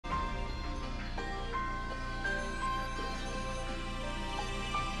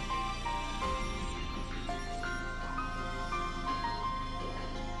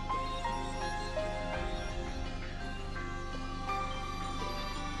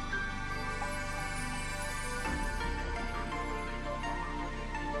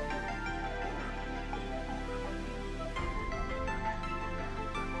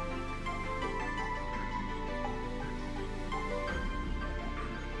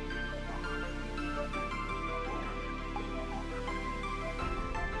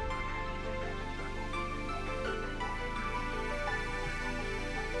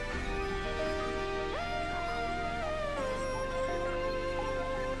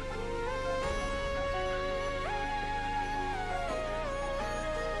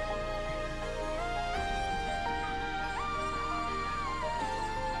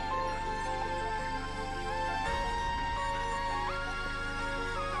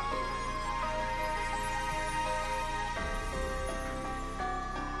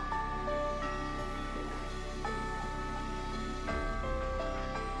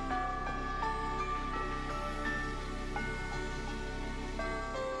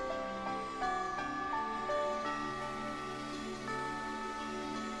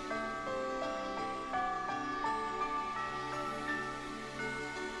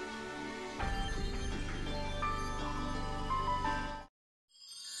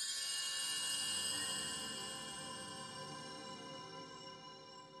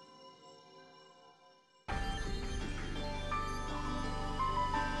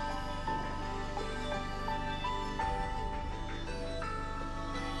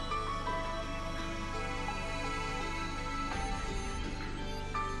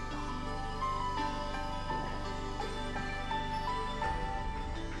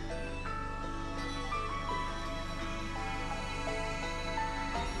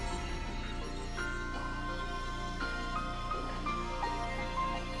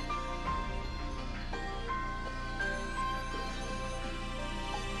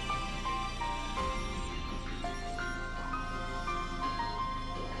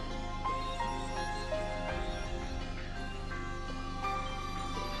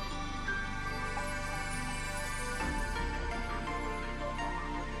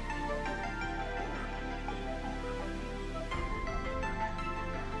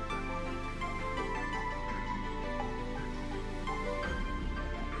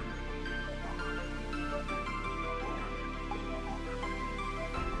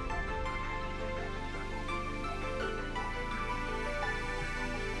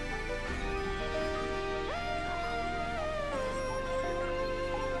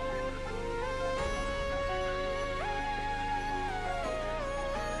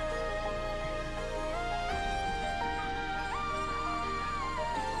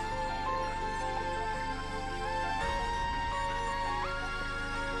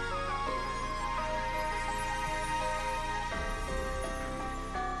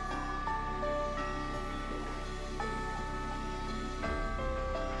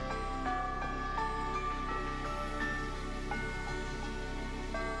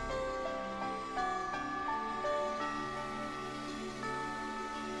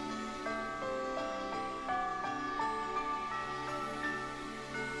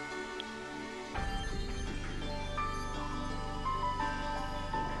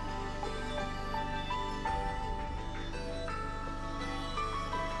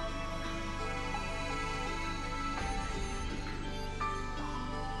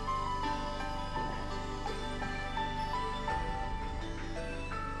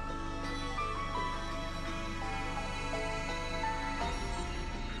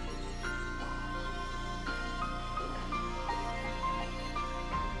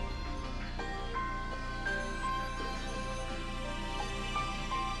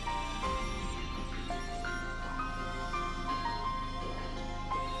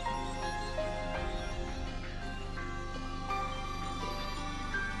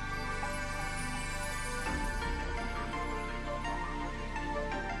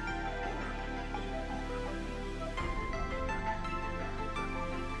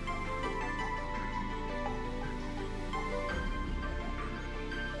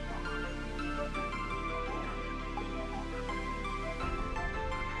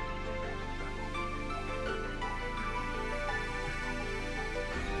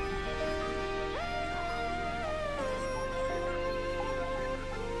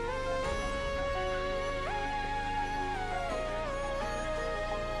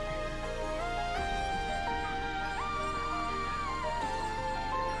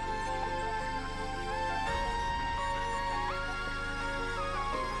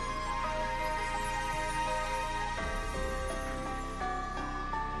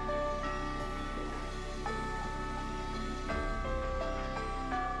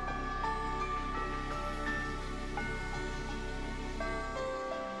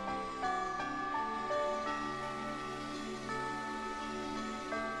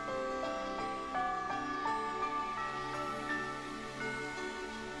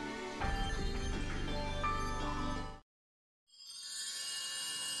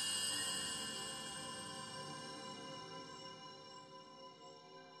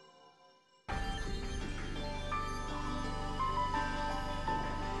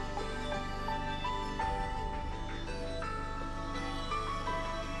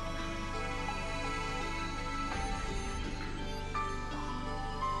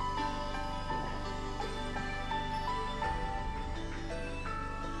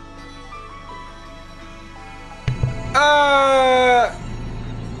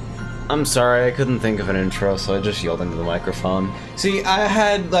I'm sorry, I couldn't think of an intro, so I just yelled into the microphone. See, I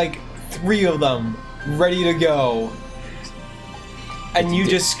had like 3 of them ready to go, and you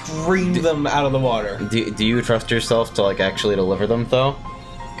just screamed them out of the water. Do you trust yourself to, like, actually deliver them, though?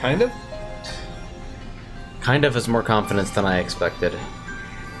 Kind of? Kind of is more confidence than I expected.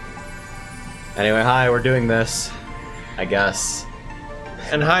 Anyway, hi, we're doing this. I guess.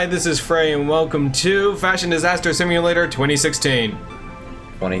 And hi, this is Frey, and welcome to Fashion Disaster Simulator 2016.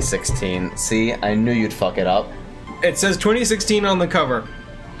 2016. See, I knew you'd fuck it up. It says 2016 on the cover.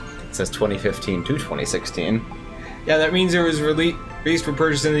 It says 2015 to 2016. Yeah, that means it was released for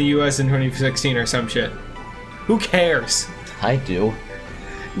purchase in the US in 2016 or some shit. Who cares? I do.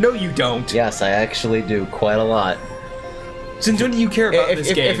 No, you don't. Yes, I actually do. Quite a lot. Since when do you care about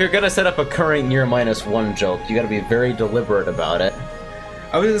this game? If you're gonna set up a current year -1 joke, you gotta be very deliberate about it.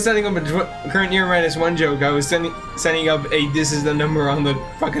 I wasn't setting up a current year -1 joke. I was setting up a this is the number on the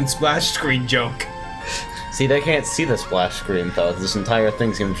fucking splash screen joke. See, they can't see the splash screen, though. This entire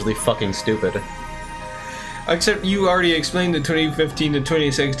thing seems really fucking stupid. Except you already explained the 2015 to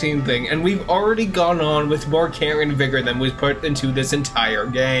 2016 thing, and we've already gone on with more care and vigor than was put into this entire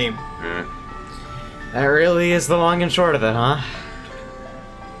game. That really is the long and short of it, huh?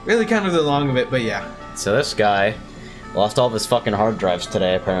 Really kind of the long of it, but yeah. So this guy lost all of his fucking hard drives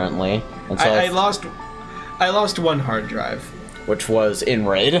today, apparently. And so I lost one hard drive. Which was in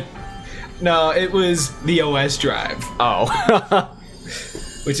RAID? No, it was the OS drive. Oh.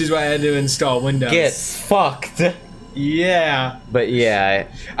 Which is why I had to install Windows. Get fucked. Yeah. But yeah.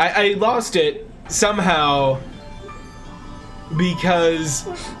 I lost it somehow because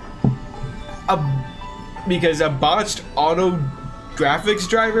a botched auto graphics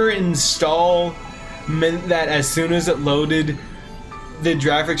driver install meant that as soon as it loaded, the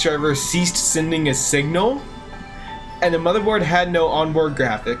graphics driver ceased sending a signal, and the motherboard had no onboard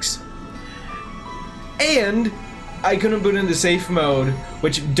graphics. And I couldn't boot into safe mode,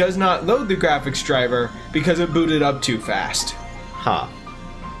 which does not load the graphics driver because it booted up too fast. Huh.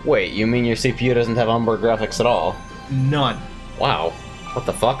 Wait, you mean your CPU doesn't have onboard graphics at all? None. Wow. What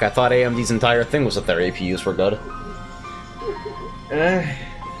the fuck? I thought AMD's entire thing was that their APUs were good.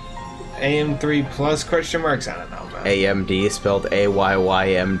 AM3 plus question marks? I don't know, man. AMD, spelled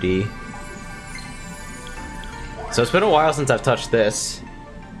AYYMD. So it's been a while since I've touched this.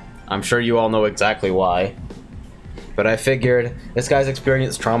 I'm sure you all know exactly why. But I figured this guy's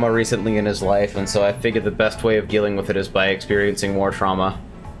experienced trauma recently in his life, and so I figured the best way of dealing with it is by experiencing more trauma.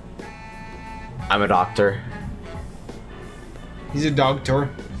 I'm a doctor. He's a doctor.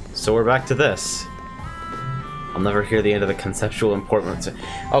 So we're back to this. I'll never hear the end of the conceptual importance.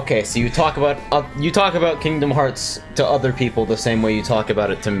 Okay, so you talk about Kingdom Hearts to other people the same way you talk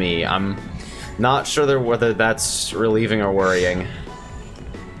about it to me. I'm not sure whether that's relieving or worrying.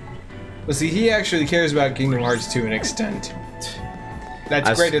 Well, see, he actually cares about Kingdom Hearts to an extent.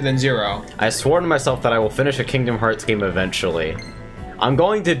 That's greater than 0. I swore to myself that I will finish a Kingdom Hearts game eventually. I'm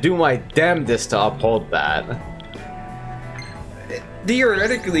going to do my damnedest to uphold that.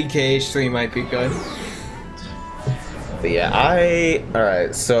 Theoretically, KH3 might be good. But yeah,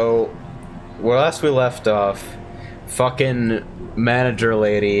 alright, so where last we left off, fucking manager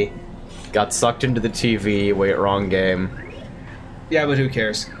lady got sucked into the TV, wait, wrong game. Yeah, but who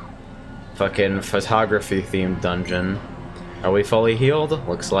cares? Fucking photography themed dungeon. Are we fully healed?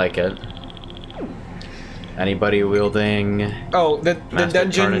 Looks like it. Anybody wielding the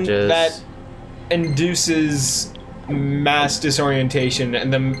dungeon carnages? that induces mass disorientation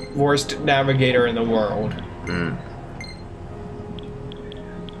and the worst navigator in the world.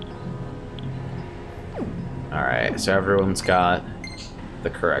 Alright, so everyone's got the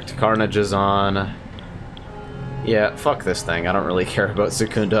correct carnages on. Yeah, fuck this thing. I don't really care about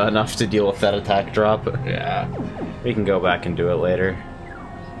Secunda enough to deal with that attack drop. Yeah. We can go back and do it later.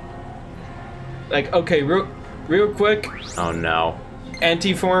 Like, okay, real quick. Oh no.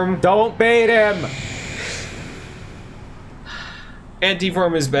 Anti-form. Don't bait him!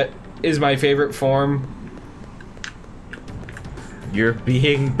 Anti-form is my favorite form. You're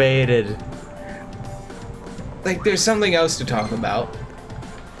being baited. Like, there's something else to talk about.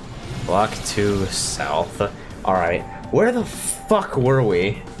 Block 2 south. Alright, where the fuck were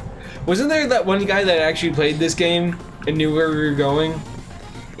we? Wasn't there that one guy that actually played this game and knew where we were going?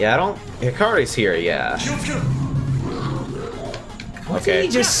 Yeah, Hikari's here, yeah. What did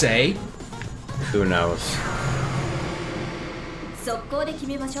he just say? Who knows?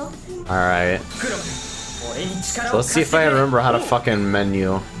 Alright. So let's see if I remember how to fucking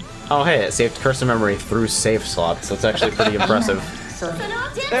menu. Oh hey, it saved cursor memory through save slots, so it's actually pretty impressive.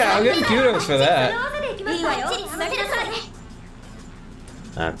 Yeah, I'll give kudos for that.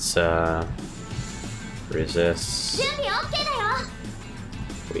 That's, resists.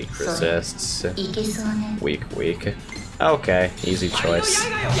 Weak resists. Weak, weak. Okay, easy choice.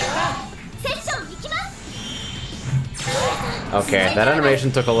 Okay, that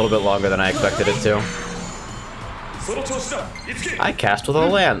animation took a little bit longer than I expected it to. I cast with a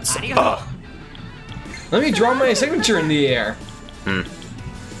lance. Ugh. Let me draw my signature in the air.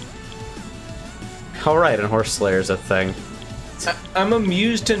 Alright, and Horse Slayer's a thing. I'm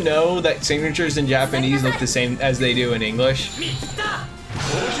amused to know that signatures in Japanese look the same as they do in English.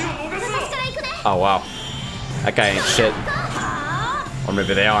 Oh wow. That guy ain't shit. Or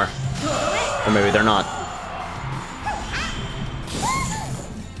maybe they are. Or maybe they're not.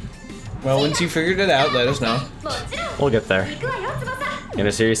 Well, once you figured it out, let us know. We'll get there. You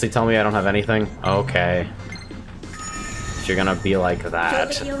gonna seriously tell me I don't have anything? Okay. If you're gonna be like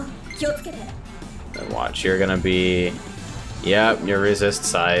that, then watch. You're gonna be... Yep, you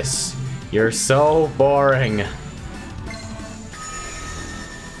resist ice. You're so boring.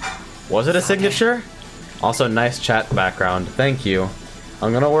 Was it a signature? Also, nice chat background. Thank you.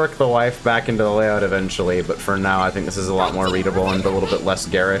 I'm gonna work the wife back into the layout eventually, but for now I think this is a lot more readable and a little bit less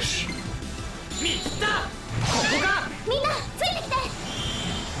garish.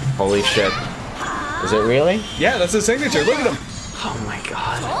 Holy shit. Is it really? Yeah, that's a signature. Look at him. Oh my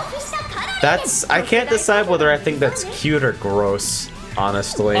god. That's... I can't decide whether I think that's cute or gross,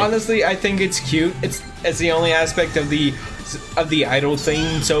 honestly. Honestly, I think it's cute. It's the only aspect of the idol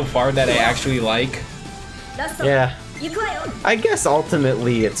thing so far that I actually like. Yeah. I guess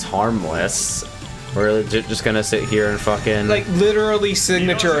ultimately it's harmless. We're just gonna sit here and fucking... Like, literally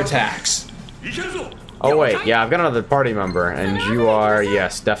signature attacks. Oh wait, yeah, I've got another party member, and you are,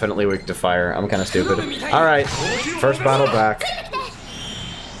 yes, definitely weak to fire. I'm kinda stupid. Alright, first battle back.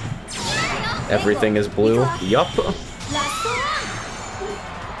 Everything is blue. Yup.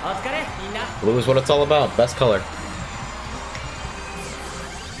 Blue is what it's all about. Best color.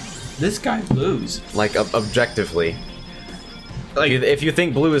 This guy blues. Like, objectively. Like, if you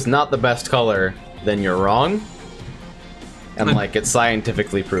think blue is not the best color, then you're wrong. And, like, it's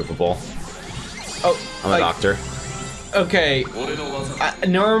scientifically provable. Oh, I'm a doctor. Okay.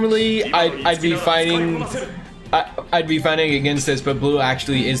 Normally, I'd be fighting... I'd be fighting against this, but blue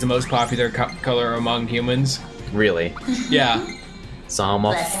actually is the most popular color among humans. Really? Yeah. So I'm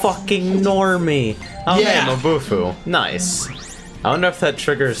a fucking normie. Oh, yeah. I'm a bufu. Nice. I wonder if that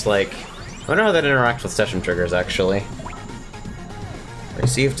triggers, like... I wonder how that interacts with session triggers, actually.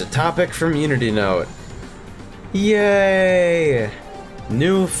 Received a topic from Unity Note. Yay!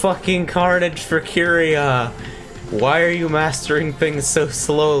 New fucking carnage for Kyria. Why are you mastering things so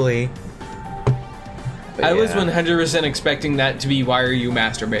slowly? But I was yeah. 100% expecting that to be why are you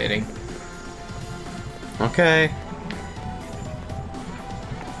masturbating? Okay.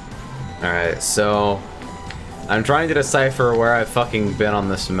 Alright, so... I'm trying to decipher where I've fucking been on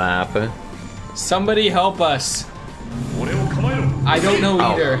this map. Somebody help us. I don't know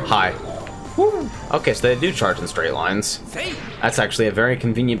either. Oh, hi. Woo. Okay, so they do charge in straight lines. That's actually a very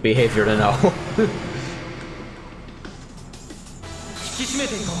convenient behavior to know.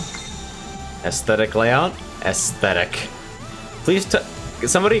 Aesthetic layout? Aesthetic. Please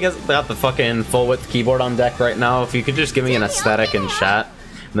somebody got the fucking full width keyboard on deck right now. If you could just give me an aesthetic in chat,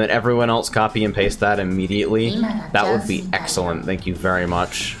 and then everyone else copy and paste that immediately, that would be excellent. Thank you very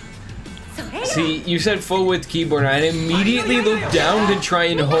much. See, you said full width keyboard, and I immediately looked down to try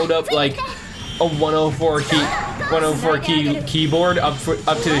and hold up like a 104 key keyboard up to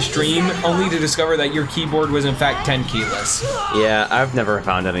the stream, only to discover that your keyboard was in fact 10 keyless. Yeah, I've never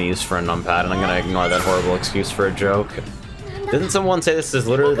found any use for a numpad, and I'm gonna ignore that horrible excuse for a joke. Didn't someone say this is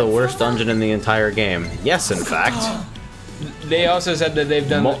literally the worst dungeon in the entire game? Yes, in fact. They also said that they've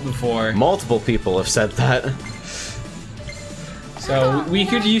done it before. Multiple people have said that. So, we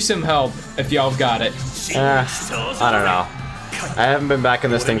could use some help if y'all got it. I don't know. I haven't been back in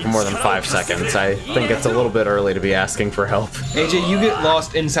this thing for more than 5 seconds. I think it's a little bit early to be asking for help. AJ, you get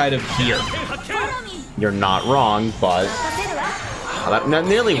lost inside of here. You're not wrong, but...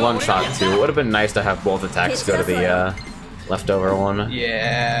 nearly one-shot, too. It would have been nice to have both attacks go to the leftover one.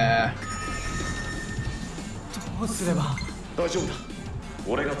 Yeah.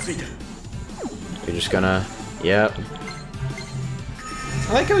 You're just gonna... Yep.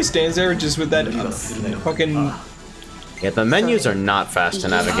 I like how he stands there just with that fucking... Yeah, the menus are not fast to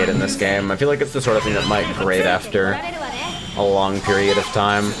navigate in this game. I feel like it's the sort of thing that might grate after a long period of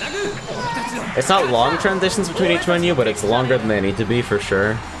time. It's not long transitions between each menu, but it's longer than they need to be, for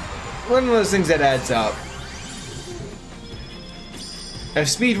sure. One of those things that adds up. If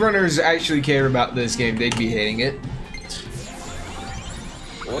speedrunners actually care about this game, they'd be hating it.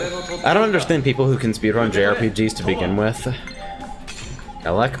 I don't understand people who can speedrun JRPGs to begin with.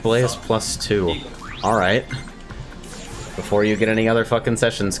 Elec Blaze +2. Alright. Before you get any other fucking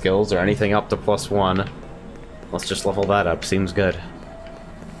session skills or anything up to +1, let's just level that up. Seems good.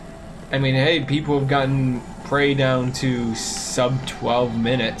 I mean, hey, people have gotten Prey down to sub 12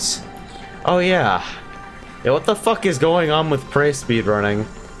 minutes. Oh yeah. Yeah, what the fuck is going on with Prey speedrunning?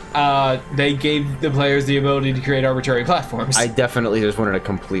 They gave the players the ability to create arbitrary platforms. I definitely just went in a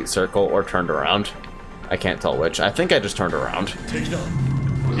complete circle or turned around. I can't tell which. I think I just turned around.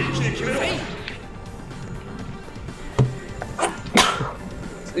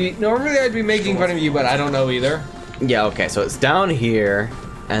 Normally I'd be making fun of you, but I don't know either. Yeah, okay, so it's down here,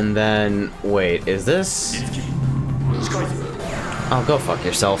 and then... Wait, is this... Oh, go fuck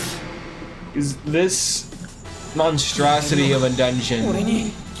yourself. Is this monstrosity of a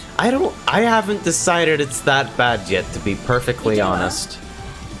dungeon? I haven't decided it's that bad yet, to be perfectly honest.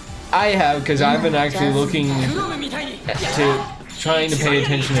 I have, because I've been actually looking to trying to pay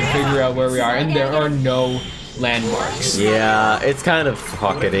attention and figure out where we are, and there are no landmarks. Yeah, it's kind of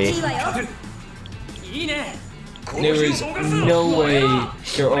fuckety. There is no way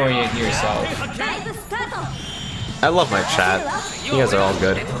to orient yourself. I love my chat. You guys are all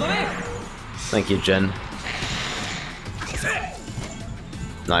good. Thank you, Jen.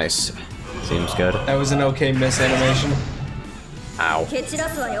 Nice. Seems good. That was an okay miss animation. Ow.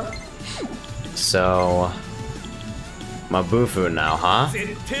 So... Mabufu now, huh?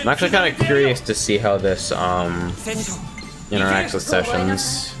 I'm actually kind of curious to see how this, interacts with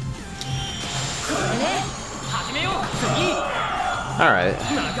sessions. Alright.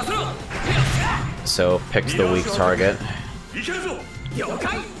 So, picks the weak target. Should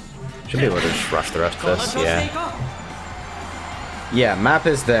be able to just rush the rest of this, yeah. Yeah, map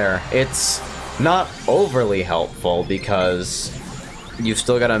is there. It's not overly helpful because you've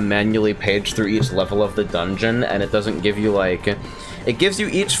still got to manually page through each level of the dungeon, and it doesn't give you, like... It gives you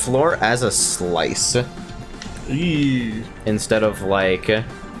each floor as a slice. Instead of, like,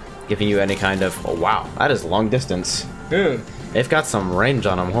 giving you any kind of... Oh, wow, that is long distance. They've got some range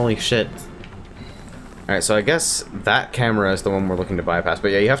on them, holy shit. Alright, so I guess that camera is the one we're looking to bypass.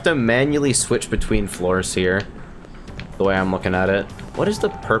 But yeah, you have to manually switch between floors here. The way I'm looking at it. What is the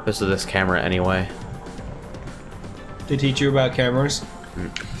purpose of this camera anyway? To teach you about cameras.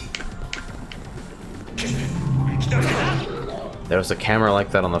 There was a camera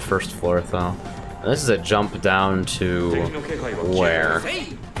like that on the first floor, though. And this is a jump down to... where?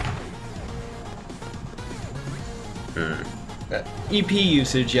 EP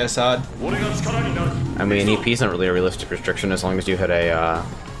usage, yes, Odd. I mean, EP isn't really a realistic restriction as long as you hit a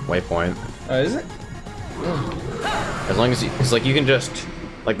waypoint. Is it? As long as you... It's like you can just...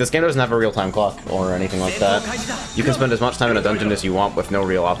 Like, this game doesn't have a real-time clock or anything like that. You can spend as much time in a dungeon as you want with no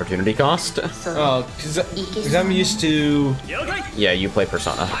real opportunity cost. Oh, because I'm used to... Yeah, you play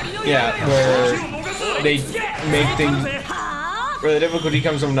Persona. Yeah, where they make things... Where the difficulty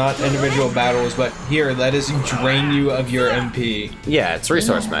comes from not individual battles, but here, that is drain you of your MP. Yeah, it's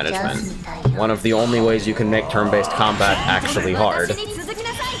resource management. One of the only ways you can make turn-based combat actually hard.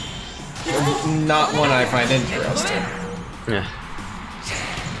 Not one I find interesting. Yeah.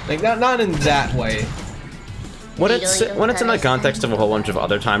 Like, not in that way. When it's in the context of a whole bunch of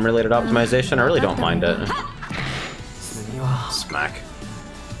other time-related optimization, I really don't mind it. Smack.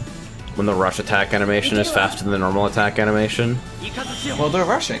 When the rush attack animation is faster than the normal attack animation. Well, they're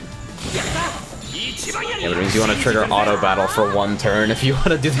rushing. Yeah, but it means you want to trigger auto battle for one turn if you want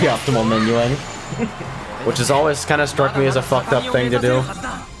to do the optimal menuing. Which has always kind of struck me as a fucked up thing to do.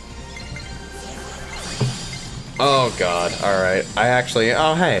 Oh god, alright. I actually...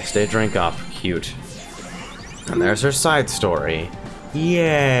 Oh hey, stay drink up. Cute. And there's her side story.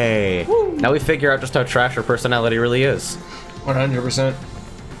 Yay! Woo. Now we figure out just how trash her personality really is. 100%.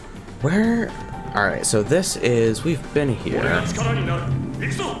 Where... Alright, so this is... We've been here. Yeah,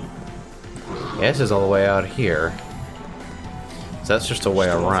 this is all the way out here. So that's just a way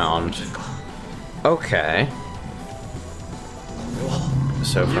around. Okay.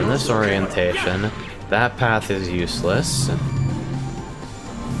 So from this orientation... That path is useless.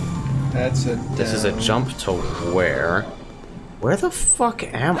 That's a... This is a jump to where? Where the fuck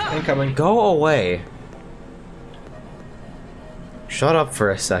am I? Incoming. Go away. Shut up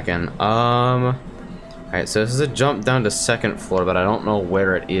for a second. Alright, so this is a jump down to second floor, but I don't know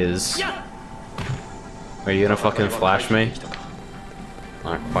where it is. Are you gonna fucking flash me?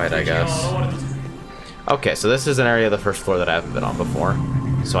 Not quite, I guess. Okay, so this is an area of the first floor that I haven't been on before.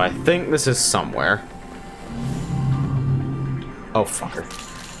 So I think this is somewhere. Oh, fucker.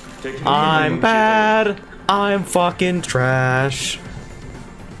 I'm bad! I'm fucking trash!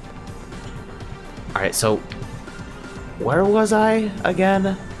 Alright, so... Where was I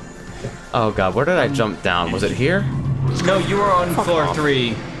again? Oh god, where did I jump down? Was it here? No, you were on floor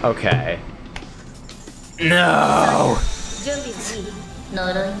 3. Okay. No!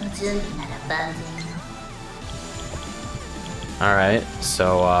 Alright,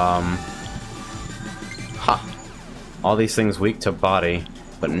 so, all these things weak to body,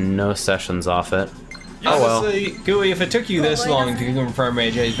 but no sessions off it. Oh well. Honestly, Gooey, if it took you this long to confirm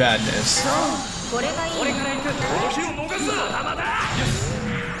AJ's badness.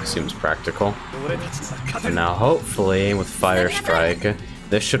 Seems practical. And now hopefully with Fire Strike,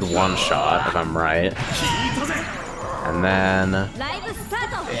 this should one-shot if I'm right. And then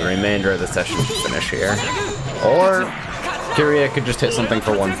the remainder of the session should finish here. Or Kyria could just hit something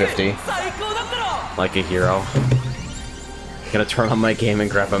for 150. Like a hero. Gonna turn on my game and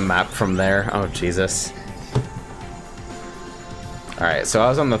grab a map from there. Oh, Jesus. Alright, so I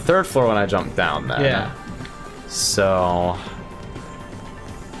was on the 3rd floor when I jumped down then. Yeah. So...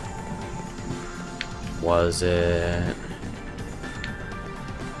 Was it...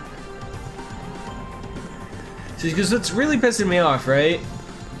 Because what's really pissing me off, right,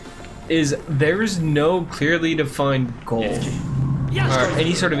 is there's no clearly defined goal. Or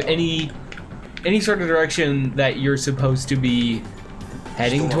any sort of direction that you're supposed to be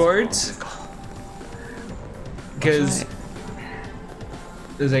heading towards. Because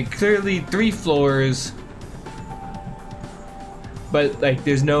there's like clearly 3 floors, but like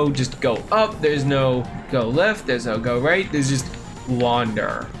there's no just go up, there's no go left, there's no go right, there's just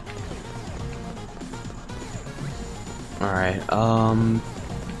wander. Alright,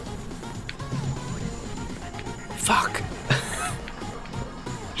 fuck.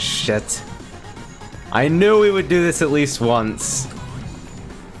 Shit. I knew we would do this at least once.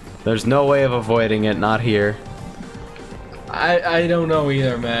 There's no way of avoiding it, not here. I don't know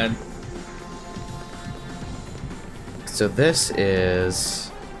either, man. So this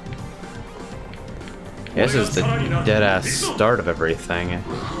is... This is the dead-ass start of everything.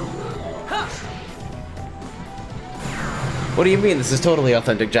 What do you mean? This is totally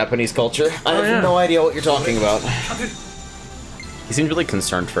authentic Japanese culture. I have no idea what you're talking about. He seemed really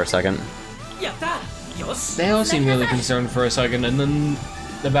concerned for a second. They all seem really concerned for a second, and then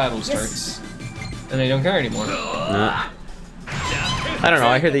the battle starts. And they don't care anymore. Nah. I don't know,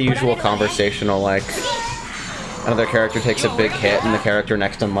 I hear the usual conversational, like, another character takes a big hit and the character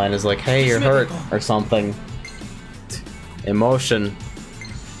next in line is like, hey, you're hurt, or something. Emotion.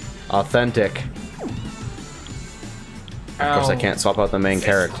 Authentic. Of course I can't swap out the main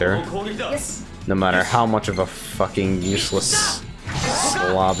character. No matter how much of a fucking useless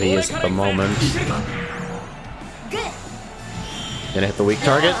slob he is at the moment. Gonna hit the weak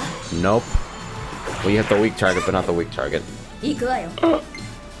target? Nope. Well, you hit the weak target, but not the weak target.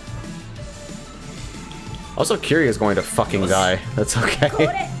 Also, Kyria is going to fucking die. That's okay. You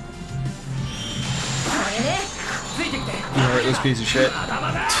heartless piece of shit.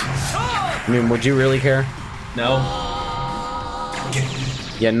 I mean, would you really care? No.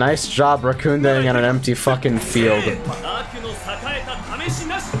 Yeah, nice job raccoon-ding on an empty fucking field.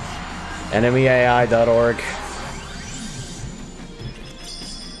 EnemyAI.org.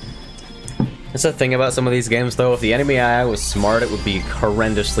 That's the thing about some of these games, though. If the enemy AI was smart, it would be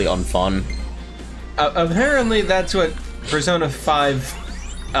horrendously unfun. Apparently, that's what Persona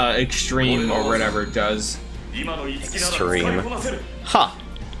 5 Extreme or whatever does. Extreme. Huh.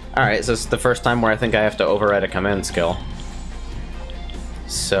 Alright, so it's the first time where I think I have to override a command skill.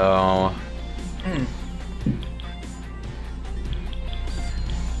 So...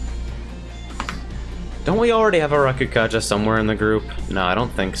 Don't we already have a Rakukaja somewhere in the group? No, I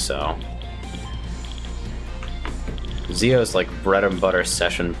don't think so. Zio's like bread and butter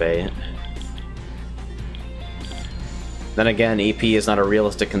session bait. Then again, EP is not a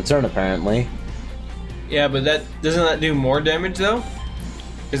realistic concern, apparently. Yeah, but that doesn't that do more damage, though?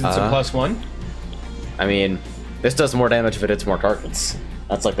 Because it's a +1? I mean, this does more damage if it hits more targets.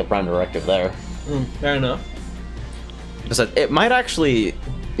 That's like the prime directive there. Fair enough. Besides, it might actually...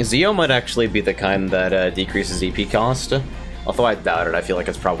 Zio might actually be the kind that decreases EP cost. Although I doubt it, I feel like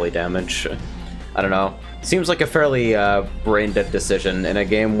it's probably damage. I don't know. Seems like a fairly brain-dead decision in a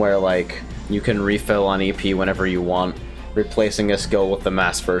game where, like, you can refill on EP whenever you want. Replacing a skill with the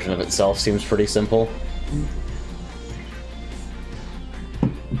mass version of itself seems pretty simple.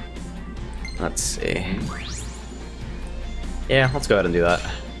 Let's see. Yeah, let's go ahead and do that.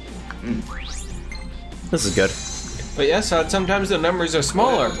 This is good. But yes, sometimes the numbers are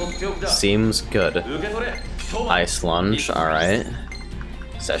smaller. Seems good. Ice Lunge, alright.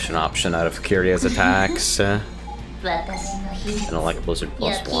 Session option out of Kyria's attacks. And a like Blizzard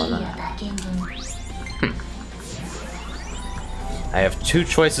 +1. I have 2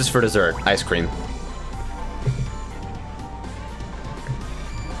 choices for dessert. Ice cream.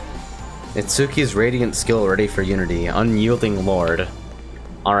 Itsuki's radiant skill ready for unity. Unyielding lord.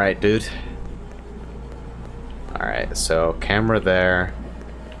 Alright, dude. Alright, so camera there.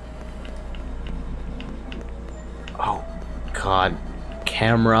 Oh, God.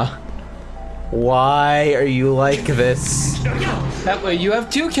 Camera. Why are you like this? That way you have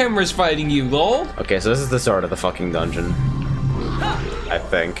 2 cameras fighting you, lol. Okay, so this is the start of the fucking dungeon. I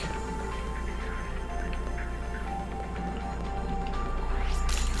think.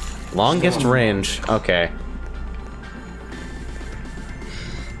 Longest range. Okay.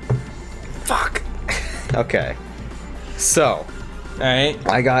 Fuck. Okay. So. Alright.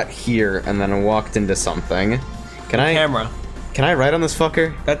 I got here and then I walked into something. Can I? Camera. Can I write on this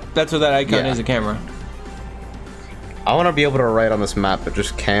fucker? That's what that icon Yeah. is, a camera. I want to be able to write on this map, but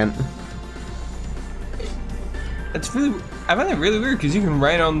just can't. It's really. I find that really weird because you can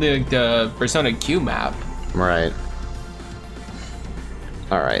write on the Persona Q map. Right.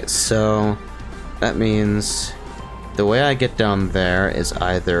 Alright, so that means the way I get down there is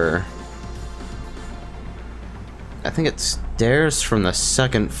either, I think it's stairs from the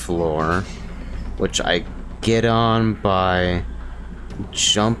 2nd floor, which I get on by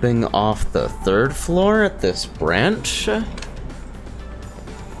jumping off the 3rd floor at this branch.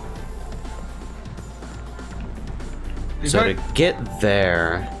 So to get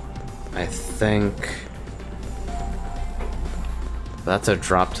there, I think that's a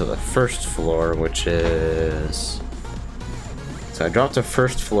drop to the 1st floor, which is... So I drop to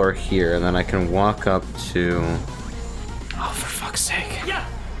 1st floor here, and then I can walk up to... Oh, for fuck's sake. Yeah.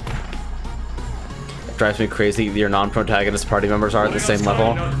 It drives me crazy that your non-protagonist party members are at the same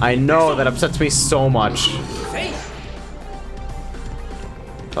level. I know, that upsets me so much.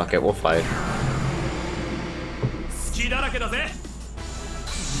 Fuck it, we'll fight.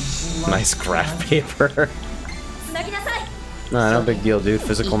 Nice graph paper. No big deal, dude.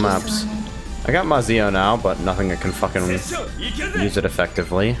 Physical maps. I got Mazio now, but nothing that can fucking use it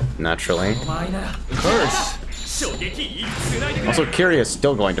effectively, naturally. Of course. Also, Kiria's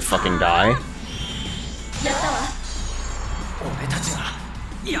still going to fucking die.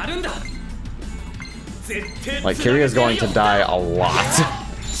 Like, Kiria's going to die a lot.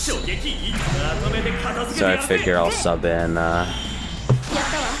 So I figure I'll sub in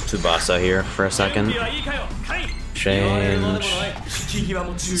Tsubasa here for a second. Change.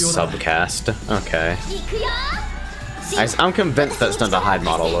 Subcast. Okay. I'm convinced that's done to hide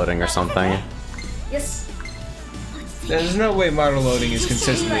model loading or something. There's no way model loading is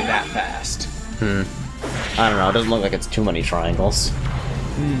consistently that fast. I don't know, it doesn't look like it's too many triangles.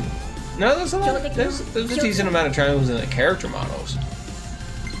 No, there's a decent amount of triangles in the character models.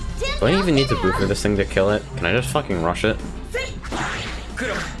 Do I even need to boot for this thing to kill it? Can I just fucking rush it?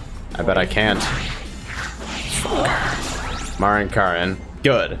 I bet I can't. Marin Karin.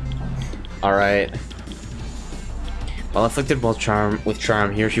 Good. Alright. While afflicted with charm,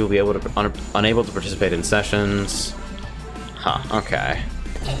 he or she will be able to unable to participate in sessions. Huh, okay.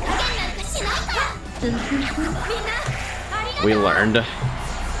 We learned.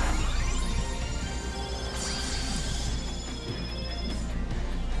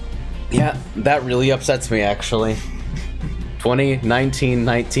 Yeah, that really upsets me, actually. 20, 19,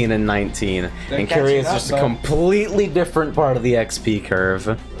 19, and 19. And Kyria is just a completely different part of the XP curve.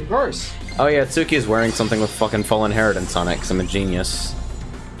 Of course. Oh yeah, Tsuki is wearing something with fucking full inheritance on it, because I'm a genius.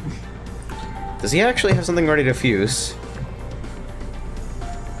 Does he actually have something ready to fuse?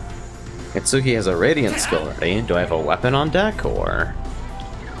 Itsuki has a radiant skill ready. Do I have a weapon on deck, or...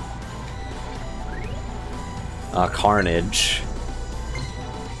 Carnage.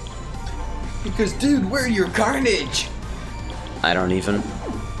 Because, dude, we're your Carnage! I don't even.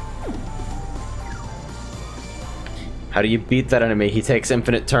 How do you beat that enemy? He takes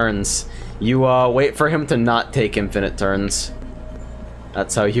infinite turns. You, wait for him to not take infinite turns.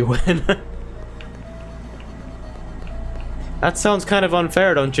 That's how you win. That sounds kind of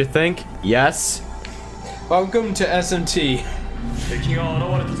unfair, don't you think? Yes? Welcome to SMT.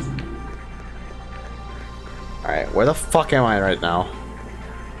 Alright, where the fuck am I right now?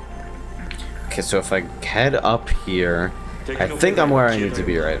 Okay, so if I head up here... I think I'm where I need to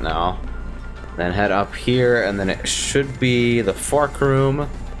be right now. Then head up here, and then it should be the fork room.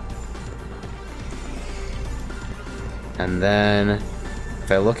 And then,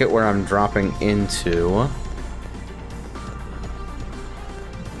 if I look at where I'm dropping into...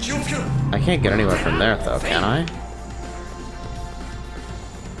 I can't get anywhere from there, though, can I?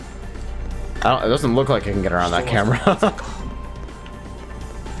 It doesn't look like I can get around that camera.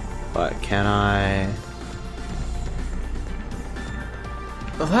 But can I...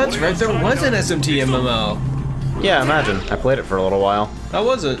 Oh, that's right, there was an SMT MMO. Yeah, imagine. I played it for a little while. How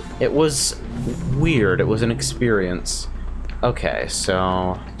was it? It was weird. It was an experience. Okay,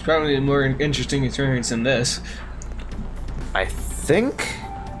 so... It's probably a more interesting experience than this. I think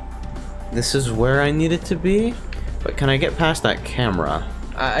this is where I need it to be, but can I get past that camera?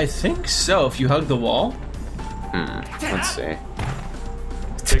 I think so, if you hug the wall. Let's see.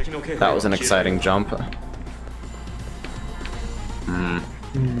 That was an exciting jump.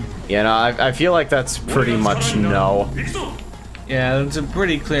 Yeah, no, I feel like that's pretty much no. Yeah, it's a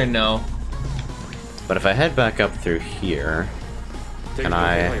pretty clear no. But if I head back up through here, can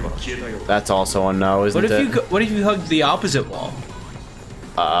I... That's also a no, isn't it? What if you hugged the opposite wall?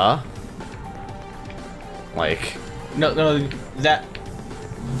 Like... No, that...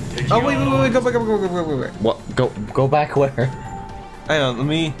 Oh, wait, go back, wait. What? Go back where? Hang on, let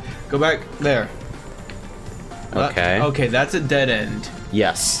me go back there. Okay. Okay, that's a dead end.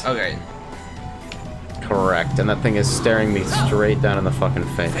 Yes. Okay. Correct, and that thing is staring me straight down in the fucking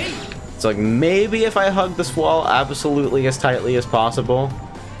face. It's like, maybe if I hug this wall absolutely as tightly as possible.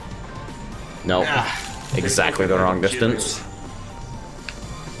 Nope. Exactly the wrong distance.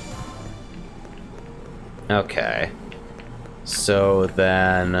 Okay. So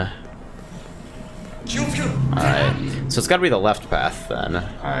then... Alright. So it's gotta be the left path then.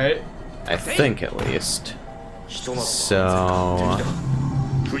 Alright. I think at least. So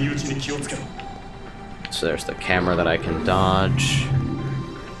there's the camera that I can dodge.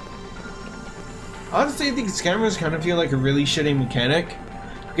 Honestly, I think these cameras kind of feel like a really shitty mechanic.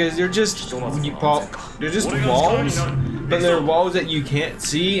 Because they're just walls, but they're walls that you can't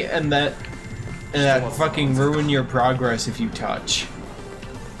see and that fucking ruin your progress if you touch.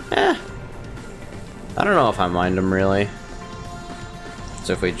 I don't know if I mind them really.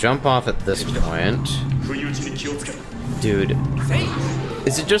 So if we jump off at this point... Dude,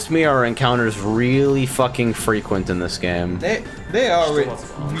 is it just me or are encounters really fucking frequent in this game? They are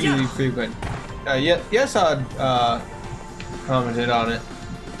really frequent. Yes, I commented on it.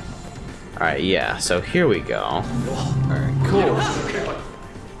 Alright, yeah, so here we go. Alright, cool.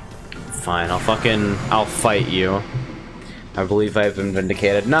 Fine, I'll fight you. I believe I've been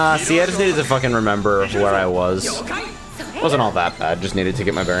vindicated. Nah, see, I just needed to fucking remember where I was. Wasn't all that bad, just needed to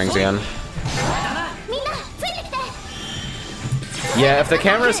get my bearings again. Yeah, if the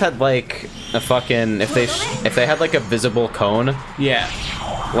cameras had like a fucking... If they had like a visible cone... Yeah.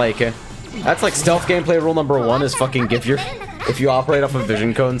 Like, that's like stealth gameplay rule number 1 is fucking give your... If you operate off a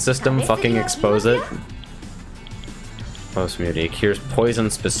vision cone system, fucking expose it. Post-mutique. Here's poison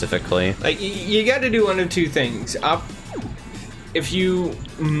specifically. Like, you gotta do one of two things. If you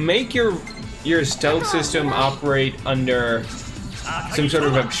make your stealth system operate under some sort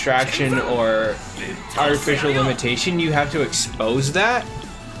of abstraction or artificial limitation, you have to expose that.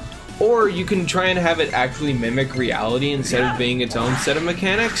 Or you can try and have it actually mimic reality instead of being its own set of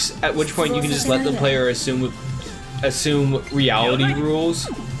mechanics, at which point you can just let the player assume reality rules.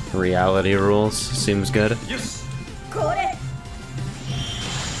 Reality rules seems good. Is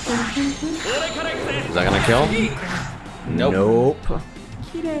that gonna kill? Nope.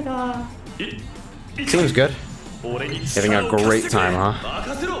 Seems good. Having a great time, huh?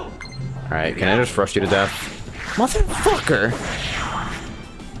 Alright, can I just rush you to death? Motherfucker!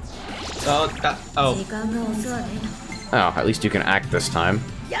 Oh, at least you can act this time.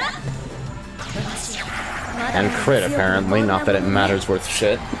 And crit, apparently. Not that it matters worth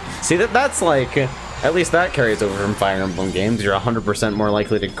shit. See, that's like... At least that carries over from Fire Emblem games. You're 100% more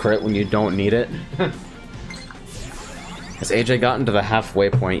likely to crit when you don't need it. Has AJ gotten to the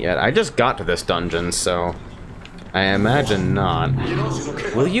halfway point yet? I just got to this dungeon, so... I imagine not.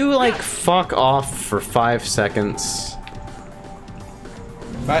 Will you, like, fuck off for 5 seconds?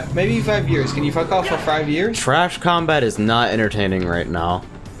 Maybe 5 years. Can you fuck off for 5 years? Trash combat is not entertaining right now.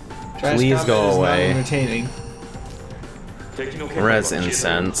 Please go away. Entertaining. Res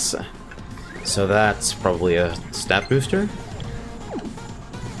incense. So that's probably a stat booster?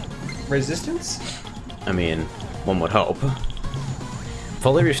 Resistance? I mean, one would hope.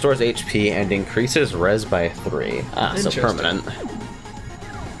 Fully restores HP and increases res by 3. Ah, so permanent.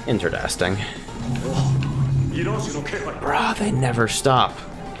 Interesting. Bruh, they never stop.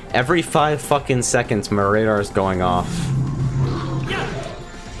 Every 5 fucking seconds, my radar's going off.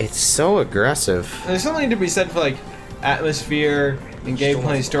 It's so aggressive. There's something to be said for, like, atmosphere and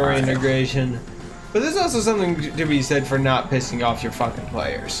gameplay story integration. But there's also something to be said for not pissing off your fucking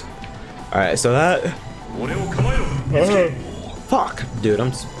players. Alright, so that... Fuck! Dude,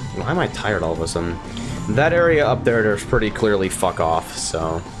 why am I tired all of a sudden? That area up there's pretty clearly fuck off,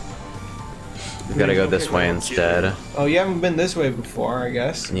 so... We gotta go this way instead. Oh, you haven't been this way before, I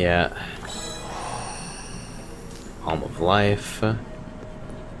guess. Yeah. Home of Life.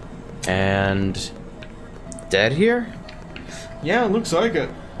 And... dead here? Yeah, it looks like it.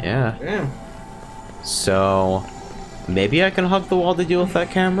 Yeah. Damn. So... maybe I can hug the wall to deal with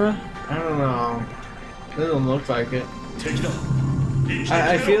that camera? I don't know. Doesn't look like it.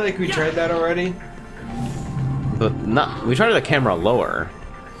 I feel like we tried that already. But not... we tried the camera lower.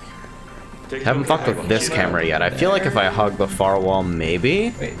 Haven't fucked with this camera yet. I feel like if I hug the far wall,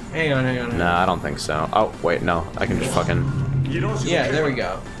 maybe? Wait, hang on. No, I don't think so. Oh, wait, no. I can just fucking... Yeah, there we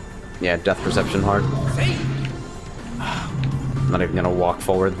go. yeah, depth perception hard. I'm not even gonna walk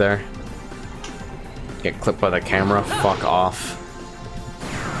forward there. Get clipped by the camera. Fuck off.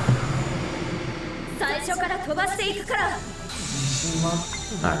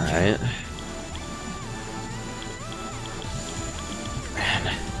 Alright.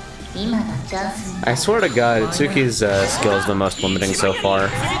 Man. I swear to God, Itsuki's skill is the most limiting so far.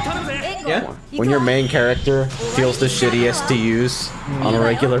 Yeah? When your main character feels the shittiest to use on a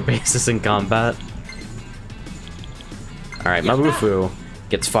regular basis in combat. Alright, Mabufu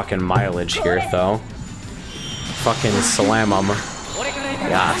gets fucking mileage here, though. Fucking slam him.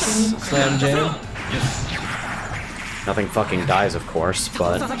 Yes. Slam jam. Nothing fucking dies, of course,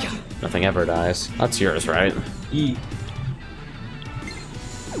 but nothing ever dies. That's yours, right? E.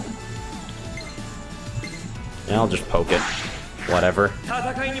 Yeah, I'll just poke it. Whatever.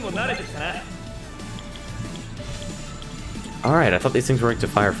 Alright, I thought these things were rigged to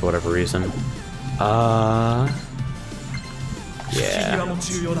fire for whatever reason. Yeah.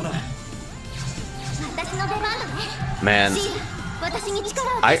 Man.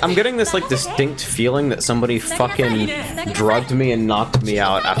 I'm getting this, like, distinct feeling that somebody fucking drugged me and knocked me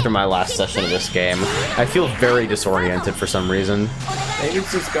out after my last session of this game. I feel very disoriented for some reason. Maybe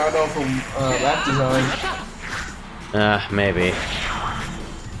it's just god-awful lap design. Maybe.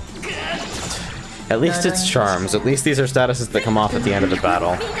 At least it's charms. At least these are statuses that come off at the end of the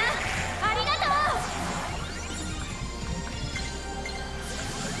battle.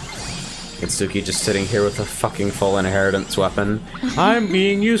 Itsuki just sitting here with a fucking full inheritance weapon. I'm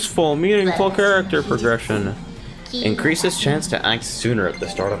being useful, meaningful character progression. Increases chance to act sooner at the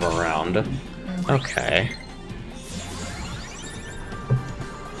start of a round. Okay.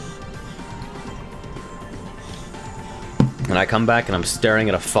 And I come back and I'm staring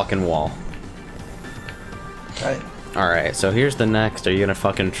at a fucking wall. Right. Alright, so here's the next. Are you gonna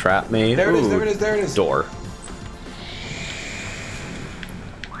fucking trap me? There it is, there it is, there it is. Door.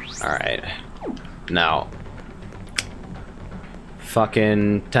 Alright. Now.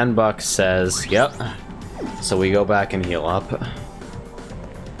 Fucking $10 says, yep. So we go back and heal up.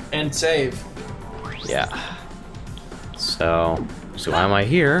 And save. Yeah. So why am I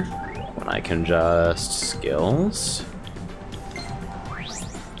here? When I can just skills.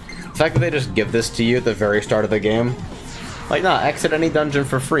 The fact that they just give this to you at the very start of the game. Like, nah, exit any dungeon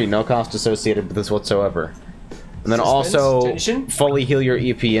for free, no cost associated with this whatsoever. And then also, tension? fully heal your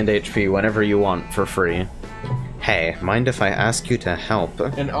EP and HP whenever you want for free. Hey, mind if I ask you to help?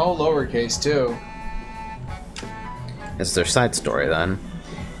 And all lowercase, too. It's their side story, then.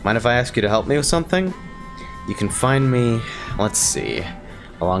 Mind if I ask you to help me with something? You can find me, let's see,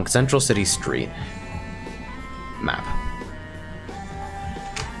 along Central City Street. Map.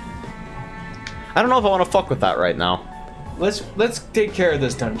 I don't know if I want to fuck with that right now. Let's take care of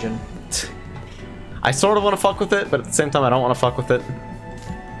this dungeon. I sort of want to fuck with it, but at the same time I don't want to fuck with it.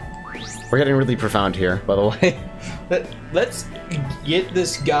 We're getting really profound here, by the way. Let's get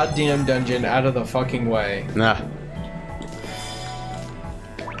this goddamn dungeon out of the fucking way. Nah.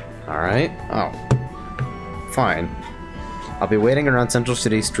 Alright. Oh. Fine. I'll be waiting around Central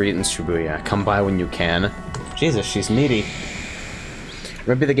City Street in Shibuya. Come by when you can. Jesus, she's needy.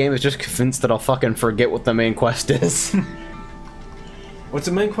 Maybe the game is just convinced that I'll fucking forget what the main quest is. What's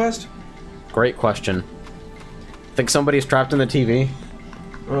the main quest? Great question. Think somebody's trapped in the TV?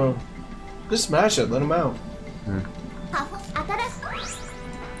 Oh. Just smash it, let him out.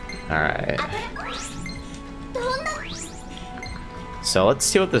 Alright. So let's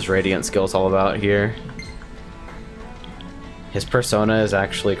see what this Radiant skill's all about here. His persona is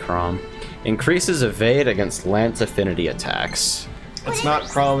actually Chrom. Increases evade against Lance affinity attacks. It's not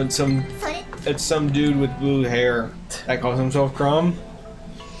Chrom, it's some dude with blue hair that calls himself Chrom.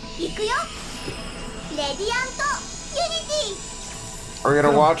 We're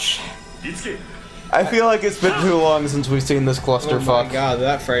gonna watch. I feel like it's been too long since we've seen this clusterfuck. Oh my god,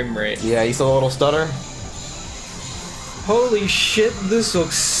 that frame rate. Yeah, you saw a little stutter? Holy shit, this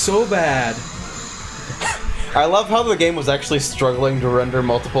looks so bad. I love how the game was actually struggling to render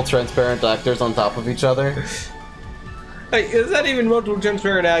multiple transparent actors on top of each other. Like, is that even multiple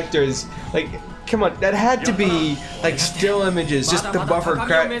transparent actors? Like, come on, that had to be like still images, just the buffer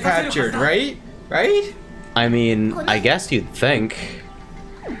captured, right? Right? I mean, I guess you'd think.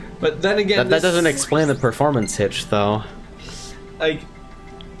 But then again, that doesn't explain the performance hitch, though. Like,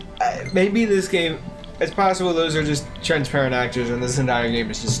 maybe this game, it's possible those are just transparent actors and this entire game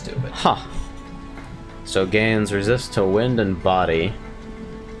is just stupid. Huh. So gains resist to wind and body.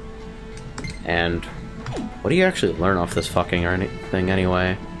 And what do you actually learn off this fucking thing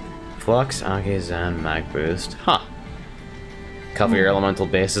anyway? Flux, Age, Zen, Mag Boost. Huh. Cover your elemental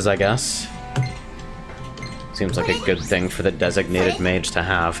bases, I guess. Seems like a good thing for the designated mage to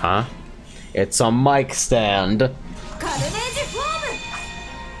have, huh? It's a mic stand.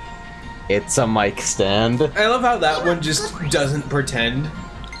 It's a mic stand. I love how that one just doesn't pretend.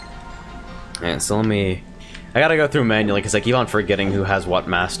 Yeah, so let me... I gotta go through manually because I keep on forgetting who has what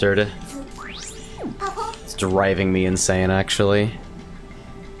mastered. It's driving me insane, actually.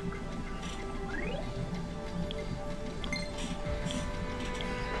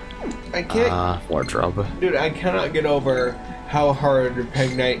 I can't... wardrobe. Dude, I cannot get over how hard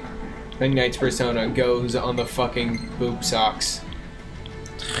Peg Knight's persona goes on the fucking boob socks.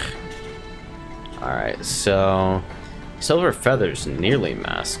 Alright, so... Silver Feather's nearly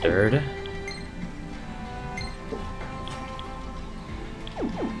mastered.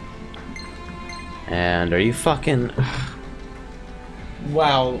 And are you fucking...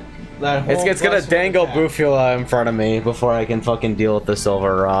 Wow. That whole It's gonna dangle Bufula in front of me before I can fucking deal with the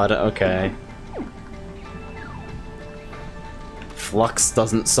silver rod. Okay. Flux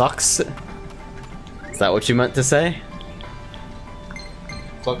doesn't sucks. Is that what you meant to say?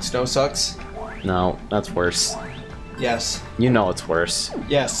 Flux no sucks? No, that's worse. Yes. You know it's worse.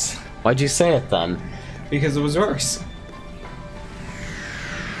 Yes. Why'd you say it then? Because it was worse.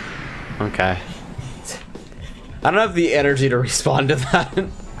 Okay. I don't have the energy to respond to that.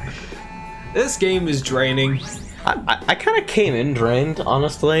 This game is draining. I kind of came in drained,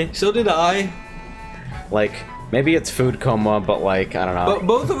 honestly. So did I. Like, maybe it's food coma, but like, I don't know. But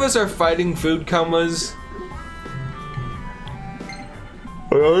both of us are fighting food comas.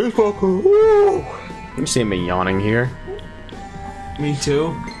 You see me yawning here. Me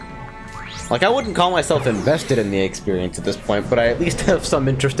too. Like, I wouldn't call myself invested in the experience at this point, but I at least have some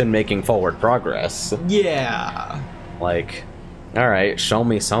interest in making forward progress. Yeah. Like, alright, show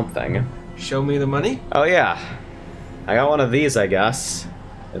me something. Show me the money? Oh yeah. I got one of these, I guess.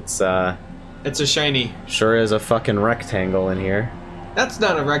 It's a shiny. Sure is a fucking rectangle in here. That's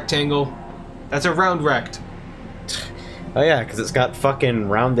not a rectangle. That's a round rect. Oh yeah, because it's got fucking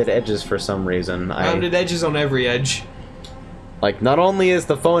rounded edges for some reason. Rounded edges on every edge. Like, not only is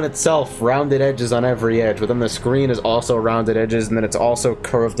the phone itself rounded edges on every edge, but then the screen is also rounded edges, and then it's also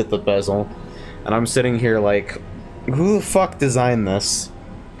curved at the bezel. And I'm sitting here like, who the fuck designed this?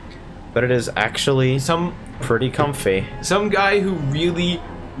 But it is actually pretty comfy. Some guy who really,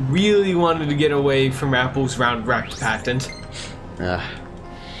 really wanted to get away from Apple's round rect patent.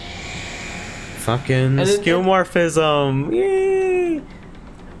 Fucking skeuomorphism. Yay!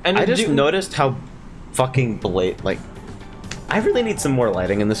 And I just noticed how fucking like, I really need some more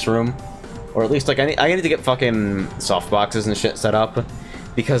lighting in this room. Or at least, like, I need to get fucking softboxes and shit set up.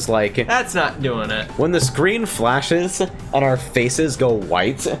 Because, like... That's not doing it. When the screen flashes and our faces go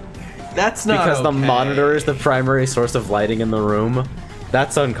white... That's not Because the okay. monitor is the primary source of lighting in the room.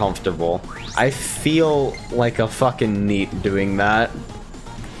 That's uncomfortable. I feel like a fucking neat doing that.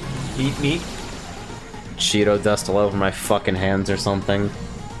 Eat meat? Cheeto dust all over my fucking hands or something.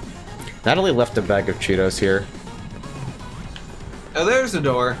 Natalie left a bag of Cheetos here. Oh, there's the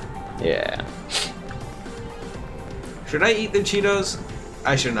door. Yeah. Should I eat the Cheetos?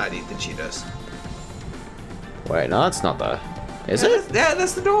 I should not eat the Cheetos. Wait, no, that's not the... Is it? Yeah,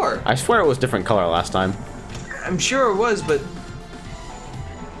 that's the door. I swear it was different color last time. I'm sure it was, but...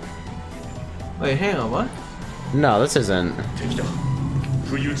 Wait, hang on, what? No, this isn't.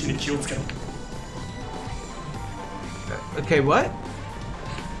 Okay, what?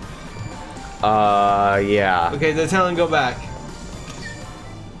 Yeah. Okay, they're telling go back.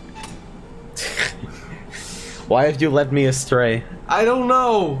 Why have you led me astray? I don't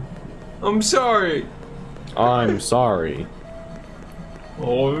know. I'm sorry. I'm sorry.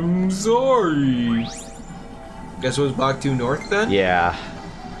 I'm sorry. Guess it was block 2 north then? Yeah.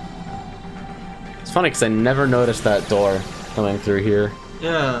 It's funny because I never noticed that door coming through here.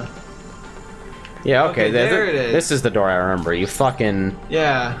 Yeah. Yeah, okay, there it is. This is the door I remember. You fucking...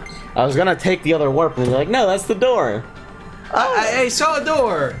 Yeah. I was gonna take the other warp and you're like, no, that's the door. I saw a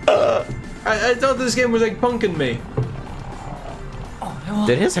door. I thought this game was like punking me.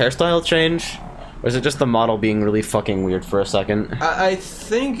 Did his hairstyle change? Or is it just the model being really fucking weird for a second? I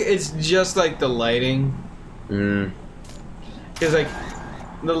think it's just like the lighting. Because like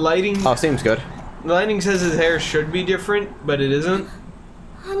the lighting. Oh, seems good. The lighting says his hair should be different, but it isn't.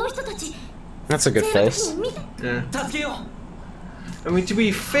 That's a good face. Yeah. I mean, to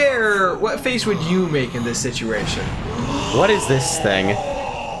be fair, what face would you make in this situation? What is this thing?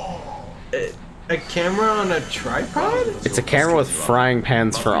 A camera on a tripod? It's a camera with frying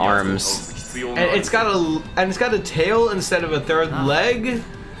pans for arms. And it's got a tail instead of a third leg.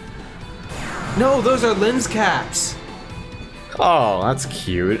 No, those are lens caps. Oh, that's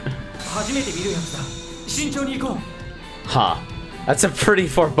cute. Huh. That's a pretty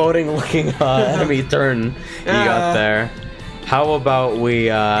foreboding looking enemy turn you got there. How about we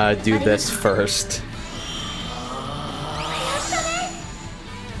do this first?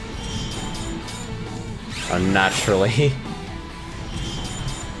 Naturally.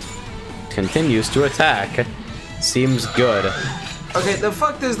 Continues to attack. Seems good. Okay, the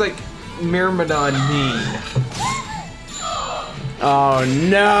fuck does like Myrmidon mean? Oh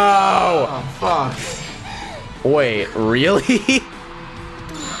no! Oh fuck. Wait, really?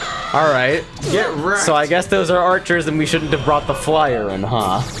 Alright. Get wrecked. So I guess those are archers and we shouldn't have brought the flyer in,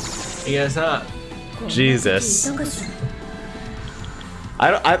 huh? I guess not. Jesus.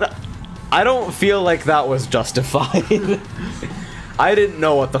 I don't feel like that was justified. I didn't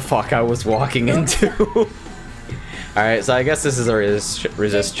know what the fuck I was walking into. Alright, so I guess this is a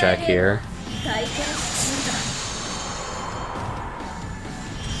resist check here.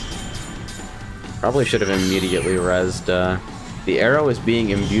 Probably should have immediately rezzed. The arrow is being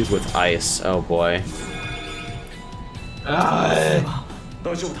imbued with ice. Oh boy.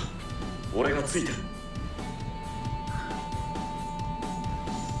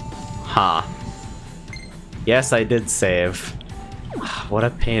 Huh. Yes, I did save. What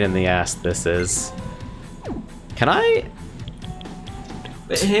a pain in the ass this is. Can I?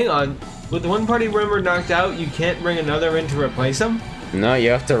 But hang on. With one party member knocked out, you can't bring another in to replace them? No,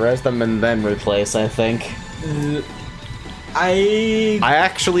 you have to res them and then replace, I think. I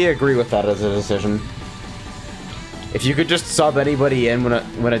actually agree with that as a decision. If you could just sub anybody in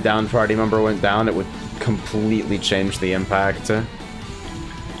when a down party member went down, it would completely change the impact.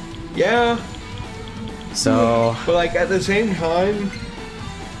 Yeah. So... But like at the same time,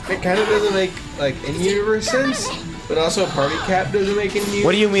 it kind of doesn't make like in-universe sense, but also party cap doesn't make in-universe.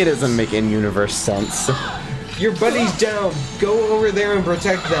 What do you mean it doesn't make in-universe sense? Your buddy's down. Go over there and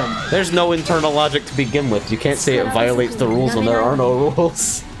protect them. There's no internal logic to begin with. You can't say it violates the rules when there are no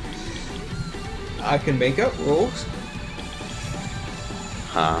rules. I can make up rules.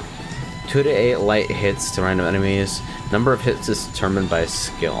 Huh. 2 to 8 light hits to random enemies. Number of hits is determined by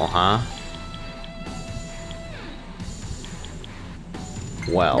skill, huh?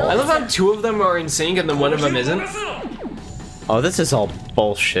 Well. I love how 2 of them are in sync and then 1 of them isn't. Oh, this is all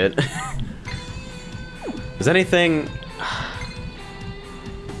bullshit. Is anything...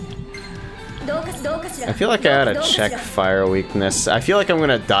 I feel like I ought to check fire weakness. I feel like I'm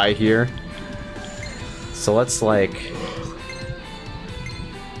gonna die here. So let's like...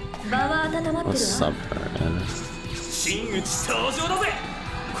 Let's sub her in.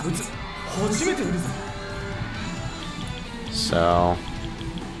 So...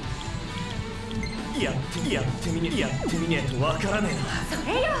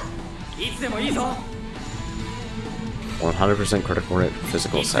 100% critical rate for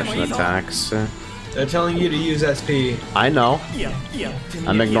physical session attacks. They're telling you to use SP. I know.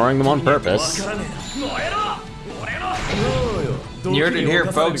 I'm ignoring them on purpose. You heard it here,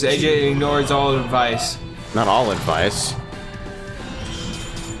 folks. AJ ignores all advice. Not all advice.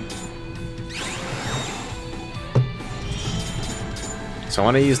 So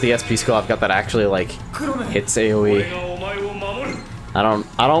when I use the SP skill, I've got that actually like hits AoE.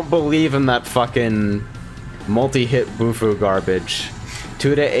 I don't believe in that fucking multi-hit bufu garbage.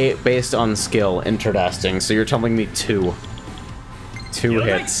 2 to 8 based on skill. Interesting. So you're telling me 2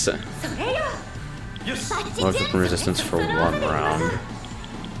 hits. Low weapon resistance for 1 round.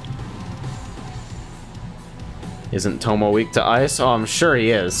 Isn't Tomo weak to ice? Oh, I'm sure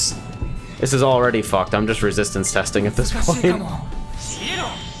he is. This is already fucked. I'm just resistance testing at this point.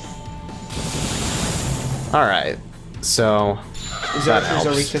 Alright, so that helps.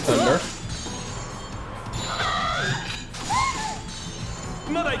 Are weak to thunder?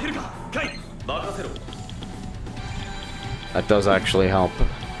 That does actually help.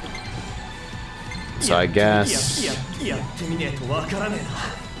 So I guess...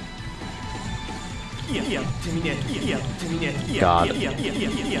 God.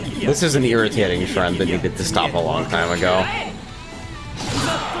 This is an irritating trend that needed to stop a long time ago.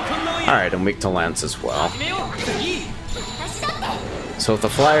 Alright, I'm weak to Lance as well. So if the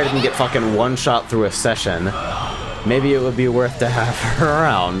flyer didn't get fucking one-shot through a session, maybe it would be worth to have her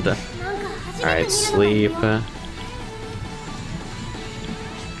around. Alright, sleep.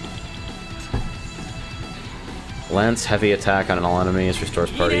 Lance heavy attack on all enemies,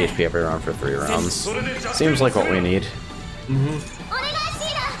 restores party HP every round for 3 rounds. Seems like what we need.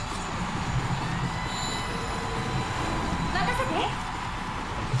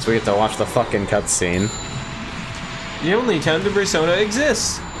 So we get to watch the fucking cutscene. The only time the persona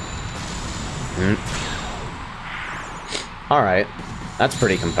exists. Alright, that's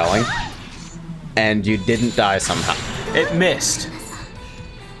pretty compelling. And you didn't die somehow. It missed.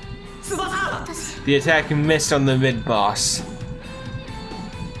 The attack missed on the mid-boss.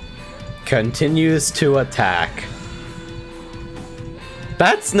 Continues to attack.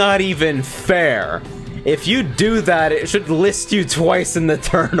 That's not even fair. If you do that, it should list you twice in the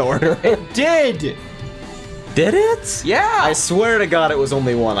turn order. It did! Did it? Yeah! I swear to God it was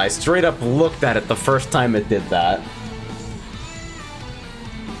only one. I straight up looked at it the first time it did that.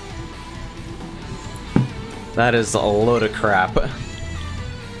 That is a load of crap.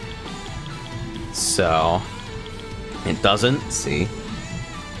 So, it doesn't, see.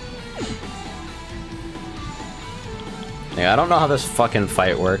 Yeah, I don't know how this fucking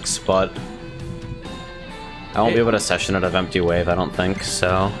fight works, but I won't be able to session out of Empty Wave, I don't think,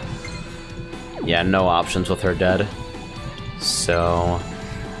 so. Yeah, no options with her dead. So,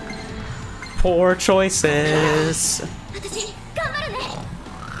 poor choices.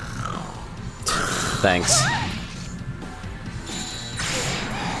 Thanks.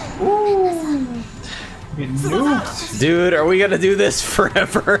 Dude, are we gonna do this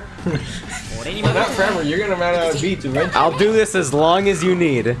forever? Well, not forever, you're gonna run out of beats eventually. I'll do this as long as you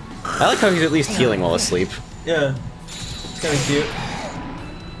need. I like how he's at least healing while asleep. Yeah. It's kinda cute.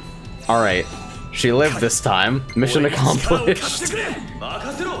 Alright. She lived this time. Mission accomplished.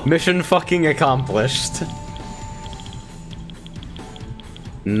 Mission fucking accomplished.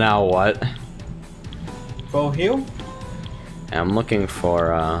 Now what? Full heal? I'm looking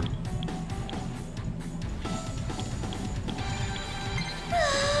for,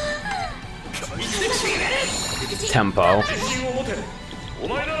 tempo.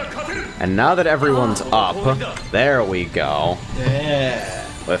 And now that everyone's up, there we go. Yeah.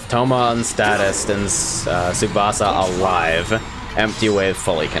 With Toma unstatused and Tsubasa alive, Empty Wave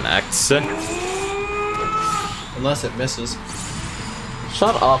fully connects. Unless it misses.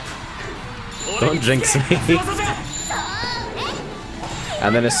 Shut up. Don't jinx me.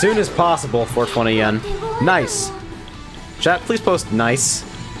 And then as soon as possible, 420 yen. Nice. Chat, please post nice.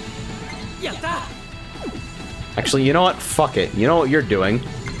 Actually, you know what? Fuck it. You know what you're doing.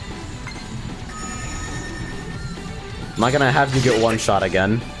 I'm not gonna have you get one shot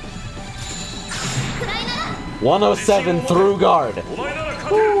again. 107 through guard.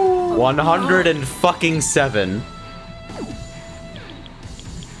 107.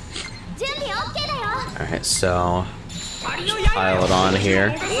 Alright, so just pile it on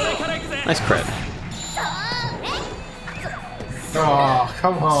here. Nice crit. Oh,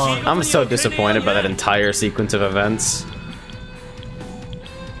 come on. I'm so disappointed by that entire sequence of events.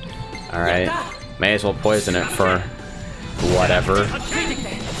 Alright. May as well poison it for whatever.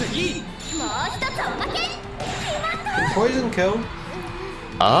 Can poison kill?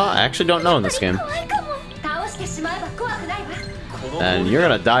 I actually don't know in this game. And you're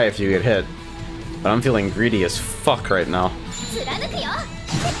gonna die if you get hit. But I'm feeling greedy as fuck right now.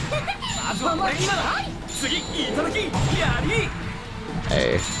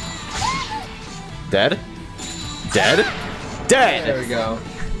 Hey. Dead? Dead? Dead! There we go.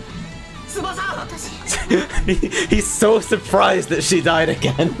 He's so surprised that she died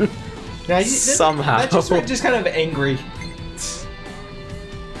again. Now, Somehow. That just kind of angry.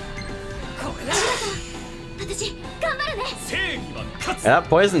 That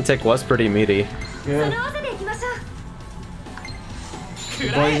poison tick was pretty meaty. Yeah. The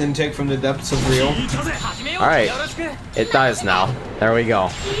poison tick from the depths of real. Alright. It dies now. There we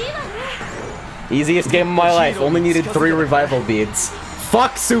go. Easiest game of my life. Only needed 3 revival beads.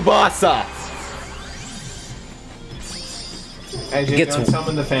 Fuck Tsubasa! As you don't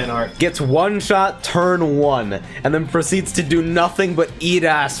summon the fan art. Gets one shot, turn 1, and then proceeds to do nothing but eat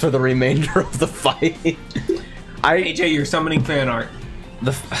ass for the remainder of the fight. AJ, you're summoning fan art.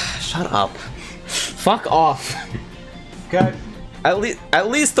 Shut up. Fuck off. God. At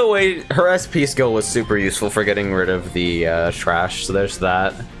least the way her SP skill was super useful for getting rid of the trash, so there's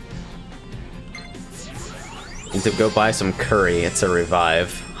that. Need to go buy some curry. It's a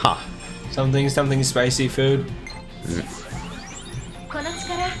revive. Huh. Something spicy food.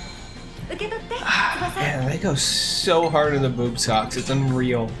 Man, they go so hard in the boob socks. It's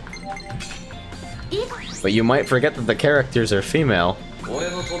unreal. But you might forget that the characters are female.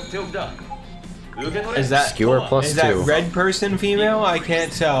 Is that Skewer plus is that 2. red person female? I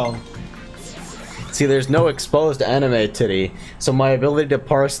can't tell. See, there's no exposed anime titty, so my ability to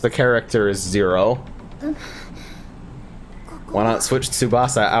parse the character is 0. Why not switch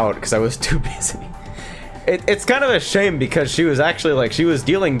Tsubasa out? Because I was too busy. It's kind of a shame because she was actually like, she was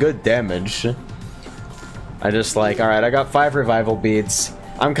dealing good damage. I just like, alright, I got 5 revival beads.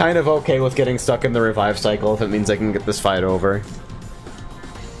 I'm kind of okay with getting stuck in the revive cycle if it means I can get this fight over.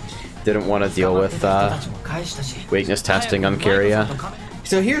 Didn't want to deal with weakness testing on Kiria.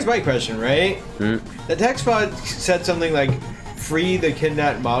 So here's my question, right? Mm. The text pod said something like, free the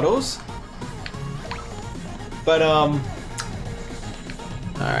kidnapped models. But, Alright,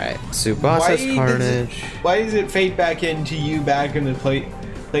 Tsubasa's Carnage. Why does it fade back into you back in the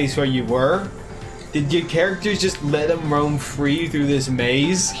place where you were? Did your characters just let them roam free through this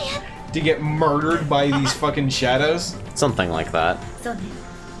maze to get murdered by these fucking shadows? Something like that.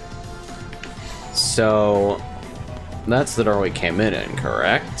 So, that's the door we came in,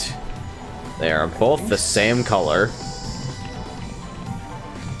 correct? They are both the same color.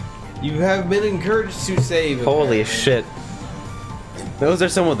 You have been encouraged to save. Holy shit. Those are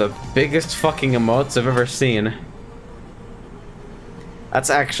some of the biggest fucking emotes I've ever seen. That's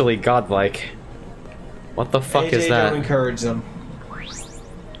actually godlike. What the fuck is that? Don't encourage them.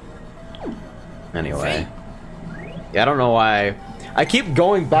 Anyway. Yeah, I don't know why. I keep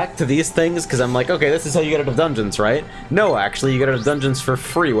going back to these things because I'm like, okay, this is how you get out of dungeons, right? No, actually, you get out of dungeons for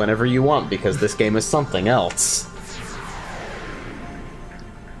free whenever you want because this game is something else.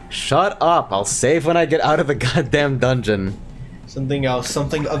 Shut up, I'll save when I get out of the goddamn dungeon. Something else,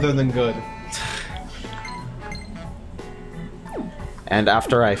 something other than good. And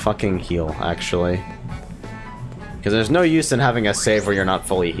after I fucking heal, actually. Because there's no use in having a save where you're not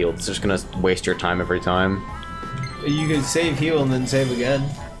fully healed. It's just gonna waste your time every time. You could save, heal, and then save again.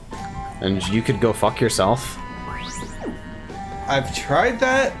 And you could go fuck yourself. I've tried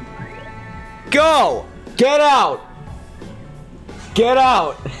that. Go! Get out! Get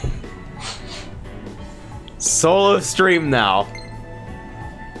out! Solo stream now.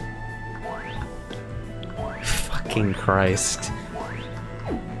 Fucking Christ.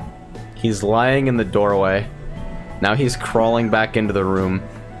 He's lying in the doorway. Now he's crawling back into the room.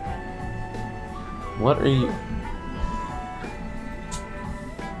 What are you...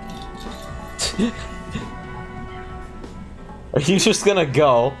 Are you just gonna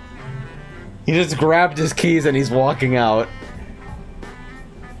go? He just grabbed his keys and he's walking out.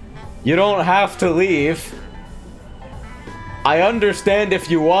 You don't have to leave. I understand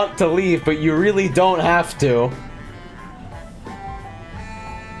if you want to leave, but you really don't have to.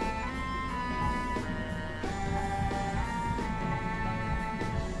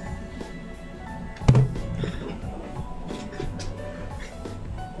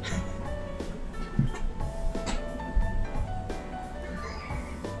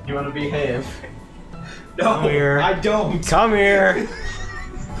 You want to behave? No, Come here. I don't. Come here.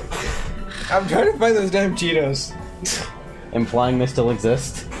 I'm trying to find those damn Cheetos. Implying they still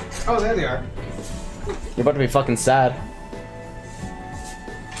exist. Oh, there they are. You're about to be fucking sad.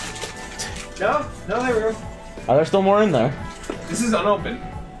 No, they were. Are there still more in there? This is unopened.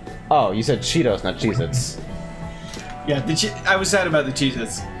 Oh, you said Cheetos, not Cheez-Its. Yeah, I was sad about the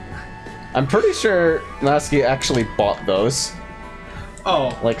Cheez-Its. I'm pretty sure Nasky actually bought those.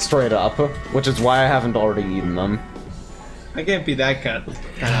 Oh. Like, straight up. Which is why I haven't already eaten them. I can't be that kind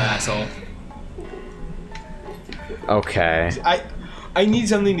of asshole. Okay. I need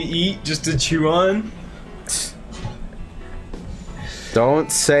something to eat just to chew on.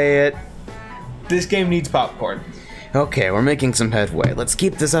 Don't say it. This game needs popcorn. Okay, we're making some headway. Let's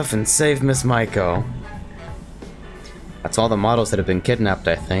keep this up and save Miss Maiko. That's all the models that have been kidnapped,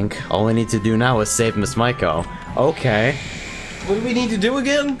 I think. All we need to do now is save Miss Maiko. Okay. What do we need to do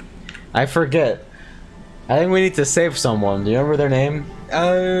again? I forget. I think we need to save someone. Do you remember their name?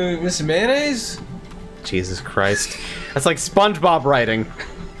 Miss Mayonnaise? Jesus Christ. That's like SpongeBob writing.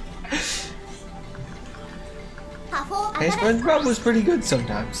 Hey, SpongeBob was pretty good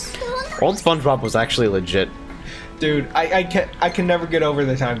sometimes. Old SpongeBob was actually legit. Dude, I can never get over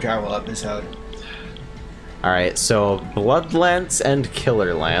the time travel episode. Alright, so Blood Lance and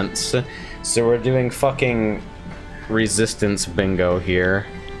Killer Lance. So we're doing fucking resistance bingo here.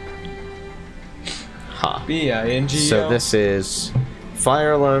 Huh. B-I-N-G-O. So this is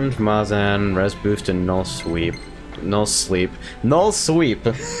Fireland, Mazan, Res Boost, and Null Sweep. Null Sleep. Null Sweep.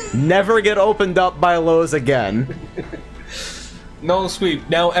 Never get opened up by Lowe's again. Null Sweep.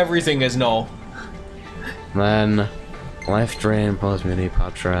 Now everything is null. Then, Life Drain, Pulse Mini,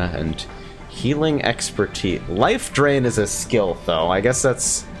 Patra, and Healing Expertise. Life Drain is a skill, though. I guess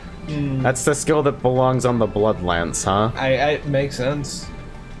that's the skill that belongs on the Blood Lance, huh? It makes sense.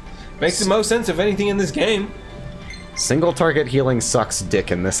 Makes the most sense of anything in this game. Single target healing sucks dick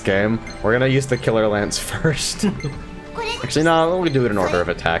in this game. We're gonna use the Killer Lance first. Actually, no, we'll do it in order of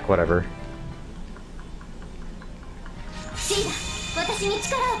attack, whatever.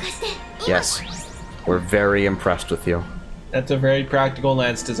 Yes, we're very impressed with you. That's a very practical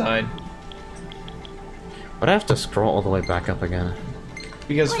lance design. But I have to scroll all the way back up again.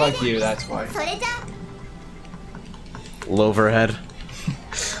 Because fuck you, that's why. Loverhead.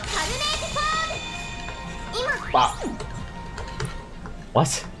 Bop.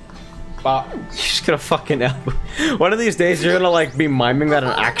 What? Bop. You're just gonna fucking elbow. One of these days you're gonna like be miming that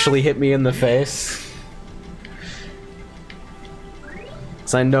and actually hit me in the face.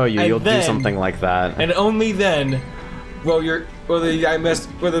 Cause I know you'll do something like that. And only then will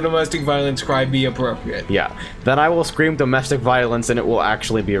the domestic violence cry be appropriate. Yeah. Then I will scream domestic violence and it will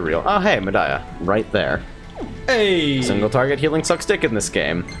actually be real. Oh hey, Medaya. Right there. Hey! Single target healing sucks dick in this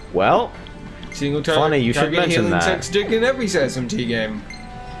game. Well, Single funny, you should mention healing that. sucks dick in every SMT game.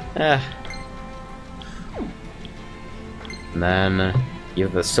 And then you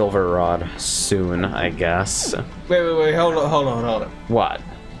have the silver rod soon, I guess. Wait, hold on. What?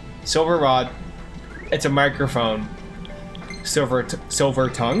 Silver rod. It's a microphone. Silver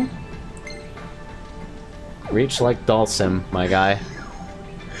tongue? Reach like Dulcim, my guy.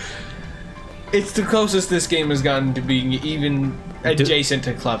 It's the closest this game has gotten to being even adjacent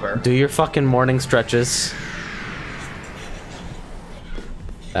to clever. Do your fucking morning stretches.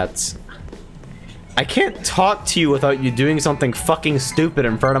 That's... I can't talk to you without you doing something fucking stupid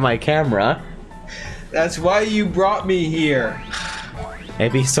in front of my camera. That's why you brought me here.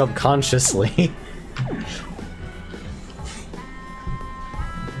 Maybe subconsciously.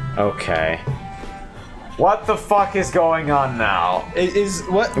 Okay. What the fuck is going on now?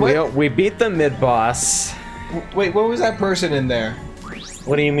 What? We beat the mid-boss. Wait, what was that person in there?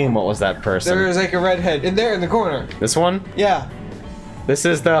 What do you mean, what was that person? There was like a redhead in there in the corner. This one? Yeah. This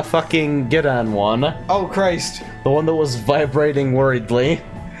is the fucking Gidan one. Oh, Christ. The one that was vibrating worriedly.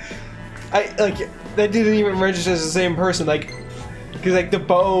 That didn't even register as the same person, because, the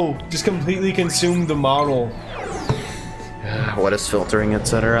bow just completely consumed the model. What is filtering,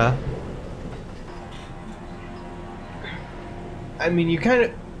 etc.? I mean,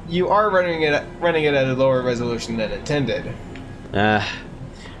 you are running it at a lower resolution than intended. I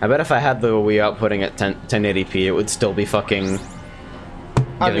bet if I had the Wii outputting at 1080p, it would still be fucking...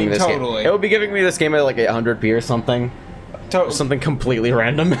 totally. It would be giving me this game at like 800p or something. Something completely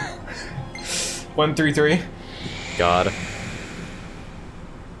random. 133. God.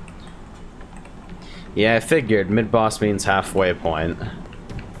 Yeah, I figured. Mid-boss means halfway point.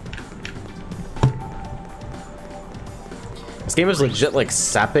 This game is legit, like,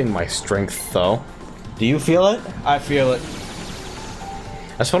 sapping my strength, though. Do you feel it? I feel it.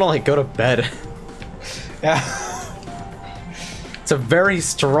 I just want to, like, go to bed. Yeah. It's a very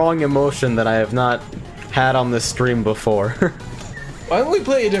strong emotion that I have not had on this stream before. Why don't we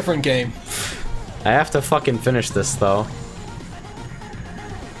play a different game? I have to fucking finish this, though.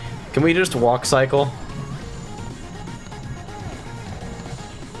 Can we just walk cycle?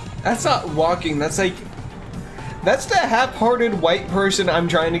 That's not walking, that's like... That's the half-hearted white person I'm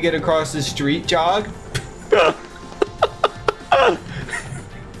trying to get across the street jog.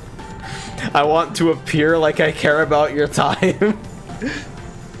 I want to appear like I care about your time.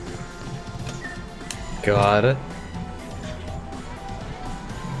 God.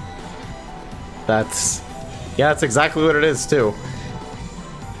 That's... Yeah, that's exactly what it is, too.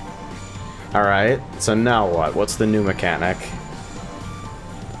 Alright, so now what? What's the new mechanic?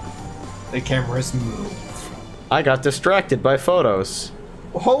 The cameras move. I got distracted by photos.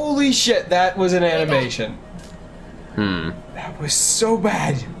 Holy shit, that was an animation. That was so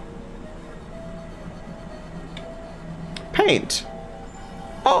bad. Paint.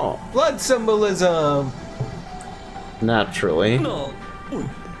 Oh. Blood symbolism. Naturally. No.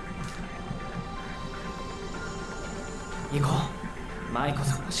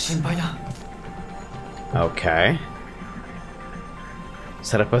 Okay.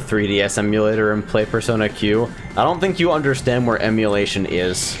 Set up a 3DS emulator and play Persona Q. I don't think you understand where emulation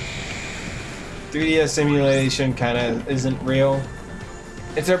is. 3DS simulation kinda isn't real.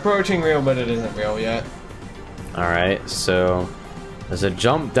 It's approaching real, but it isn't real yet. Alright, so... There's a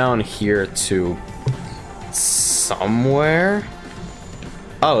jump down here to somewhere.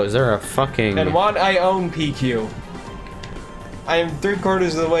 Oh, is there a fucking... And one, I own PQ. I am 3/4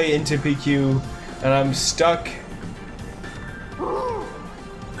 of the way into PQ, and I'm stuck.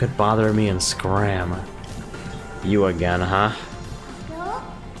 Could bother me and scram. You again, huh?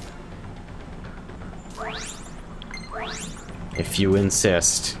 If you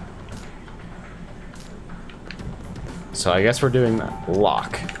insist. So I guess we're doing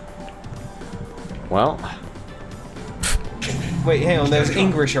lock. Well... Wait, hang on, there's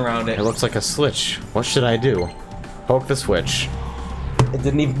English around it. It looks like a switch. What should I do? Poke the switch. It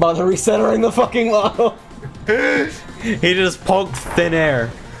didn't even bother resetting the fucking model. He just poked thin air.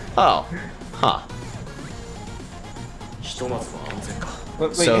 Oh. Huh.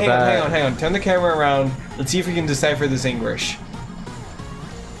 Wait, So hang on. Turn the camera around. Let's see if we can decipher this English.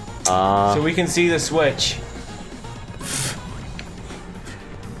 So we can see the switch.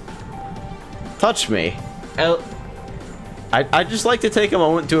 Touch me. I'd just like to take a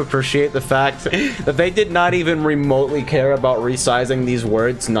moment to appreciate the fact that they did not even remotely care about resizing these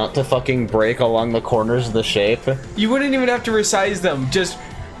words not to fucking break along the corners of the shape. You wouldn't even have to resize them. Just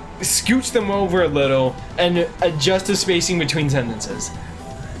scooch them over a little and adjust the spacing between sentences.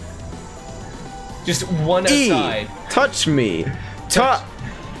 Just one aside. Touch me.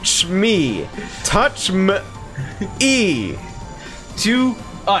 Touch me. Touch me. E. To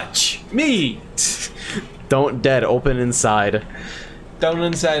me. Don't dead, open inside. Down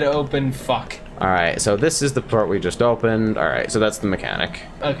inside open, fuck. Alright, so this is the part we just opened. Alright, so that's the mechanic.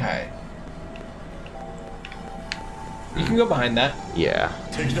 Okay. You can go behind that. Yeah.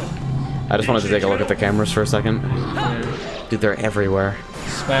 I just wanted to take a look at the cameras for a second. Dude, they're everywhere.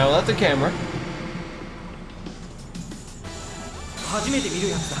 Smile at the camera.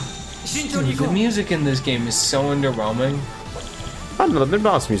 Dude, the music in this game is so underwhelming. I don't know, the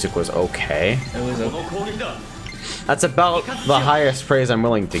mid-boss music was okay. It was okay. That's about the highest praise I'm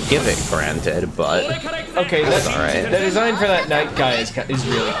willing to give it, granted, but... Okay, that's alright. The design for that night guy is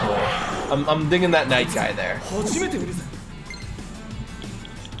really cool. I'm digging that night guy there.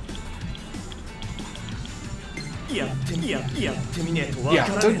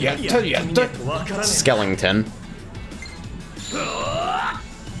 Skellington.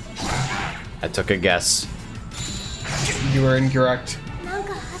 I took a guess. You were incorrect.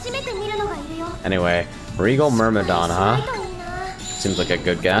 Anyway, Regal Myrmidon, huh? Seems like a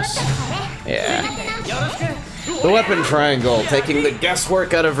good guess. Yeah. The weapon triangle, taking the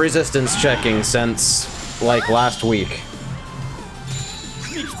guesswork out of resistance checking since, like, last week.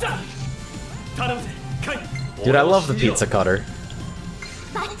 Dude, I love the pizza cutter.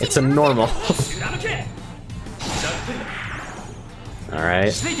 It's a normal.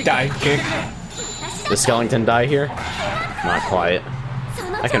 Alright. Dive kick. Does Skellington die here? Not quite.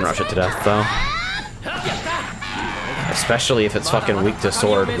 I can rush it to death, though. Especially if it's fucking weak to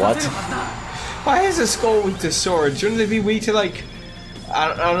sword. What? Why is a skull weak to sword? Shouldn't they be weak to, like,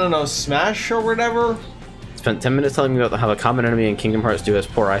 I don't know, smash or whatever? Spent 10 minutes telling me about how the common enemy in Kingdom Hearts 2 has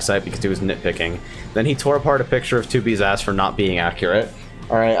poor eyesight because he was nitpicking. Then he tore apart a picture of 2B's ass for not being accurate.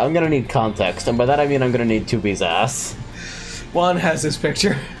 Alright, I'm gonna need context, and by that I mean I'm gonna need 2B's ass. Juan has this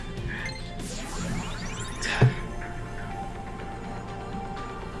picture.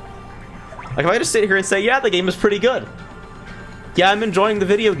 Like, if I just sit here and say, yeah, the game is pretty good. Yeah, I'm enjoying the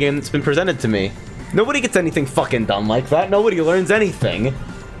video game that's been presented to me. Nobody gets anything fucking done like that. Nobody learns anything.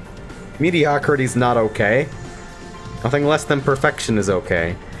 Mediocrity's not okay. Nothing less than perfection is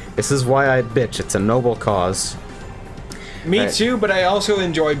okay. This is why I bitch. It's a noble cause. Me too, but I also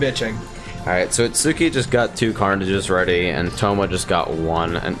enjoy bitching. Alright, so Itsuki just got 2 carnages ready, and Toma just got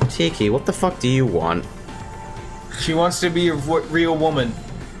 1. And Tiki, what the fuck do you want? She wants to be a real woman.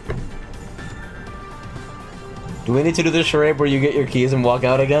 Do we need to do the charade where you get your keys and walk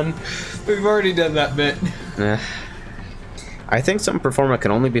out again? We've already done that bit. I think some performer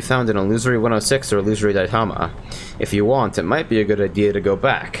can only be found in Illusory 106 or Illusory Daitama. If you want, it might be a good idea to go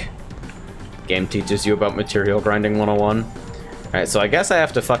back. Game teaches you about material grinding 101. Alright, so I guess I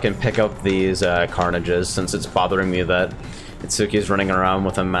have to fucking pick up these carnages since it's bothering me that Itsuki's running around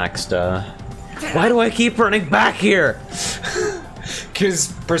with a maxed... Why do I keep running back here?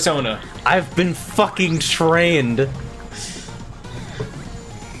 'Cause Persona. I've been fucking trained.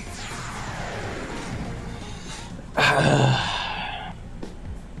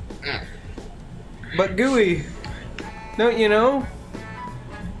 But Gooey, don't you know?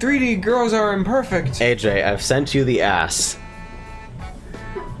 3D girls are imperfect. AJ, I've sent you the ass.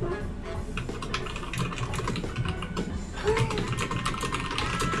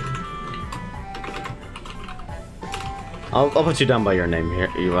 I'll put you down by your name here,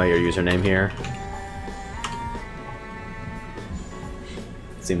 by your username here.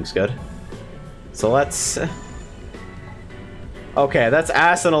 Seems good. So let's... Okay, that's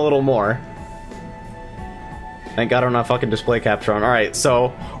ass and a little more. Thank God I don't have fucking display capture on. Alright, so,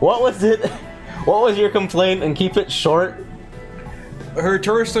 what was it? What was your complaint? And keep it short? Her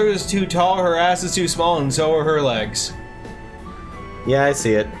torso is too tall, her ass is too small, and so are her legs. Yeah, I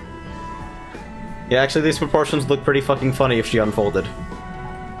see it. Yeah, actually, these proportions look pretty fucking funny if she unfolded.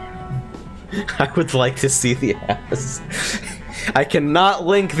 I would like to see the ass. I cannot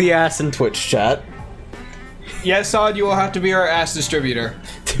link the ass in Twitch chat. Yes, Sod, you will have to be our ass distributor.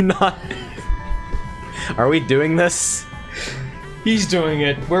 Do not... Are we doing this? He's doing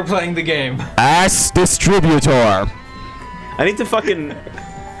it. We're playing the game. Ass distributor. I need to fucking...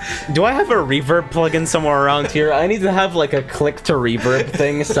 Do I have a reverb plugin somewhere around here? I need to have like a click to reverb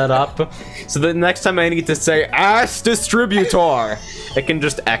thing set up so that next time I need to say ass distributor, it can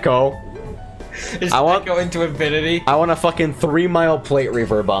just echo. Just echo into infinity. I want a fucking 3 mile plate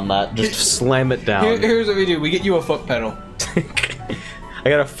reverb on that. Just slam it down. Here's what we do. We get you a foot pedal. I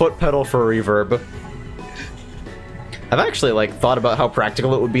got a foot pedal for reverb. I've actually like thought about how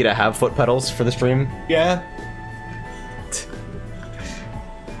practical it would be to have foot pedals for the stream. Yeah.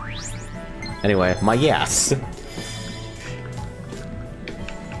 Anyway, my yes.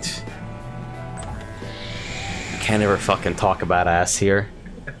 Can't ever fucking talk about ass here.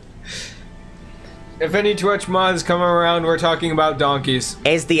 If any Twitch mods come around, we're talking about donkeys.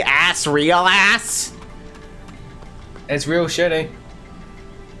 Is the ass real ass? It's real shitty.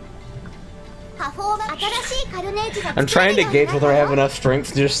 I'm trying to gauge whether I have enough strength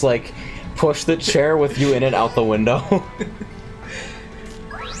to just like push the chair with you in it out the window.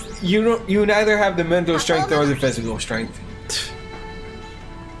 You neither have the mental strength nor the physical strength.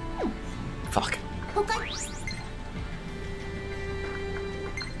 Fuck.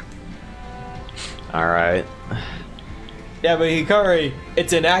 Alright. Yeah, but Hikari,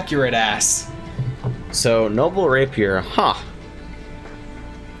 it's an accurate ass. So, Noble Rapier, huh.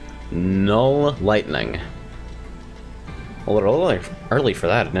 Null Lightning. A little early for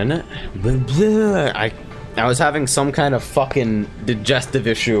that, isn't it? Blah, blah. I was having some kind of fucking digestive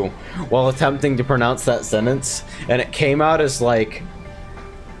issue while attempting to pronounce that sentence, and it came out as like...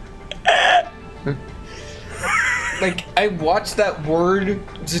 Like, I watched that word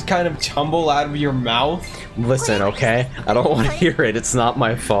just kind of tumble out of your mouth. Listen, okay? I don't want to hear it. It's not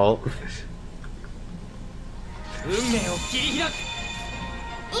my fault.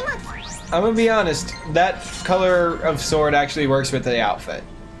 I'm gonna be honest, that color of sword actually works with the outfit.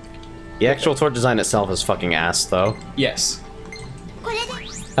 The actual sword design itself is fucking ass, though. Yes.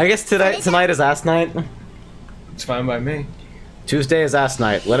 I guess tonight is ass night. It's fine by me. Tuesday is ass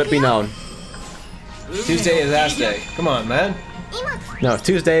night. Let it be known. Tuesday is ass day. Come on, man. No,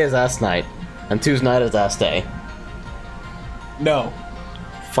 Tuesday is ass night. And Tuesday night is ass day. No.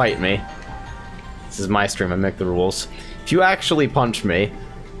 Fight me. This is my stream, I make the rules. If you actually punch me,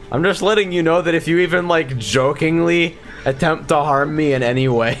 I'm just letting you know that if you even, like, jokingly attempt to harm me in any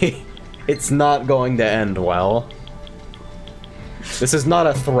way, it's not going to end well. This is not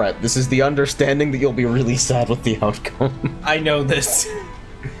a threat. This is the understanding that you'll be really sad with the outcome. I know this.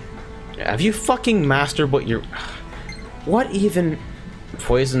 Have you fucking mastered what you're... What even...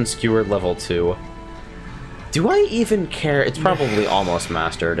 Poison Skewered level 2. Do I even care? It's probably almost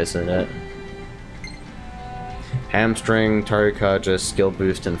mastered, isn't it? Hamstring, Tarikaja, Skill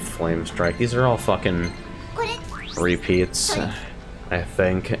Boost, and Flame Strike. These are all fucking repeats, I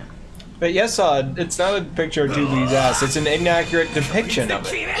think. But yes, it's not a picture of Jubilee's ass. It's an inaccurate depiction of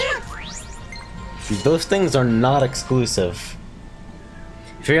it. Those things are not exclusive.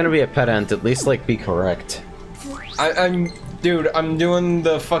 If you're gonna be a pedant, at least, like, be correct. Dude, I'm doing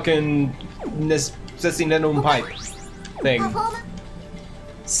the fucking Sissy Nenum pipe thing.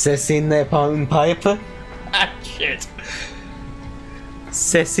 Sissy Nepal pipe? Ah, shit.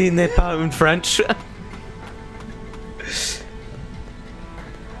 Sissy Nepal French?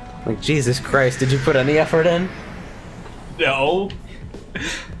 Like, Jesus Christ, did you put any effort in? No.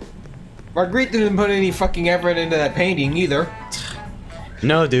 Marguerite didn't put any fucking effort into that painting either.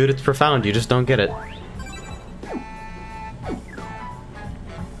 No, dude, it's profound. You just don't get it.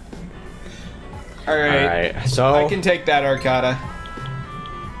 Alright. So... I can take that, Arcada.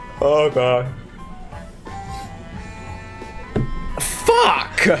 Oh, God.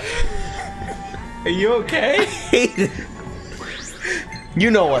 Fuck! Are you okay? You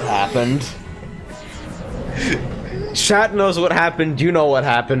know what happened. Chat knows what happened. You know what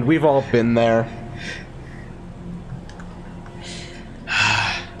happened. We've all been there.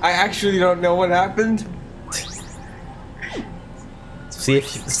 I actually don't know what happened.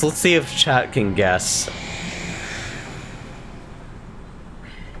 Let's see if chat can guess.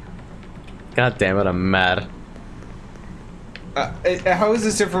 God damn it, I'm mad. How is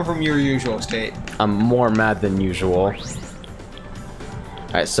this different from your usual state? I'm more mad than usual.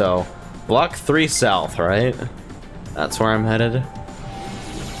 Alright, so block 3 south, right? That's where I'm headed.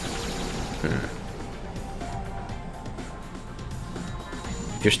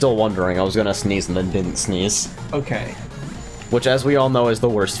 If you're still wondering, I was gonna sneeze and then didn't sneeze. Okay. Which, as we all know, is the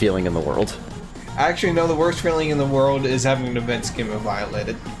worst feeling in the world. Actually, no, the worst feeling in the world is having an event schema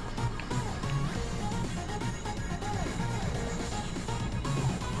violated.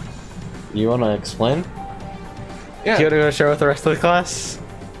 You wanna explain? Yeah. Do you wanna go share with the rest of the class?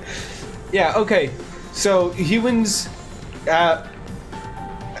 Yeah, okay. So, humans have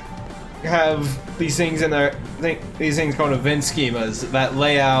these things in their... these things called event schemas that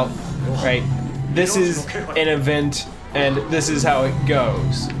lay out, right? This is an event, and this is how it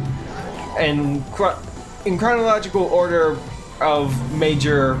goes. And in chronological order of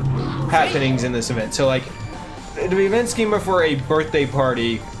major happenings in this event. So, like, the event schema for a birthday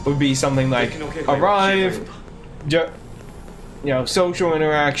party would be something like arrive, you know, social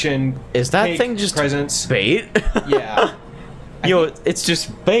interaction. Is that cake, thing just presents? bait? Yeah. Yo, it's just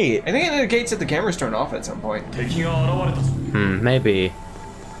bait. I think it indicates that the camera's turned off at some point. Maybe.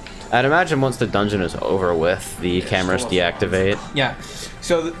 I'd imagine once the dungeon is over with, the cameras deactivate. Yeah.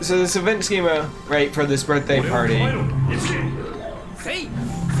 So this event schema, right, for this birthday party.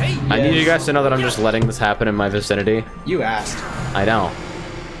 I need you guys to know that I'm just letting this happen in my vicinity. You asked. I know.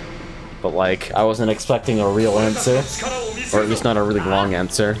 But, like, I wasn't expecting a real answer. Or at least not a really long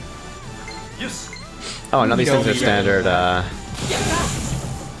answer. Oh, no, these things are standard,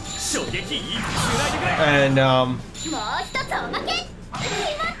 And,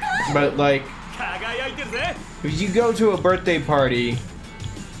 but, like, if you go to a birthday party,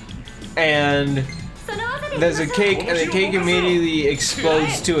 and there's a cake, and the cake immediately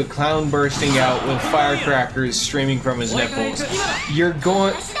explodes to a clown bursting out with firecrackers streaming from his nipples, you're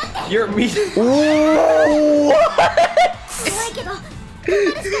immediately...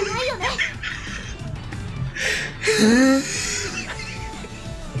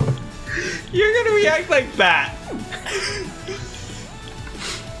 You're gonna react like that.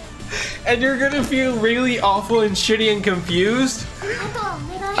 And you're gonna feel really awful and shitty and confused.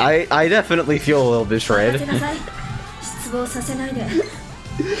 I definitely feel a little betrayed.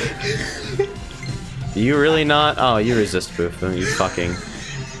 You really not? Oh, you resist proof.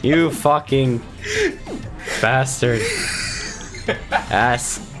 You fucking bastard.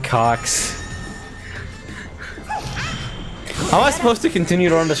 Ass cocks. How am I supposed to continue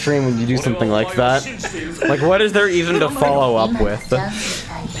to run the stream when you do something like that? Like, what is there even to follow up with?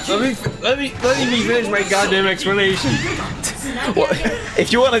 Let me finish my goddamn explanation. Well,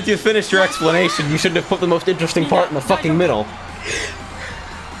 if you wanted to finish your explanation, you should have put the most interesting part in the fucking middle.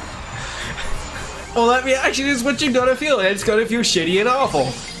 Well, that reaction is what you're gonna feel. It's gonna feel shitty and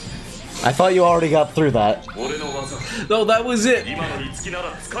awful. I thought you already got through that. No, that was it.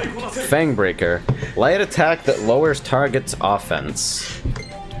 Fangbreaker. Light attack that lowers target's offense.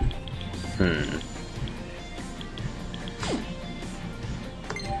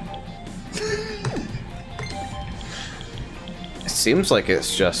 Seems like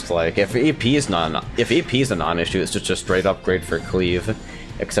it's just like if EP is a non-issue, it's just a straight upgrade for cleave.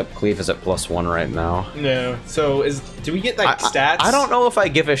 Except cleave is at +1 right now. No. So do we get like stats? I don't know if I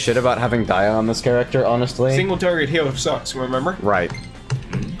give a shit about having Dia on this character, honestly. Single target heal sucks, remember? Right.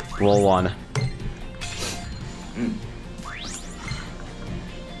 Roll 1.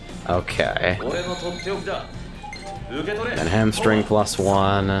 Okay. And hamstring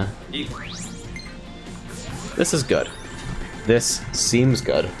 +1. This is good. This seems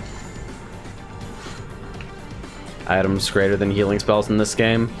good. Items greater than healing spells in this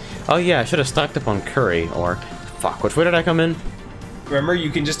game. Oh yeah, I should have stocked up on curry, or... Fuck, which way did I come in? Remember, you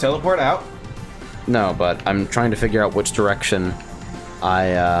can just teleport out? No, but I'm trying to figure out which direction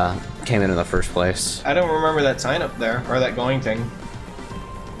I came in the first place. I don't remember that sign up there, or that going thing.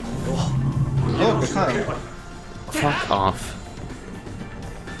 Oh, the clown. Fuck off.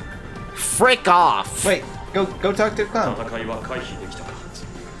 Frick off! Wait, go talk to the clown.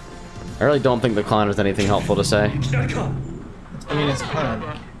 I really don't think the clown has anything helpful to say. I mean, it's a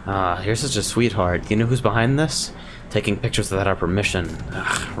clown. Ah, you're such a sweetheart. You know who's behind this? Taking pictures without our permission.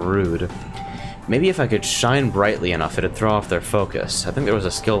 Ugh, rude. Maybe if I could shine brightly enough, it'd throw off their focus. I think there was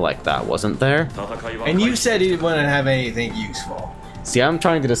a skill like that, wasn't there? And you said you wouldn't have anything useful. See, I'm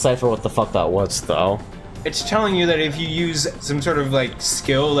trying to decipher what the fuck that was, though. It's telling you that if you use some sort of, like,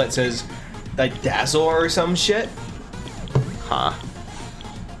 skill that says, like, dazzle or some shit. Huh.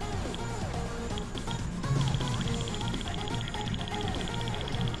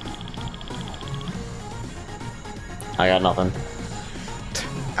 I got nothing.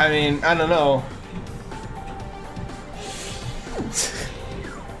 I mean, I don't know.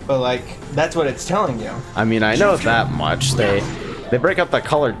 But like, that's what it's telling you. I mean, I know that much. They break up the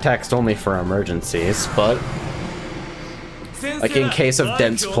colored text only for emergencies, but like in case of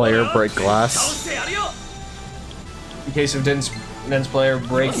dense player break glass. In case of dense player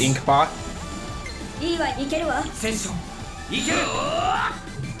break ink pot.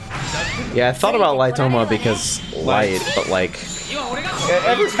 Yeah, I thought about Lightoma because light, but like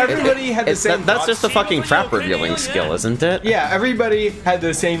everybody had the same. That's just a fucking trap revealing skill, isn't it? Yeah, everybody had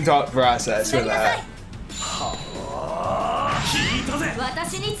the same thought process with that.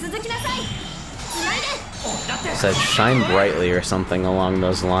 Said shine brightly or something along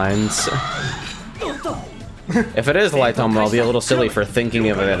those lines. If it is Lightoma, I'll be a little silly for thinking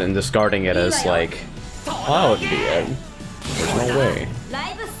of it and discarding it as like, well, that would be it. There's no way.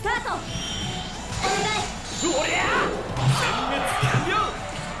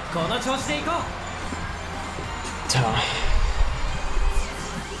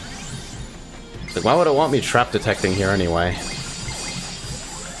 Like, why would it want me trap detecting here anyway?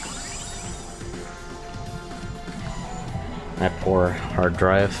 That poor hard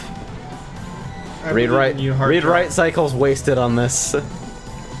drive. Read-write cycles wasted on this. If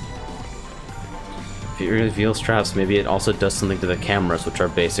it reveals traps, maybe it also does something to the cameras, which are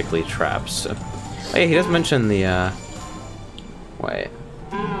basically traps. Hey, he does mention the, wait.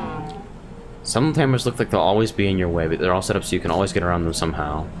 Some cameras look like they'll always be in your way, but they're all set up so you can always get around them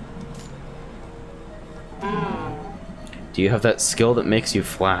somehow. Do you have that skill that makes you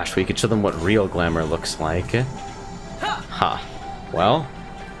flash, where you could show them what real glamour looks like? Huh. Well,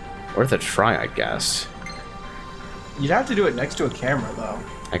 worth a try, I guess. You'd have to do it next to a camera, though.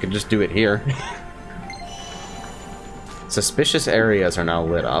 I could just do it here. Suspicious areas are now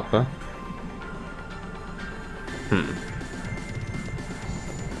lit up.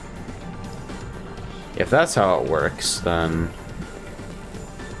 If that's how it works, then...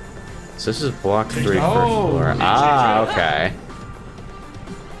 So this is block 3 first floor. Ah, okay.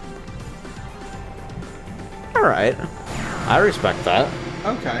 Alright. I respect that.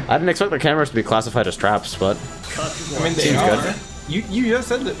 Okay. I didn't expect the cameras to be classified as traps, but... I mean, they seems are. good. You just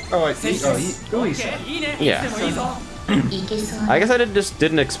said that. Oh, I see. Oh, he said. Yeah. I guess I just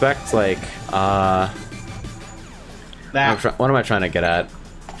didn't expect, like, That. what am I trying to get at?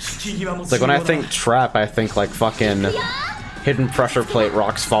 It's like when I think trap, I think like fucking hidden pressure plate,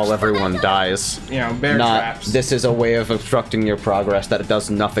 rocks fall, everyone dies. You know, bear Not, traps. this is a way of obstructing your progress that it does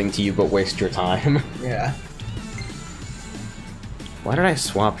nothing to you but waste your time. Yeah. Why did I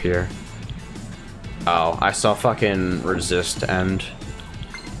swap here? Oh, I saw fucking resist and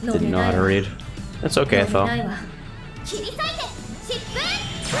didn't know how to read. It's okay though.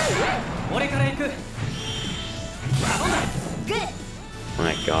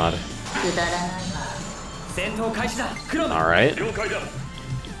 My god. Alright.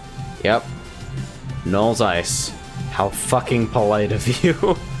 Yep. Null's ice. How fucking polite of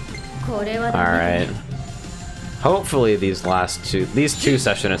you. Alright. Hopefully these two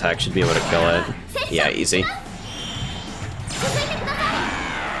session attacks should be able to kill it. Yeah, easy.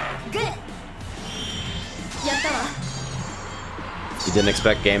 You didn't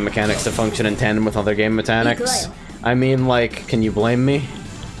expect game mechanics to function in tandem with other game mechanics? I mean, like, can you blame me?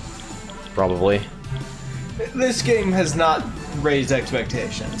 Probably. This game has not raised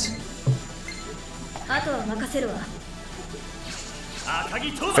expectations.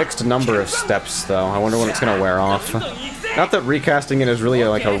 Fixed number of steps, though. I wonder when it's gonna wear off. Not that recasting it is really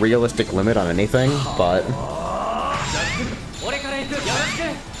like a realistic limit on anything, but...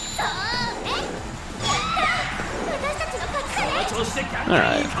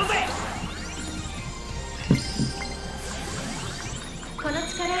 Alright.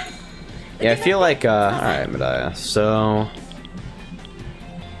 Yeah, I feel like, alright, Medaya, so...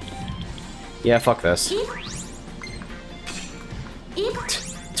 Yeah, fuck this.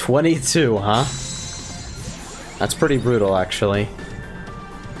 22, huh? That's pretty brutal, actually.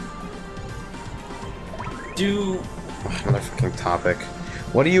 Another fucking topic.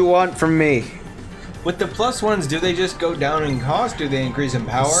 What do you want from me? With the plus ones, do they just go down in cost? Do they increase in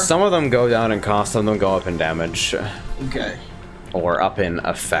power? Some of them go down in cost, some of them go up in damage. Okay. Or up in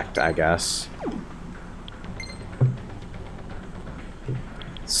effect, I guess.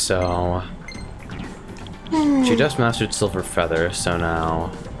 So... She just mastered Silver Feather, so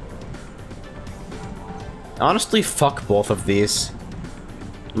now... Honestly, fuck both of these.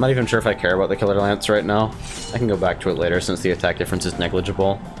 I'm not even sure if I care about the Killer Lance right now. I can go back to it later since the attack difference is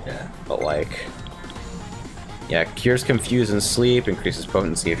negligible. Yeah. But like... Yeah, cures confuse and sleep, increases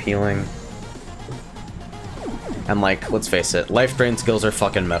potency of healing. And like, let's face it, life drain skills are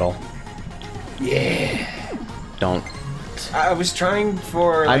fucking metal. Yeah. Don't. I was trying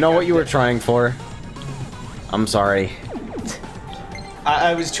for... I know what you were trying for. I'm sorry.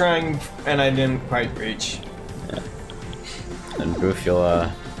 I was trying, and I didn't quite reach. Yeah. And Boof, you'll,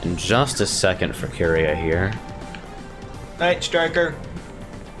 in just a second for Kyria here. Night Striker.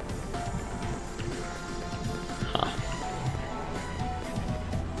 Huh.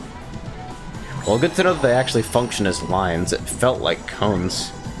 Well, good to know that they actually function as lines. It felt like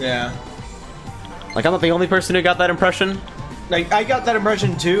cones. Yeah. Like, I'm not the only person who got that impression. Like, I got that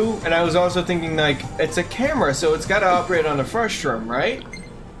impression too, and I was also thinking, like, it's a camera, so it's gotta operate on a frustrum, right?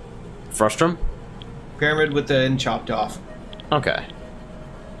 Frustrum? Pyramid with the end chopped off. Okay.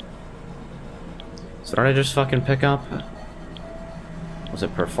 So did I just fucking pick up? Was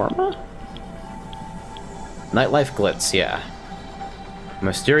it Performa? Nightlife Glitz, yeah.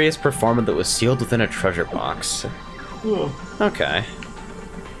 Mysterious Performa that was sealed within a treasure box. Ooh. Okay.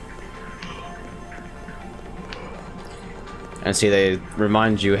 And see, they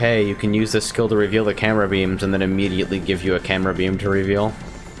remind you, hey, you can use this skill to reveal the camera beams, and then immediately give you a camera beam to reveal.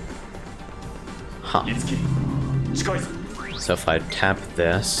 Huh. So if I tap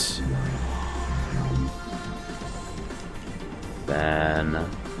this, then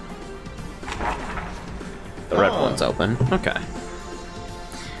the red one's open. Okay.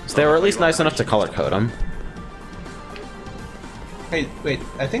 So they were at least nice enough to color code them. Hey, wait,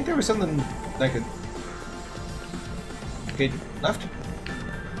 I think there was something like a... Okay, left?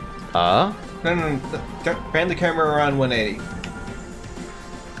 No, pan the camera around 180.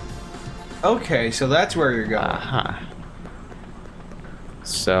 Okay, so that's where you're going. Aha.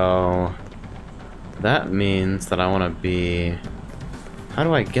 So that means that I want to be... How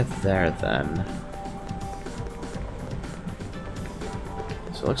do I get there then?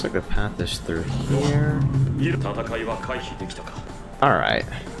 So it looks like the path is through here. Alright.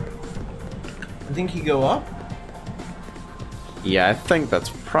 I think you go up? Yeah, I think that's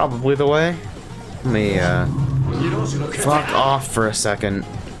probably the way. Let me, fuck off for a second.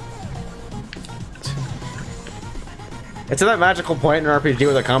 It's at that magical point in an RPG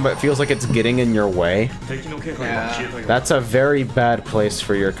where the combat feels like it's getting in your way. Yeah. That's a very bad place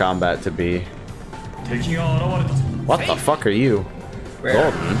for your combat to be. What the fuck are you? Rare.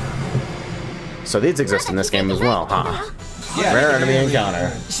 Golden. So these exist in this game as well, huh? Yeah, Rare enemy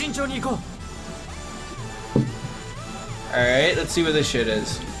encounter. Alright, let's see what this shit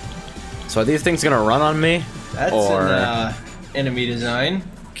is. So are these things gonna run on me? That's or an enemy design.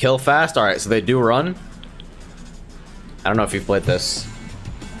 kill fast? Alright, so they do run? I don't know if you've played this.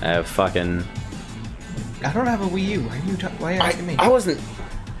 I have fucking... I don't have a Wii U. Why are you asking me? I wasn't...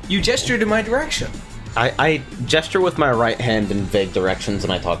 You gestured in my direction. I gesture with my right hand in vague directions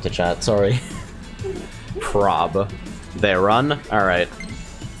when I talk to chat, sorry. Prob. They run? Alright.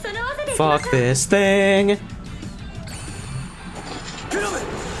 Fuck this thing!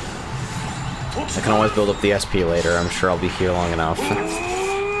 I can always build up the SP later, I'm sure I'll be here long enough.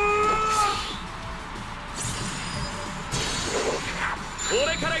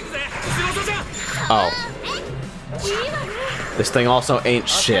 Oh. This thing also ain't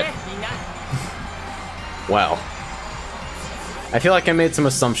shit. Well. I feel like I made some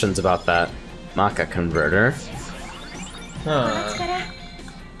assumptions about that. Maka converter. Huh.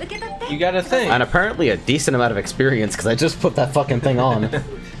 You got a thing. And apparently a decent amount of experience, because I just put that fucking thing on.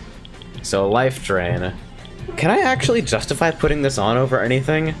 So, life drain. Can I actually justify putting this on over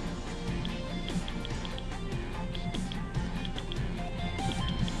anything?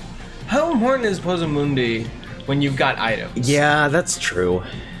 How important is Posamundi when you've got items? Yeah, that's true.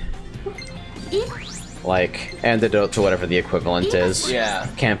 Like, antidote to whatever the equivalent is. Yeah.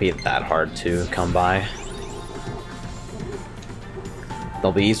 Can't be that hard to come by.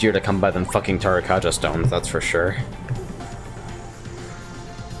 They'll be easier to come by than fucking Tarakaja stones, that's for sure.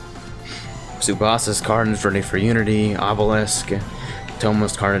 Subasa's Carnage ready for Unity, Obelisk,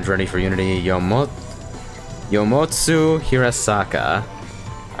 Tomo's Carnage ready for Unity, Yomotsu Hirasaka.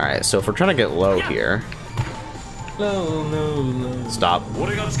 Alright, so if we're trying to get low here... Low. Stop.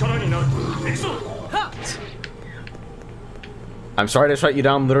 I'm sorry to shut you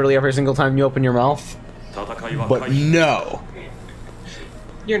down literally every single time you open your mouth, but no!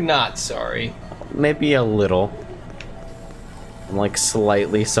 You're not sorry. Maybe a little. I'm like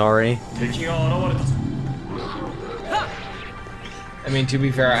slightly sorry. I mean, to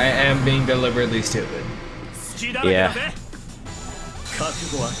be fair, I am being deliberately stupid. Yeah.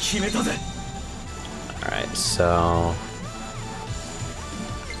 Alright, so...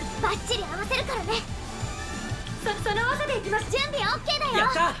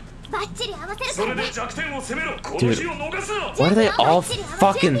 Dude, why do they all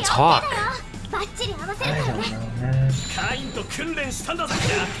fucking talk? I don't know, man.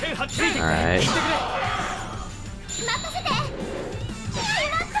 Alright.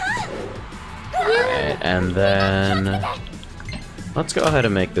 Alright, and then... let's go ahead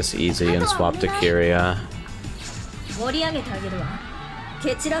and make this easy and swap to Kyria.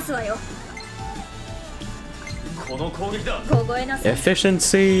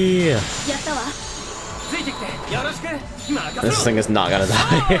 Efficiency! This thing is not gonna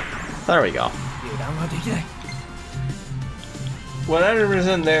die. There we go.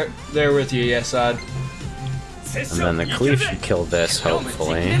 100% there with you, Yesad. And then the cleave should kill this,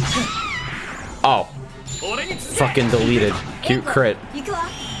 hopefully. Oh! Fucking deleted. Cute crit.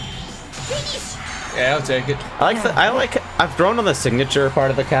 Yeah, I'll take it. I've thrown on the signature part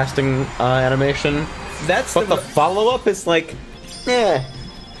of the casting animation. That's But the follow-up is like, eh.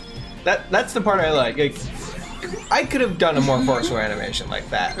 That's the part I like. I could have done a more forceful animation like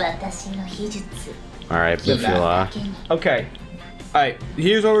that. Alright, Bufula. Okay. Alright,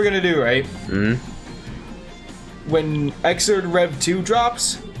 here's what we're gonna do, right? Hmm? When Xrd Rev 2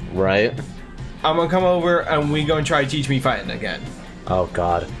 drops, Right? I'm gonna come over and we gonna try to teach me fighting again. Oh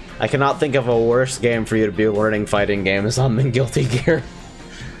god. I cannot think of a worse game for you to be learning fighting games on than Guilty Gear.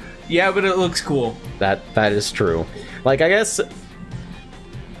 Yeah, but it looks cool. That is true. Like, I guess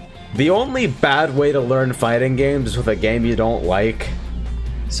the only bad way to learn fighting games is with a game you don't like.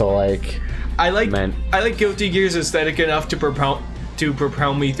 So like, I like Guilty Gear's aesthetic enough to propel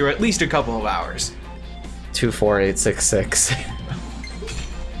me through at least a couple of hours. 24866.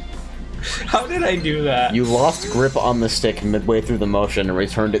 How did I do that? You lost grip on the stick midway through the motion and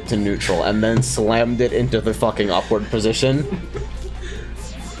returned it to neutral, and then slammed it into the fucking upward position.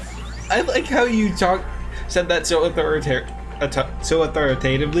 I like how you said that so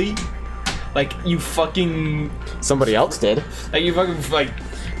authoritatively. Like you fucking. Somebody else did. Like you fucking like.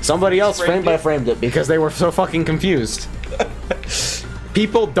 Somebody else frame by framed it because they were so fucking confused.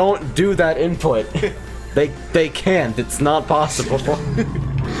 People don't do that input. They can't. It's not possible.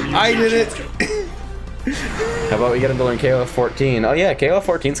 I did it. How about we get into learn KOF 14? Oh yeah, KOF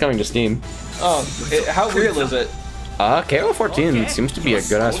 14's coming to Steam. Oh, how real is it? KOF 14 seems to be a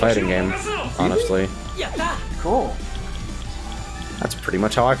good-ass fighting game, honestly. Cool. That's pretty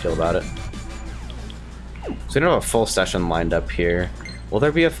much how I feel about it. So we don't have a full session lined up here. Will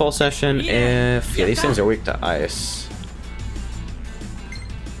there be a full session if... yeah, these things are weak to ice.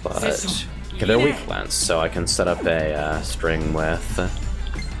 But... okay, they're weak lance, so I can set up a string with...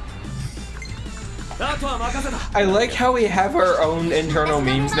 I like how we have our own internal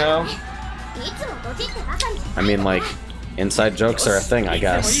memes now. I mean, like, inside jokes are a thing, I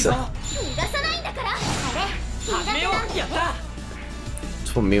guess.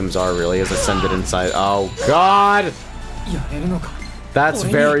 That's what memes are, really, is ascended inside. Oh, God! That's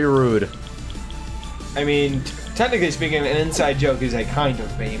very rude. I mean, technically speaking, an inside joke is a kind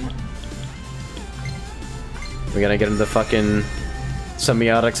of meme. We're gonna get into fucking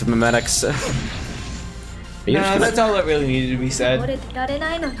semiotics and memetics. Nah, that's all that really needed to be said.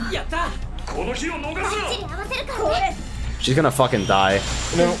 She's gonna fucking die.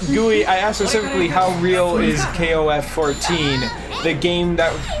 No, Gooey, I asked specifically how real is KOF 14, the game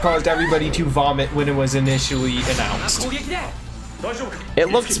that caused everybody to vomit when it was initially announced. It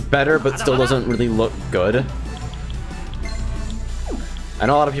looks better, but still doesn't really look good. I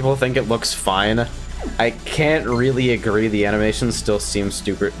know a lot of people think it looks fine. I can't really agree. The animation still seems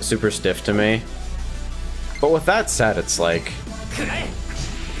super stiff to me. But with that said, it's like...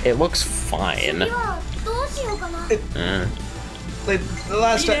 it looks fine. Like, the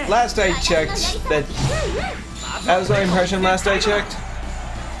last I checked, that was my impression last I checked.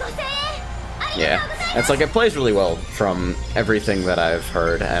 Yeah, it's like it plays really well from everything that I've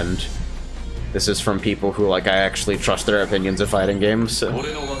heard, and this is from people who, like, I actually trust their opinions of fighting games. Alright,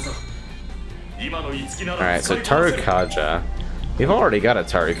 so Tarukaja. We've already got a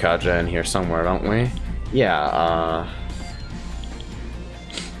Tarukaja in here somewhere, don't we? Yeah,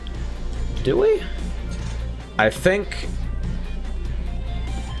 do we? I think...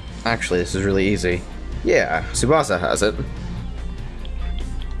 actually, this is really easy. Yeah, Tsubasa has it.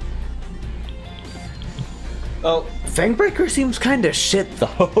 Oh, Fangbreaker seems kinda shit,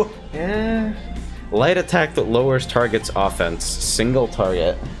 though. yeah. Light attack that lowers target's offense. Single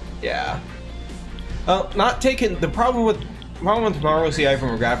target. Yeah. Not taken. The problem with Marvel CI from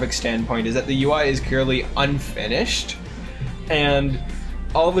a graphics standpoint is that the UI is clearly unfinished, and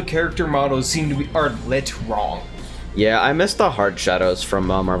all the character models seem to are lit wrong. Yeah, I missed the hard shadows from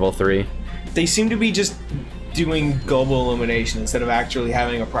Marvel 3. They seem to be just doing global illumination instead of actually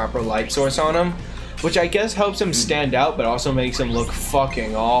having a proper light source on him, which I guess helps him stand out, but also makes him look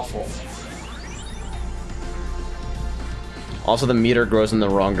fucking awful. Also, the meter grows in the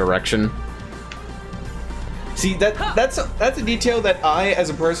wrong direction. See, that's a detail that I, as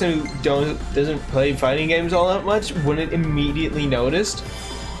a person who doesn't play fighting games all that much, wouldn't immediately notice.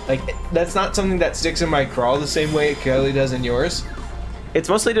 Like, that's not something that sticks in my craw the same way it clearly does in yours. It's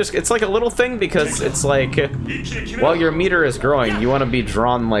mostly just, it's like a little thing because it's like, while your meter is growing, you want to be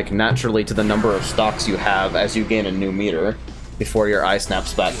drawn like naturally to the number of stocks you have as you gain a new meter before your eye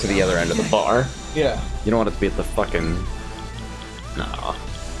snaps back to the other end of the bar. Yeah. You don't want it to be the fucking, no,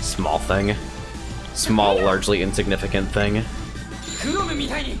 small thing. Small, largely insignificant thing. Is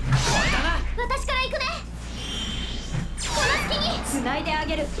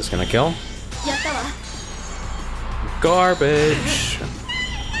this gonna kill? Garbage.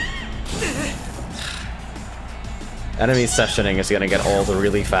 Enemy sessioning is gonna get old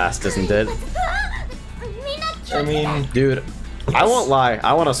really fast, isn't it? I mean, dude, I won't lie.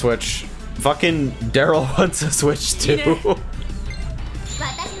 I want to switch. Fucking Daryl wants to switch too.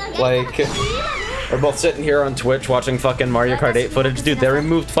 Like, we're both sitting here on Twitch watching fucking Mario Kart 8 footage. Dude, they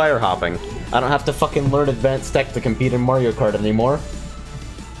removed fire hopping. I don't have to fucking learn advanced tech to compete in Mario Kart anymore.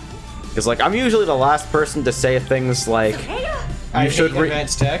 Because, like, I'm usually the last person to say things like, you should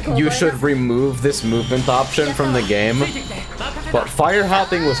remove this movement option from the game. But fire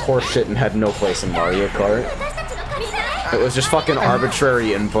hopping was horseshit and had no place in Mario Kart. It was just fucking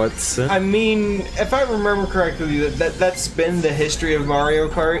arbitrary inputs. I mean, if I remember correctly, that's been the history of Mario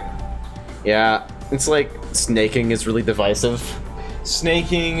Kart. Yeah, it's like snaking is really divisive.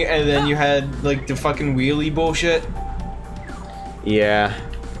 Snaking, and then you had like the fucking wheelie bullshit. Yeah.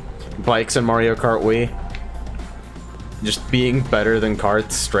 Bikes in Mario Kart Wii. Just being better than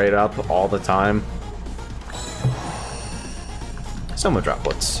karts straight up all the time. Soma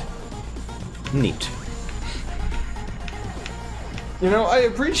droplets. Neat. You know, I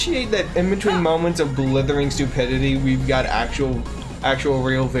appreciate that in between moments of blithering stupidity, we've got actual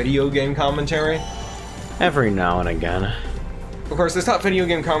real video game commentary. Every now and again. Of course, it's not video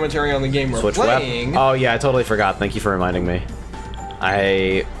game commentary on the game we're Switch playing. Web? Oh yeah, I totally forgot. Thank you for reminding me.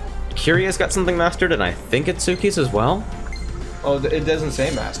 Curious got something mastered, and I think it's Suki's as well. Oh, it doesn't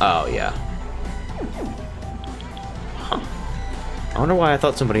say master. Oh yeah. Huh. I wonder why I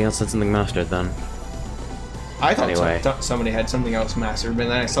thought somebody else had something mastered then. I thought anyway. somebody had something else mastered, but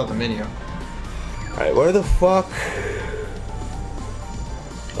then I saw the menu. Alright, where the fuck?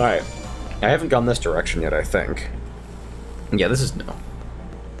 Alright. I haven't gone this direction yet, I think. Yeah, this is no.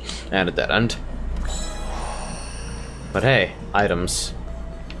 And a dead end. But hey, items.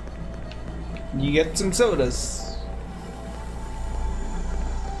 You get some sodas.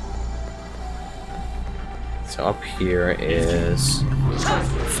 So up here is...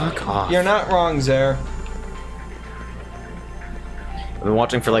 Fuck off. You're not wrong, Zer. I've been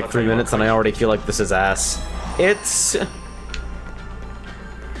watching for like 3 minutes and I already feel like this is ass. It's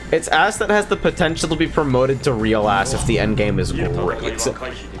ass that has the potential to be promoted to real ass if the endgame is great.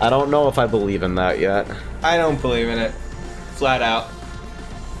 I don't know if I believe in that yet. I don't believe in it. Flat out.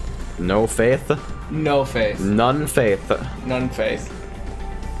 No faith? No faith. None faith. None faith.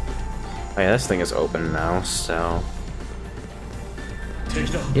 Oh yeah, this thing is open now, so...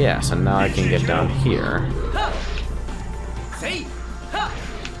 Yeah, so now I can get down here.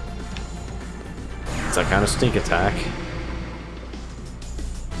 It's that kind of sneak attack.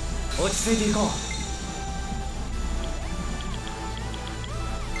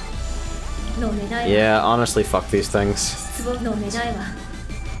 Yeah, honestly, fuck these things.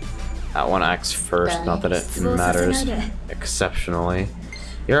 That one acts first, not that it matters exceptionally.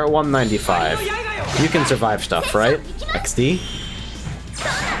 You're at 195. You can survive stuff, right? XD?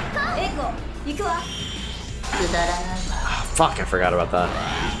 Oh, fuck, I forgot about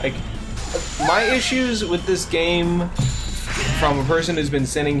that. Like, my issues with this game, from a person who's been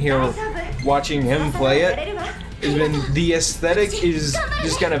sitting here watching him play it, has been the aesthetic is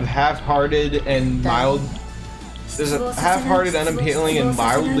just kind of half-hearted and mild. There's a half-hearted, unappealing, and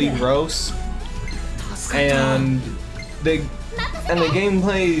mildly gross. And the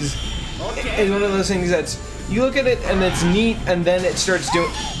gameplay is one of those things that's, you look at it and it's neat, and then it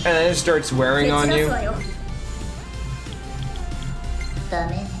starts wearing on you.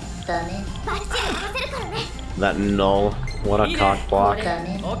 That null. What a cock block.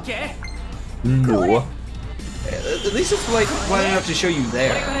 No. At least it's like light enough to show you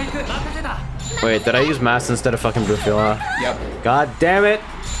there. Wait, did I use mass instead of fucking Brufila? Yep. God damn it!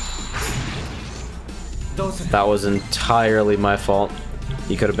 That was entirely my fault.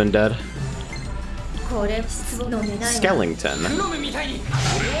 You could have been dead. Skellington.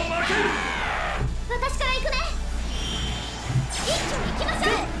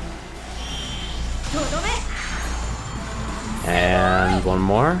 And one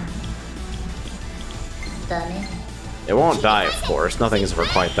more. It won't die, of course. Nothing is ever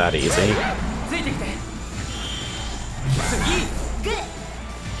quite that easy.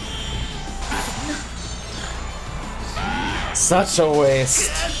 Such a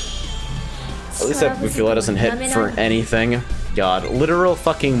waste. At least if you let us hit for anything. God, literal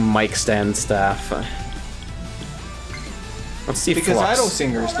fucking mic stand staff. Let's see Because Flux. idol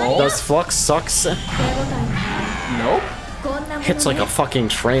singers, lol. Does Flux sucks? Nope. Hits like a fucking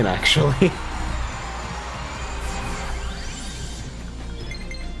train, actually.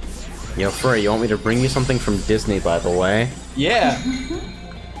 Yo, Furry, you want me to bring you something from Disney, by the way? Yeah.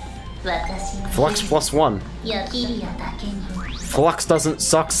 Flux +1. Flux doesn't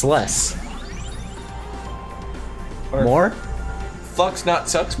sucks less. Or More? Flux not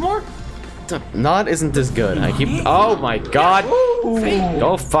sucks more? Not isn't as good. I keep. Oh my god! Ooh.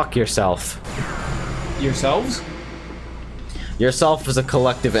 Go fuck yourself. Yourselves? Yourself is a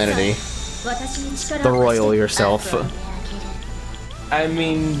collective entity. The royal yourself. I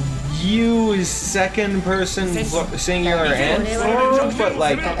mean, you is second person singular and plural, but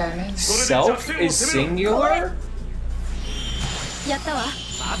like self is singular?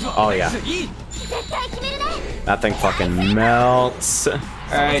 Oh yeah. That thing fucking melts.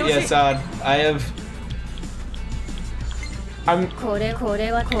 Alright, yes, I have. I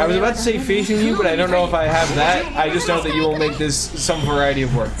was about to say facing you, but I don't know if I have that. I just know that you will make this some variety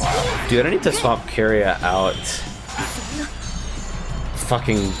of work. Dude, I need to swap Kyria out.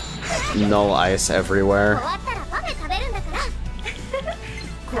 Fucking null ice everywhere.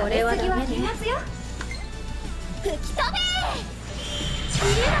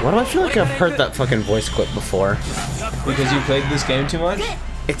 Why do I feel like I've heard that fucking voice clip before? Because you played this game too much?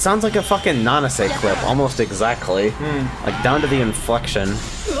 It sounds like a fucking Nanase clip, almost exactly. Like, down to the inflection.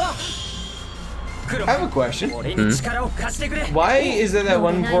 I have a question. Why is there that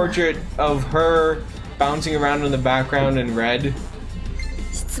one portrait of her bouncing around in the background in red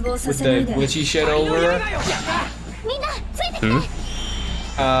with the glitchy shit over her?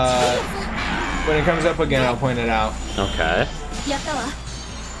 When it comes up again, I'll point it out. Okay.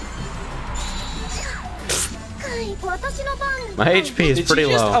 My HP is pretty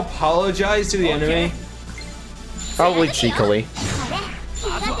Did she just low. apologize to the enemy? Probably cheekily.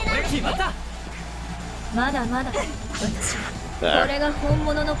 There.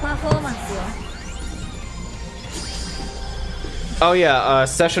 Oh yeah,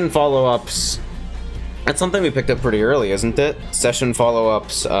 session follow-ups. That's something we picked up pretty early, isn't it? Session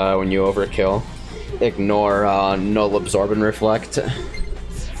follow-ups when you overkill. Ignore null absorb and reflect.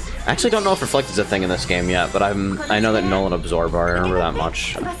 I actually don't know if reflect is a thing in this game yet, but I know that null and absorb are. I remember that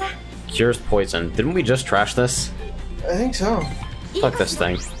much. Cures poison. Didn't we just trash this? I think so. Fuck this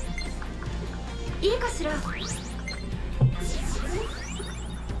thing.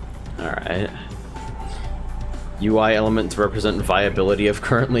 Alright. UI element to represent viability of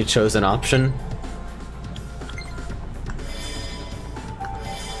currently chosen option.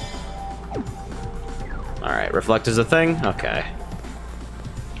 Alright, reflect is a thing? Okay.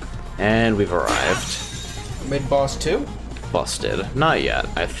 And we've arrived. Mid boss 2? Busted. Not yet,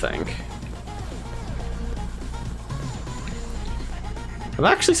 I think. I'm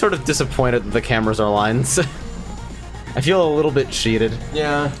actually sort of disappointed that the cameras are lines. I feel a little bit cheated.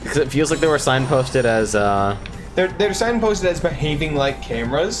 Yeah. Because it feels like they were signposted as, They're signposted as behaving like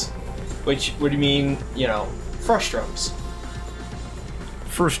cameras, which would mean, you know, frustrums.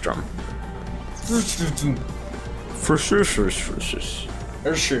 Frustrum.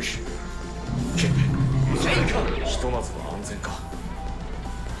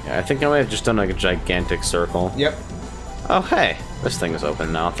 Yeah, I think I might have just done like a gigantic circle. Yep. Oh, hey. This thing is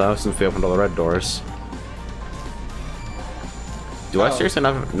open now, though, since we opened all the red doors. Do I seriously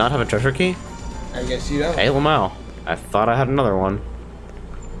not have a treasure key? I guess you don't. Hey, Lamau. I thought I had another one.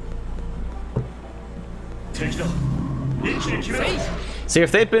 See,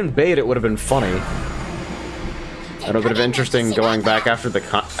 if they'd been bait, it would have been funny. And it would have been interesting going back after the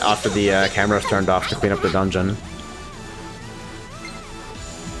cameras turned off to clean up the dungeon.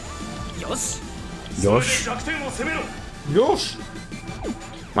 Yosh. Yosh!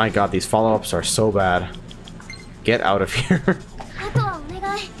 My god, these follow-ups are so bad. Get out of here.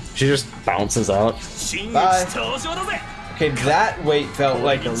 She just bounces out. Bye. Okay, that wait felt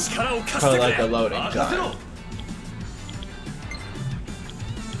like a loading time.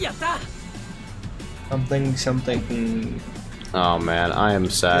 Something. Oh man, I am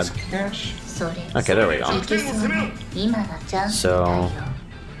sad. Cash. Okay, there we go. So,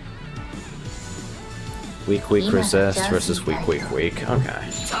 weak resist versus weak. Okay.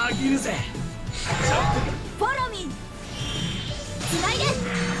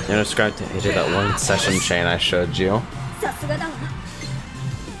 You described to AJ that one session chain I showed you.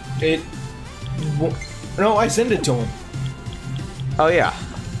 No, I sent it to him. Oh yeah.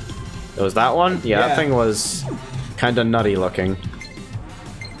 It was that one? Yeah, Yeah. that thing was kinda nutty looking.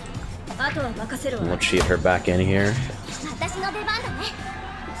 We'll cheat her back in here.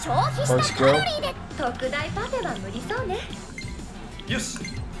 Horse girl.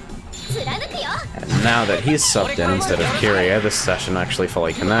 And now that he's subbed in instead of Kyria, this session actually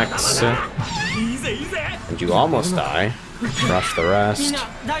fully connects. And you almost die. Rush the rest.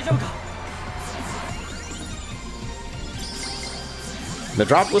 The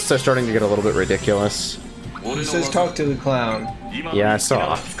drop lists are starting to get a little bit ridiculous. It says talk to the clown. Yeah, I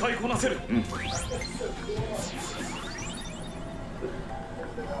saw.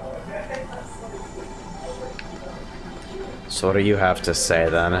 So what do you have to say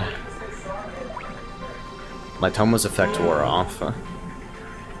then? My Tomo's effect wore off.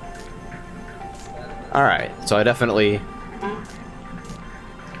 Alright, so I definitely...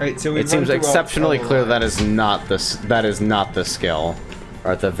 Right, so It seems exceptionally clear that is not the skill.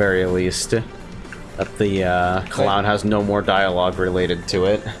 Or at the very least, that the clown has no more dialogue related to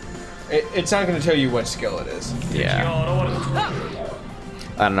it. It's not going to tell you what skill it is. Yeah.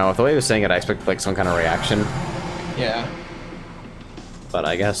 I don't know, with the way he was saying it, I expected like some kind of reaction. Yeah. But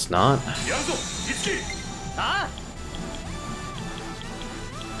I guess not.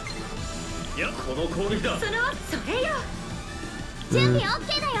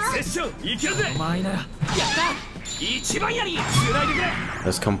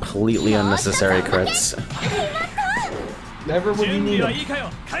 Those completely unnecessary crits. Never when you need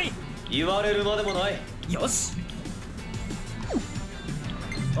them.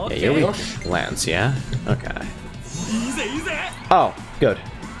 Yeah, you're weak. Lance, yeah? Okay. Oh, good.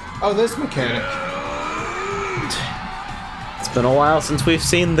 Oh, this mechanic. It's been a while since we've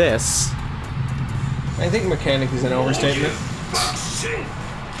seen this. I think mechanic is an overstatement.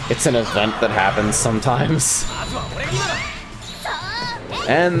 It's an event that happens sometimes.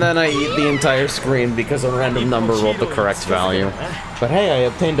 And then I eat the entire screen because a random number rolled the correct value. But hey, I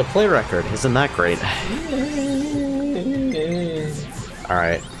obtained a play record. Isn't that great?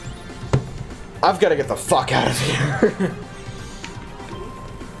 Alright. I've got to get the fuck out of here.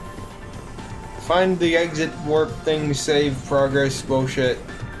 Find the exit warp thing, save progress, bullshit,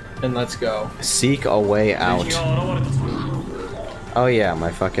 and let's go. Seek a way out. Oh yeah,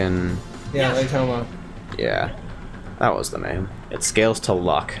 my fucking... Yeah, like Tomo. Yeah. That was the name. It scales to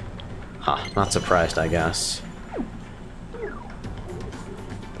luck. Huh, not surprised, I guess.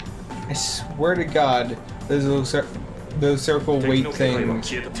 I swear to God, those circle weight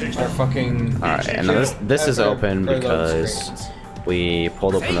things are fucking... Alright, and now this is open because we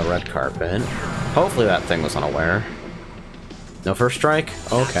pulled open the red carpet. Hopefully that thing was unaware. No first strike?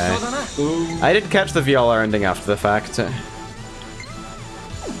 Okay. Ooh. I did catch the VLR ending after the fact.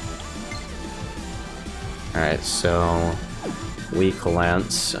 Alright, so... Weak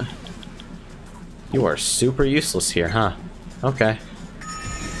Lance. You are super useless here, huh? Okay.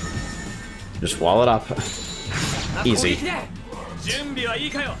 Just wall it up. Easy.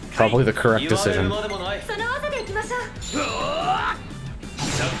 Probably the correct decision.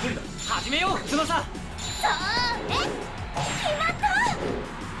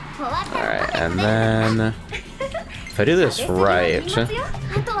 Alright, and then... If I do this right,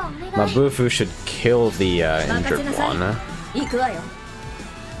 Mabufu should kill the injured one.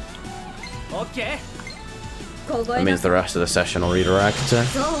 That means the rest of the session will redirect.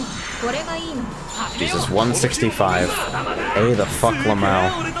 Jesus, 165. A the fuck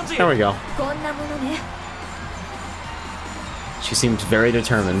Lamau. There we go. She seemed very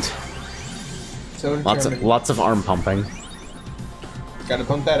determined. So determined. Lots of arm pumping. Gotta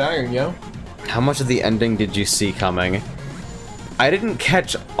pump that iron, yo. How much of the ending did you see coming? I didn't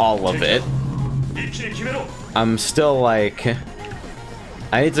catch all of it. I'm still like...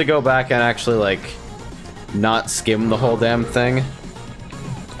 I need to go back and actually like not skim the whole damn thing.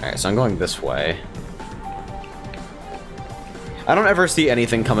 Alright, so I'm going this way. I don't ever see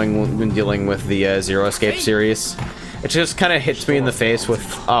anything coming when dealing with the Zero Escape series. It just kind of hits me in the face with...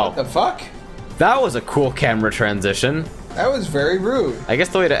 Oh. What the fuck? That was a cool camera transition. That was very rude. I guess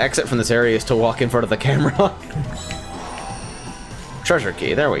the way to exit from this area is to walk in front of the camera. Treasure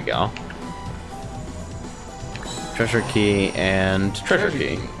key, there we go. Treasure key and treasure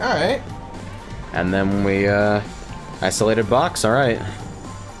key. Alright. And then we, isolated box, alright.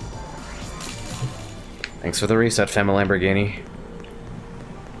 Thanks for the reset, Family Lamborghini.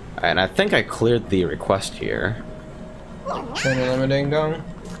 And I think I cleared the request here. Trainer limiting dong.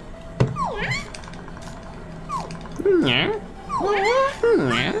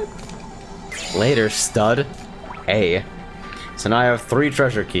 Later, stud. Hey. So now I have 3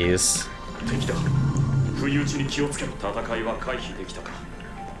 treasure keys.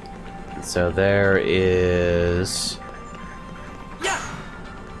 So there is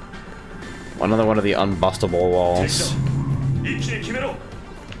another one of the unbustable walls.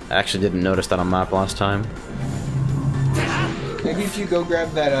 I actually didn't notice that on map last time. Maybe if you go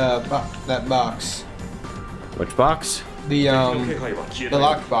grab that that box. Which box? The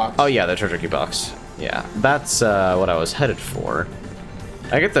lock box. Oh yeah, the treasure key box. Yeah, that's what I was headed for.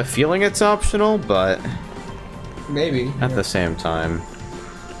 I get the feeling it's optional, but maybe at the same time,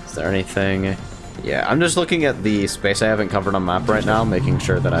 is there anything? Yeah, I'm just looking at the space I haven't covered on map right now, making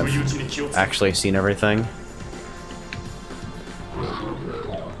sure that I've actually seen everything.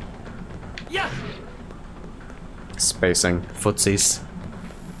 Spacing, footsies.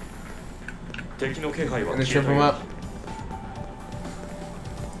 Gonna trip him up.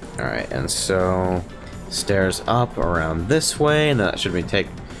 Alright, and so stairs up around this way, and that should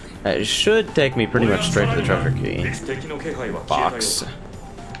take me pretty much straight to the treasure key box.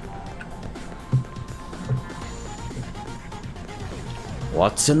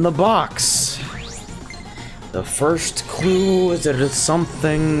 What's in the box? The first clue is that it's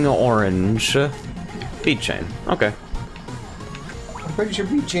something orange. Bead chain. Okay. I'm pretty sure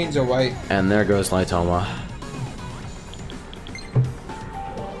bead chains are white. And there goes Lightoma.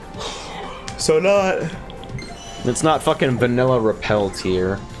 So it's not fucking vanilla repel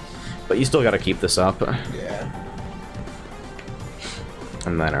tier, but you still gotta keep this up. Yeah.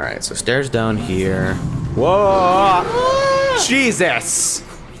 And then, alright, so stairs down here. Whoa! Jesus!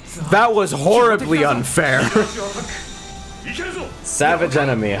 That was horribly unfair. Savage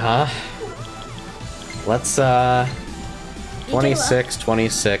enemy, huh? Let's, 26,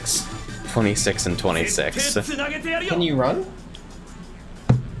 26, 26, and 26. Can you run?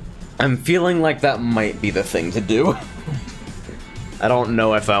 I'm feeling like that might be the thing to do. I don't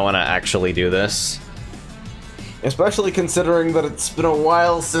know if I want to actually do this. Especially considering that it's been a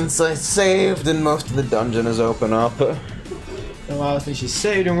while since I saved and most of the dungeon is open up. A while since you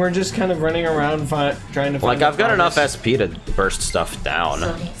saved and we're just kind of running around trying to find like, I've got enough SP to burst stuff down.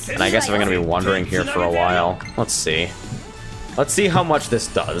 And I guess I'm gonna be wandering here for a while. Let's see. Let's see how much this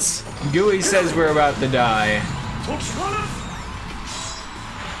does. Gooey says we're about to die.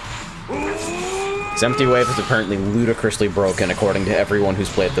 His empty wave is apparently ludicrously broken according to everyone who's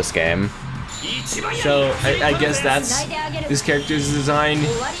played this game. So I guess that's this character's design.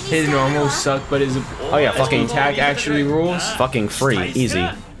 His normals suck, but his fucking attack actually rules. Fucking free, easy.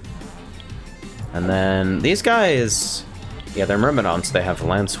 And then these guys, yeah, they're Myrmidons. They have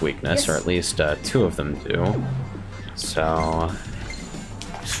lance weakness, or at least 2 of them do. So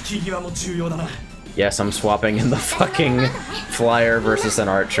yes, I'm swapping in the fucking flyer versus an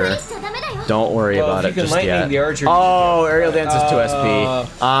archer. Don't worry about it just yet. Oh, aerial dance is 2 SP.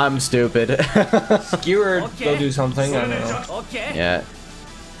 I'm stupid. Skewer will do something, I don't know. Yeah.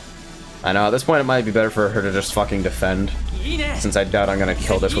 I know, at this point it might be better for her to just fucking defend. Since I doubt I'm gonna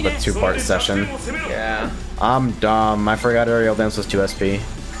kill this with a 2-part session. Yeah. I'm dumb. I forgot aerial dance was 2 SP.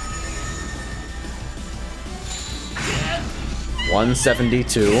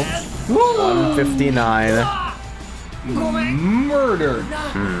 172. 159. Murdered.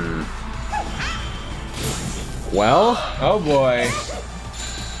 Well. Oh boy.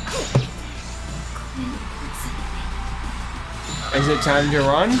 Is it time to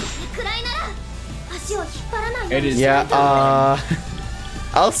run? It is. Yeah,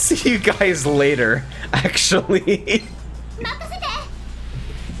 I'll see you guys later, actually.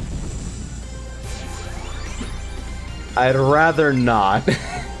 I'd rather not.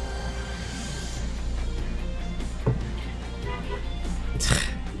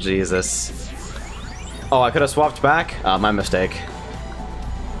 Jesus. Oh, I could have swapped back? My mistake.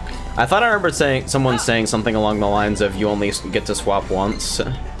 I thought I remembered someone saying something along the lines of you only get to swap once.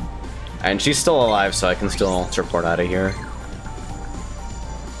 And she's still alive, so I can still report out of here.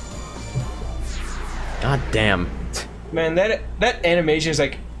 God damn. Man, that animation is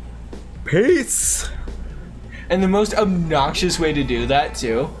like... Peace! And the most obnoxious way to do that,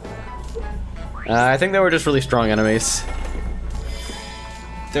 too. I think they were just really strong enemies.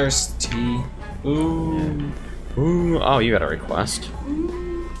 Thirsty. Ooh. Ooh. Oh, you got a request.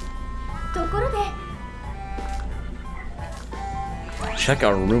 Check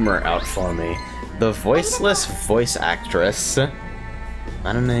a rumor out for me. The voiceless voice actress. I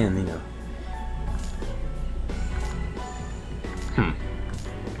don't know.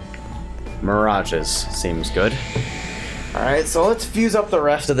 Mirages seems good. Alright, so let's fuse up the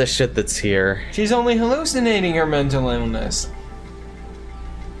rest of the shit that's here. She's only hallucinating her mental illness.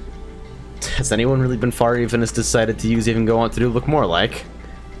 Has anyone really been far even has decided to use even go on to do look more like?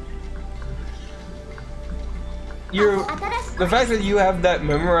 The fact that you have that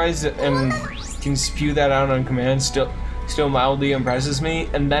memorized and can spew that out on command still mildly impresses me.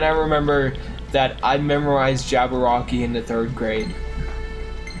 And then I remember that I memorized Jabberwocky in the 3rd grade.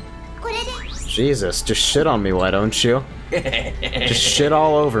 Jesus, just shit on me, why don't you? Just shit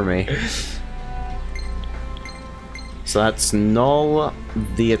all over me. So that's Null,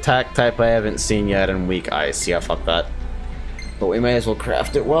 the attack type I haven't seen yet, and Weak Ice. Yeah, fuck that. But we may as well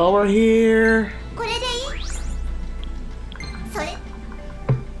craft it while we're here.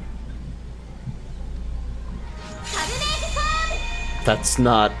 That's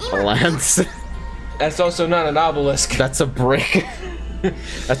not a lance. That's also not an obelisk. That's a brick.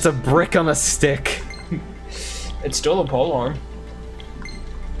 That's a brick on a stick. It's still a polearm.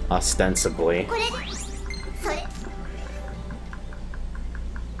 Ostensibly.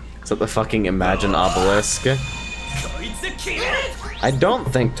 Is that the fucking Imagine obelisk? I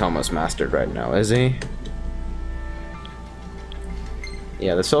don't think Tomo's mastered right now, is he?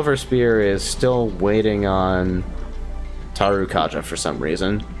 Yeah, the Silver Spear is still waiting on Tarukaja for some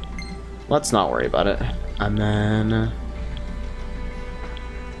reason. Let's not worry about it. And then...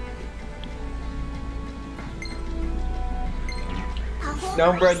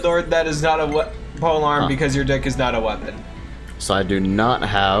 No, Bread Lord, that is not a polearm because your deck is not a weapon. So I do not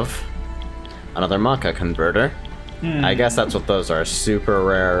have another Maka converter. I guess that's what those are. Super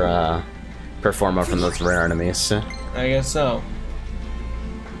rare performer from those rare enemies. I guess so.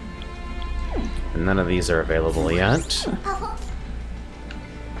 And none of these are available yet.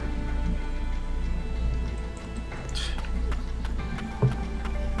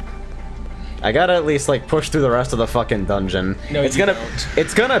 I gotta at least like push through the rest of the fucking dungeon. No, it's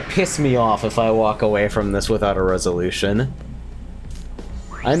gonna piss me off if I walk away from this without a resolution.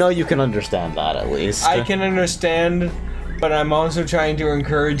 I know you can understand that at least. I can understand, but I'm also trying to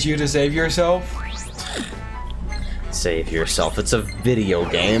encourage you to save yourself. Save yourself. It's a video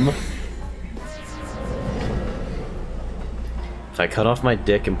game. If I cut off my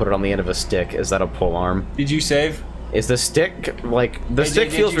dick and put it on the end of a stick, is that a polearm? Did you save? Is the stick, like, the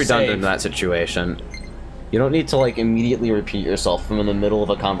stick feels redundant in that situation. You don't need to, like, immediately repeat yourself from in the middle of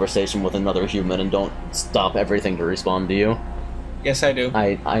a conversation with another human and don't stop everything to respond to you. Yes, I do.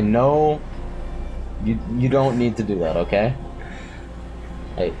 I know you don't need to do that, okay?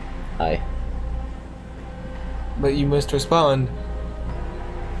 Hi. But you must respond.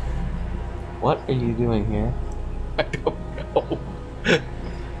 What are you doing here? I don't know.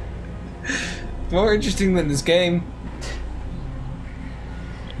 More interesting than this game.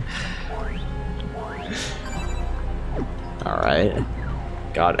 Alright.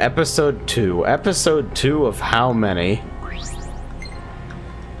 God, episode 2. Episode 2 of how many?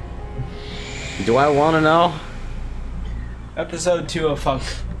 Do I want to know? Episode 2 of fuck.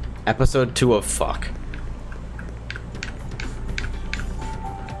 Episode 2 of fuck.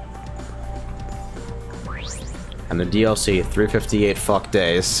 And the DLC, 358 fuck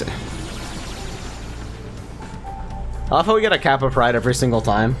days. I love how we get a Kappa Pride every single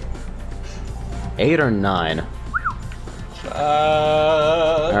time. 8 or 9?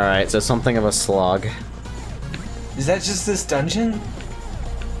 Alright, so something of a slog. Is that just this dungeon?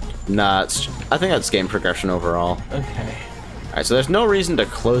 Nah, I think that's game progression overall. Okay. Alright, so there's no reason to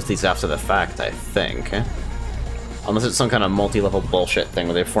close these after the fact, I think. Unless it's some kind of multi-level bullshit thing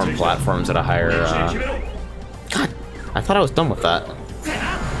where they form platforms at a higher, God, I thought I was done with that.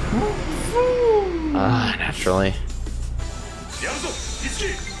 Naturally.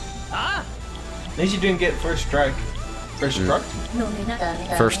 At least you didn't get first strike. First struck?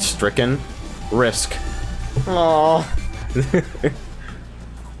 First stricken. Risk. Oh.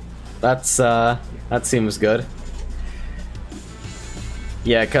 That seems good.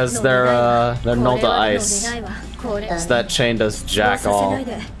 Yeah, cause they're null to ice. So that chain does jack all.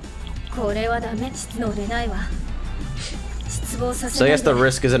 So I guess the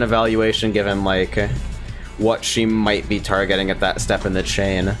risk is an evaluation given like what she might be targeting at that step in the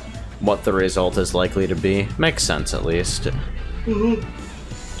chain, what the result is likely to be. Makes sense at least.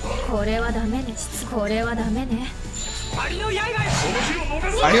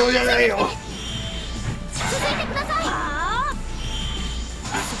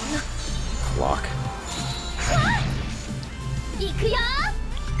 Lock.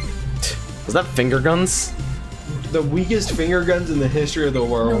 Was that finger guns? The weakest finger guns in the history of the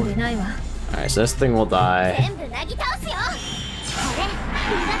world. Alright, so this thing will die.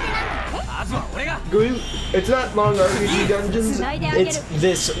 It's not long RPG dungeons. It's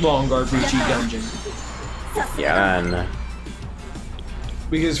this long RPG dungeon. Yeah, and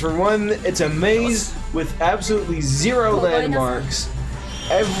Because for one, it's a maze with absolutely zero landmarks.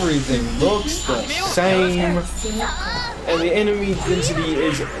 Everything looks the same, and the enemy density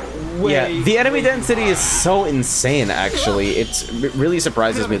is way. the enemy density is so insane. Actually, it really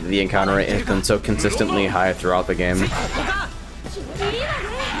surprises me that the encounter rate has been so consistently high throughout the game.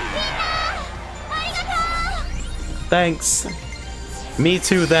 Thanks. Me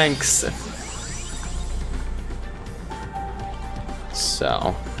too. Thanks.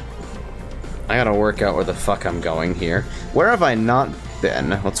 So, I gotta work out where the fuck I'm going here. Where have I not been?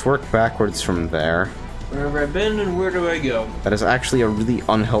 Let's work backwards from there. Where have I been and where do I go? That is actually a really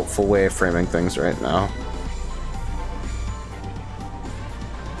unhelpful way of framing things right now.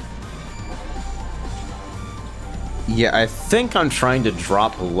 Yeah, I think I'm trying to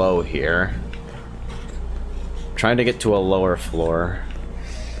drop low here. Trying to get to a lower floor.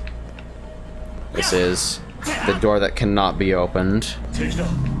 This is the door that cannot be opened.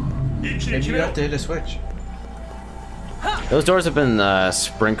 Maybe you have to hit a switch. Those doors have been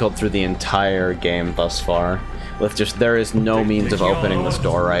sprinkled through the entire game thus far. With just, there is no means of opening this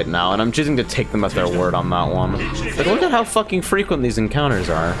door right now, and I'm choosing to take them at their word on that one. But look at how fucking frequent these encounters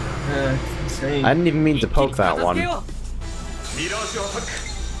are. Insane. I didn't even mean to poke that one.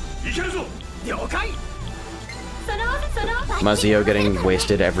 Mazio getting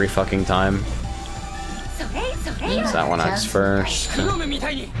wasted every fucking time. So that one acts first. I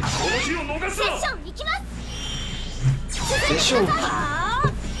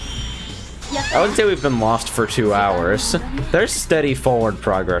wouldn't say we've been lost for 2 hours. There's steady forward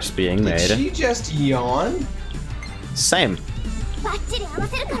progress being made. Did she just yawn? Same. I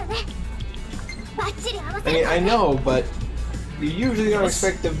mean, I know, but you usually don't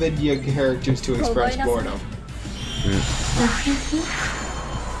expect the video characters to express boredom.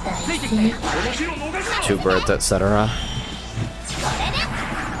 Two birds, etc.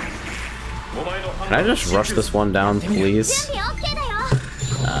 Can I just rush this one down, please?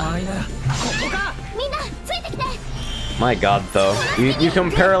 My god, though. You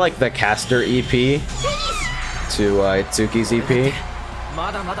compare, like, the caster EP to Itsuki's EP,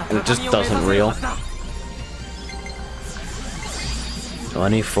 and it just doesn't reel.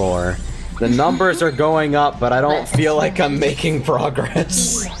 24. The numbers are going up, but I don't feel like I'm making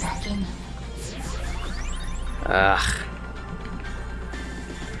progress. Ugh.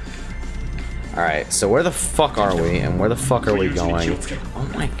 Alright, so where the fuck are we, and where the fuck are we going?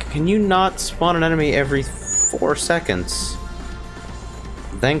 Oh my, can you not spawn an enemy every 4 seconds?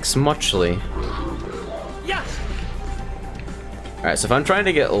 Thanks muchly. Alright, so if I'm trying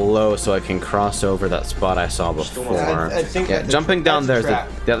to get low so I can cross over that spot I saw before. I think yeah, jumping down there,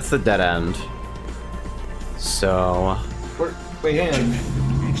 that's the dead end. So... Wait, hang on.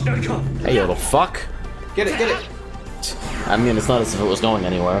 Hey, you little fuck. Get it, get it! I mean, it's not as if it was going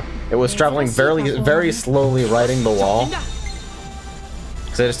anywhere. It was traveling very slowly, riding the wall.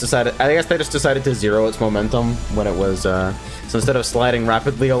 Because I guess they just decided to zero its momentum when it was, so instead of sliding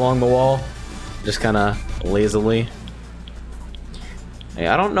rapidly along the wall, just kind of lazily. Hey,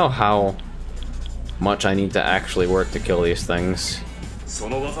 I don't know how much I need to actually work to kill these things. Oh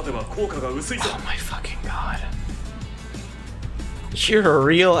my fucking god. You're a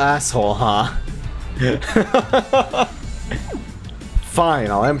real asshole, huh?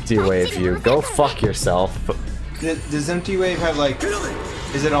 Fine, I'll empty wave you. Go fuck yourself. Does empty wave have, like,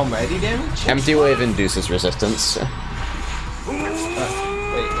 is it almighty damage? Empty wave induces resistance. Wait,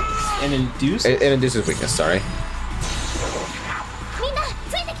 and induce? It induces weakness, sorry.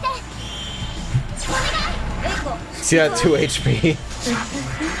 See that 2 HP?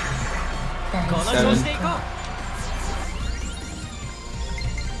 7.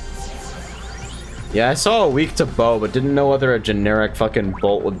 Yeah, I saw a weak to bow, but didn't know whether a generic fucking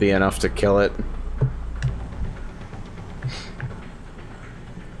bolt would be enough to kill it.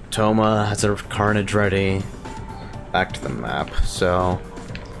 Toma has a carnage ready. Back to the map. So,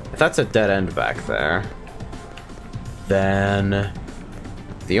 if that's a dead end back there, then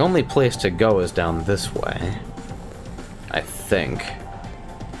the only place to go is down this way. I think.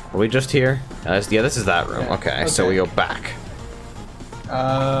 Are we just here? Yeah, this is that room. Okay, so we go back.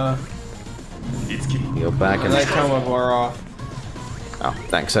 You go back and let Toma wore off. Oh,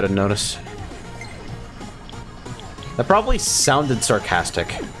 thanks. I didn't notice. That probably sounded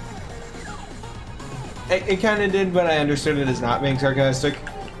sarcastic. It kind of did, but I understood it as not being sarcastic.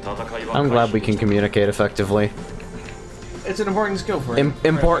 I'm glad we can communicate effectively. It's an important skill for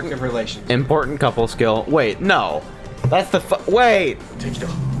important relations. Important couple skill. Wait, no. That's the wait!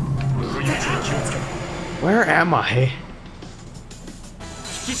 Where am I?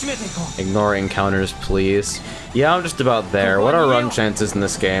 Ignore encounters, please. Yeah, I'm just about there. What are run chances in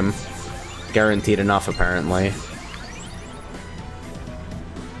this game? Guaranteed enough, apparently.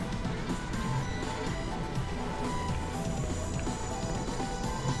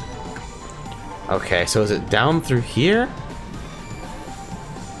 Okay, so is it down through here?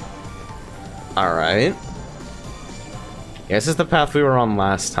 Alright. Yeah, this is the path we were on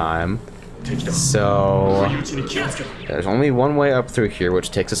last time. So there's only one way up through here,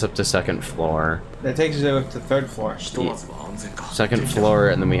 which takes us up to second floor. That takes us up to third floor. Yeah. Second floor,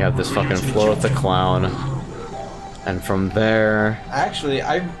 and then we have this fucking floor with the clown. And from there... Actually,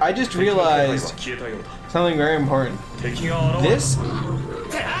 I just realized something very important.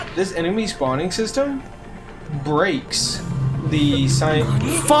 This enemy spawning system breaks the sign.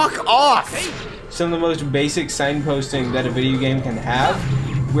 Fuck off! Some of the most basic signposting that a video game can have,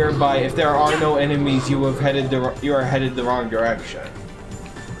 whereby if there are no enemies, you are headed the wrong direction.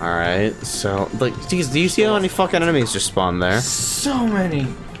 All right, so like, geez, do you see how many fucking enemies just spawned there? So many.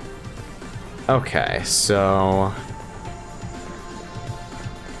 Okay, so.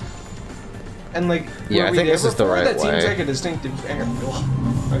 And like, yeah, I think this is the right that way. Seems like a distinctive error.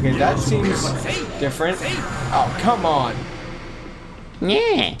 Okay, that seems different. Oh, come on.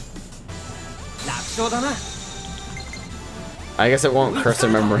 Yeah. I guess it won't cursor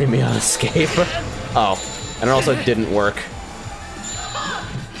memory me on escape. Oh, and it also didn't work.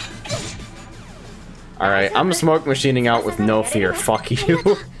 Alright, I'm smoke machining out with no fear. Fuck you.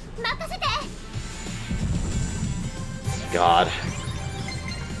 God.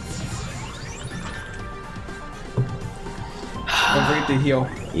 Don't forget to heal.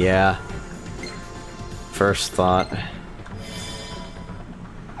 Yeah. First thought.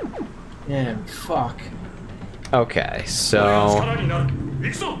 Man, fuck. Okay, so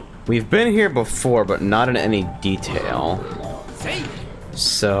we've been here before, but not in any detail.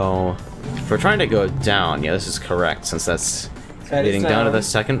 So if we're trying to go down, yeah, this is correct, since that's leading down to the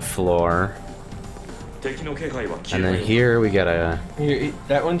second floor. And then here we got a...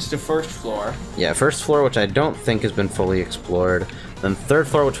 That one's the first floor. Yeah, first floor, which I don't think has been fully explored. Then third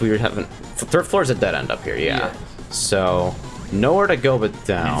floor, which we haven't... Third floor is a dead end up here, yeah. So, nowhere to go but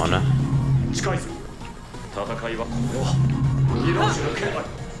down.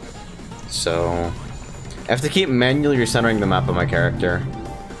 So, I have to keep manually recentering the map of my character.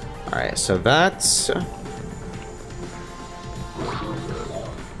 Alright, so that's...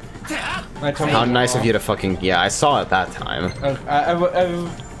 How nice of you to fucking... Yeah, I saw it that time.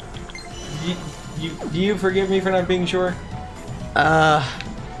 Do you forgive me for not being sure?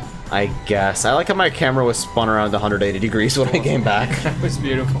 I guess. I like how my camera was spun around 180 degrees when I came back. That was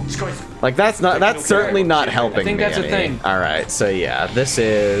beautiful. Like, that's certainly not helping me. I think that's a thing. Alright, so yeah, this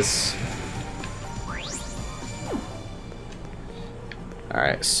is...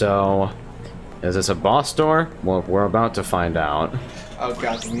 Alright, so... Is this a boss door? Well, we're about to find out. Oh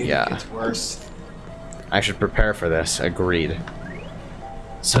god, the music gets worse. I should prepare for this. Agreed.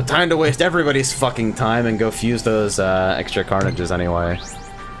 So time to waste everybody's fucking time and go fuse those extra carnages anyway.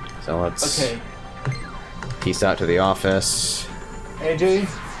 So let's peace out to the office. AJ,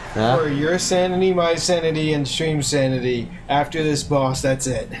 for your sanity, my sanity, and stream sanity, after this boss, that's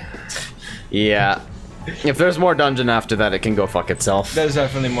it. Yeah. If there's more dungeon after that, it can go fuck itself. There's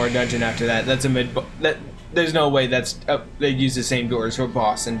definitely more dungeon after that. That's a mid. There's no way that's they use the same doors for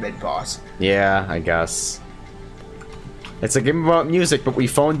boss and mid boss. Yeah, I guess. It's a game about music, but we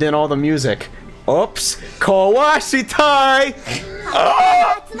phoned in all the music. Oops, Kawashitai!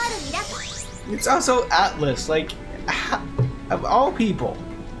 Oh! It's also Atlas, like of all people.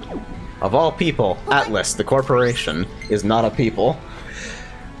 Of all people, Atlas, the corporation, is not a people.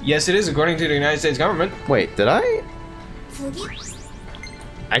 Yes, it is, according to the United States government. Wait, did I?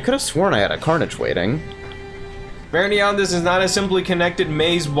 I could have sworn I had a carnage waiting. Marignon, this is not a simply connected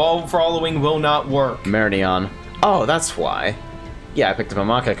maze. Wall following will not work. Marignon. Oh, that's why. Yeah, I picked up a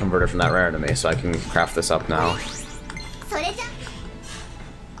Maka converter from that rare enemy, so I can craft this up now.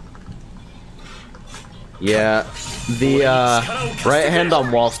 Yeah, the right hand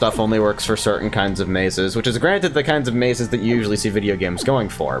on wall stuff only works for certain kinds of mazes, which is granted the kinds of mazes that you usually see video games going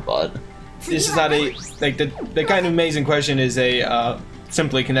for, but... This is not a... Like, the kind of maze in question is a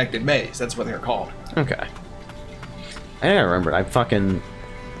simply connected maze. That's what they're called. Okay. I didn't remember. I fucking...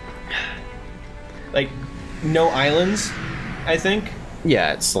 Like, no islands, I think?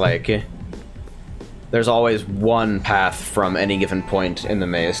 Yeah, it's like... There's always one path from any given point in the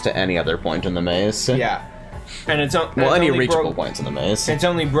maze to any other point in the maze. Yeah. And it's well, any reachable points in the maze. It's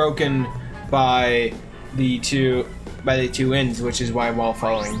only broken by the two... by the two ends, which is why wall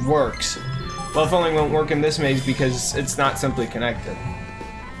following works. Wall following won't work in this maze because it's not simply connected.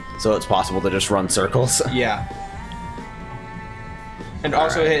 So it's possible to just run circles. Yeah. And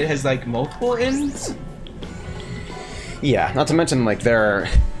also it has like multiple ends? Yeah, not to mention like the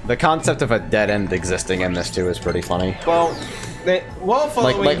concept of a dead end existing in this too is pretty funny. Well, wall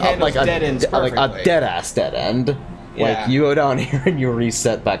following handles dead ends perfectly. Like a dead-ass dead end. Yeah. Like, you go down here and you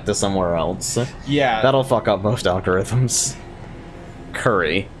reset back to somewhere else. Yeah. That'll fuck up most algorithms.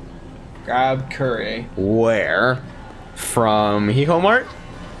 Curry. Grab curry. Where? From Hiho Mart?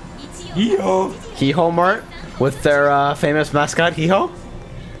 Yo. Hiho Mart? With their famous mascot, Hiho?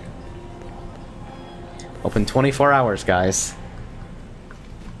 Open 24 hours, guys.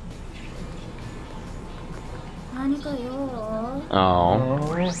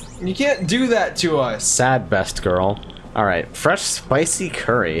 Oh. You can't do that to us. Sad best girl. Alright, fresh spicy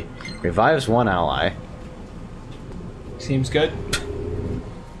curry. Revives one ally. Seems good.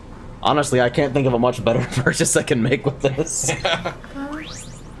 Honestly, I can't think of a much better purchase I can make with this.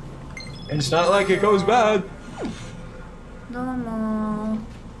 And it's not like it goes bad.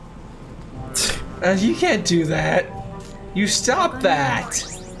 You can't do that. You stop that.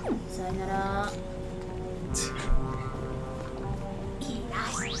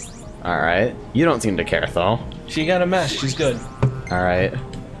 Alright. You don't seem to care, though. She got a mess. She's good. Alright.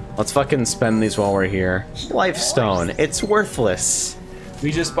 Let's fucking spend these while we're here. Lifestone. It's worthless.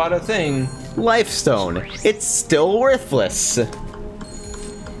 We just bought a thing. Lifestone. It's still worthless.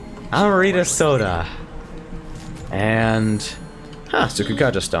 Amarita soda. And... Huh,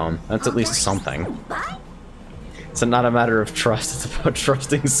 Tsukugaja stone. That's at least something. It's not a matter of trust, it's about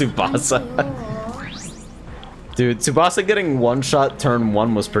trusting Tsubasa. Dude, Tsubasa getting one-shot turn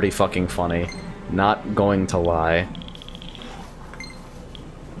 1 was pretty fucking funny. Not going to lie.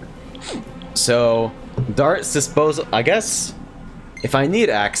 So, Dart's disposal... I guess... If I need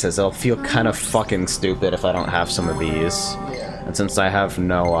axes, it'll feel kind of fucking stupid if I don't have some of these. And since I have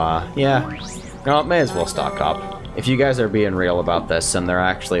no, yeah. No, I may as well stock up. If you guys are being real about this, and they're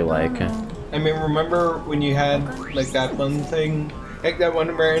actually, like... I mean, remember when you had, like, that one thing? Like, that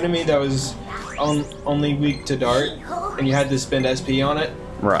one rare enemy that was only weak to Dart, and you had to spend SP on it?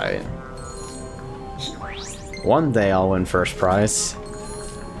 Right. One day I'll win first prize.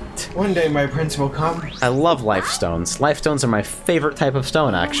 One day my prince will come. I love life stones. Life stones are my favorite type of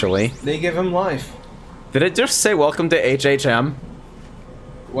stone, actually. They give him life. Did it just say welcome to HHM?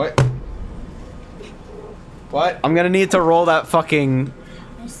 What? What? I'm gonna need to roll that fucking...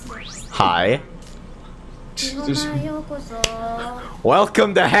 Hi.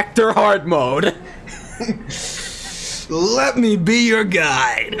 Welcome to Hector Hard Mode. Let me be your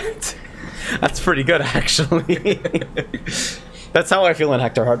guide. That's pretty good, actually. That's how I feel in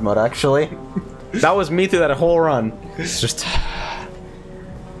Hector Hard Mode, actually. That was me through that whole run. It's just...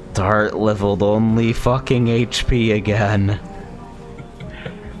 Dart leveled only fucking HP again.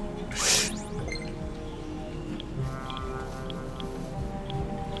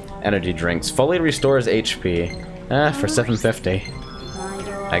 Energy drinks. Fully restores HP. For 750.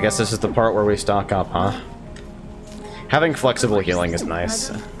 I guess this is the part where we stock up, huh? Having flexible healing is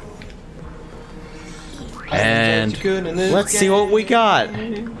nice. And let's see what we got.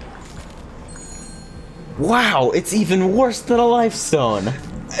 Wow, it's even worse than a lifestone.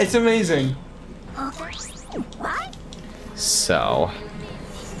 It's amazing. So...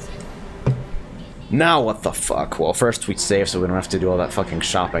 Now what the fuck? Well, first we save so we don't have to do all that fucking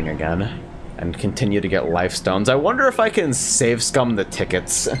shopping again. And continue to get life stones. I wonder if I can save scum the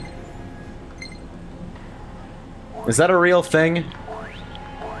tickets. Is that a real thing?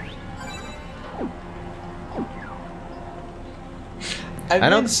 I've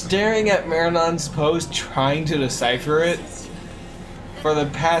been staring at Marinon's post trying to decipher it for the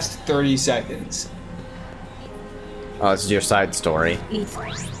past 30 seconds. Oh, it's your side story.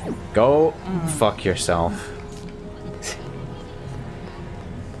 Go fuck yourself.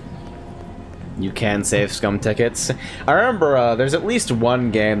 You can save scum tickets. I remember, there's at least one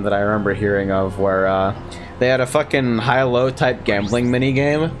game that I remember hearing of where, they had a fucking high-low type gambling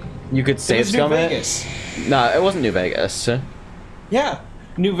minigame. You could save scum New Vegas. No, it wasn't New Vegas. Yeah.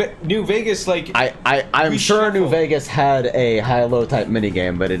 New Vegas, like... I'm sure New Vegas had a high-low type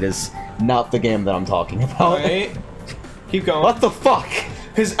minigame, but it is not the game that I'm talking about. Alright. Keep going. What the fuck?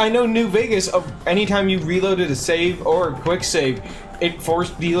 Because I know New Vegas, anytime you reloaded a save or a quick save, it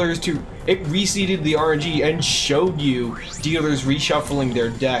forced dealers to... It reseeded the RNG and showed you dealers reshuffling their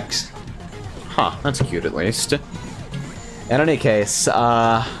decks. Huh, that's cute at least. In any case,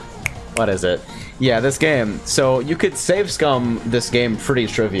 what is it? Yeah, this game. So you could save scum this game pretty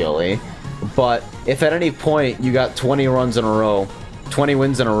trivially, but if at any point you got 20 runs in a row, 20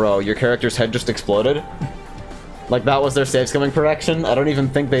 wins in a row, your character's head just exploded, like that was their save scumming protection, I don't even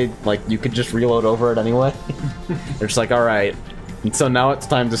think they, like, you could just reload over it anyway. They're just like, alright, and so now it's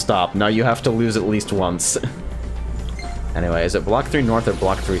time to stop. Now you have to lose at least once. Anyway, is it Block 3 North or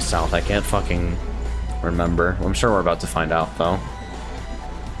Block 3 South? I can't fucking remember. I'm sure we're about to find out, though.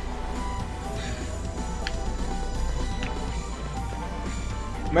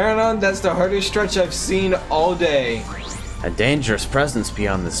 Marathon, that's the hardest stretch I've seen all day. A dangerous presence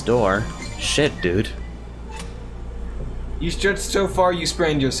beyond this door. Shit, dude. You stretched so far you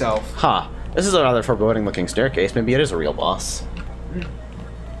sprained yourself. Huh. This is a rather foreboding-looking staircase. Maybe it is a real boss.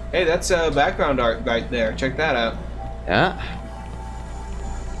 Hey, that's background art right there. Check that out. Yeah.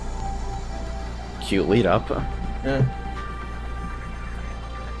 Cute lead up. Yeah.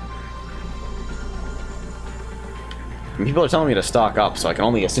 People are telling me to stock up, so I can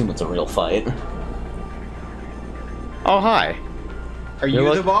only assume it's a real fight. Oh, hi. Are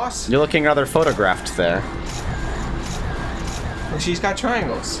you the boss? You're looking rather photographed there. Well, she's got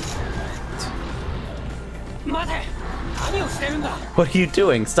triangles. What are you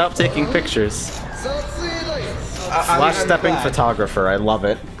doing? Stop taking pictures. Flash stepping photographer, I love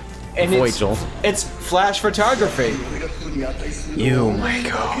it. And it's flash photography. You, my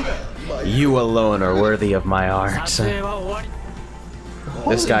god. You alone are worthy of my art.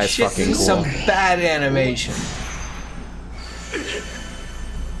 This guy's shit, fucking this is cool. some bad animation.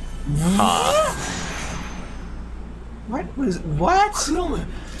 Huh. What?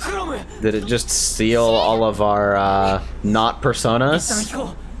 Did it just steal all of our, not personas?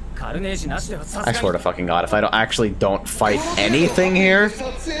 I swear to fucking god, if I don't fight anything here...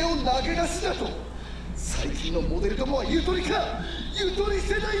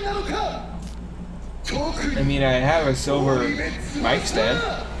 I mean, I have a silver mic stand.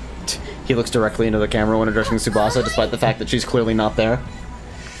 He looks directly into the camera when addressing Tsubasa, despite the fact that she's clearly not there.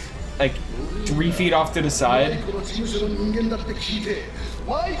 Like, 3 feet off to the side.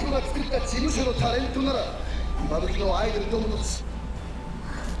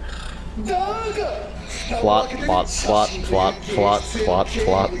 Plot, plot, plot, plot, plot, plot,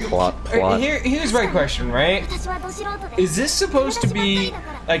 plot, plot, plot. Here's my question, right? Is this supposed to be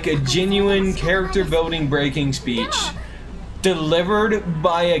like a genuine character building breaking speech delivered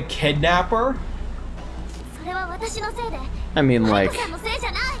by a kidnapper? I mean, like...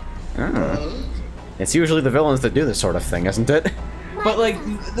 It's usually the villains that do this sort of thing, isn't it? But like,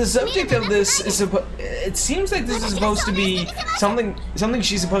 the subject of this is it seems like this is supposed to be something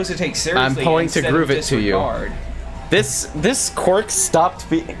she's supposed to take seriously. I'm going to groove it to you. This quirk stopped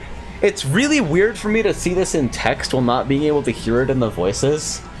being... It's really weird for me to see this in text while not being able to hear it in the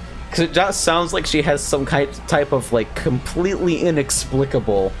voices. Because it just sounds like she has some type of, like, completely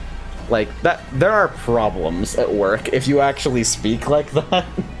inexplicable... Like, that there are problems at work if you actually speak like that.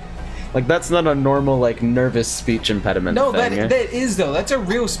 Like, that's not a normal, like, nervous speech impediment No, thing. that is, though. That's a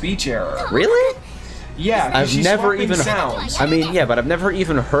real speech error. Really? Yeah, I've never even... sounds. I mean, yeah, but I've never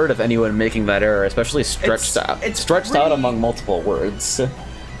even heard of anyone making that error, especially stretched out. It's stretched out among multiple words.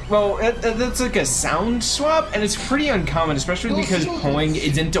 Well, that's like a sound swap, and it's pretty uncommon, especially because poing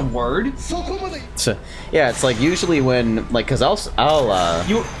isn't a word. So, yeah, it's like usually when, like, cause I'll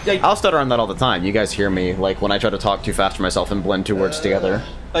stutter on that all the time. You guys hear me, like, when I try to talk too fast for myself and blend two words together.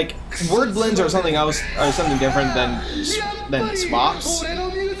 Like, word blends are something else, or something different than swaps.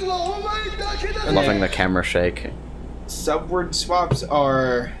 I'm loving the camera shake. Subword swaps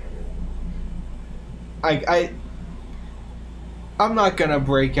are... I'm not gonna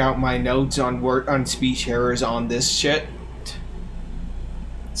break out my notes on speech errors on this shit.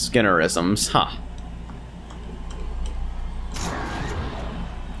 Skinnerisms, huh?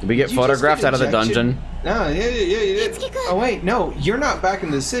 Did we get photographed out of the dungeon? No, yeah, you did. Oh wait, no, you're not back in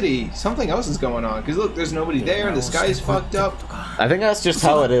the city. Something else is going on. Cause look, there's nobody there, and the sky's fucked up. I think that's just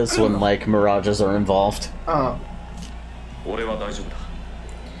how it is when, like, mirages are involved.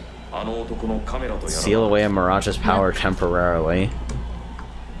 Seal away a Mirage's power temporarily.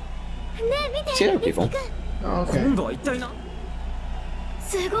 See other people. Oh, okay.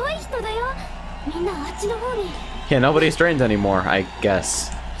 Yeah, nobody's drained anymore, I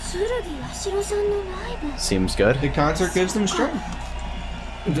guess. Seems good. The concert gives them strength.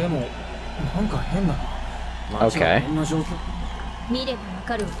 Okay.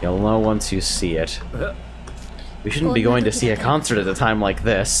 You'll know once you see it. We shouldn't be going to see a concert at a time like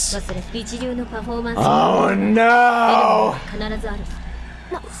this. Oh no!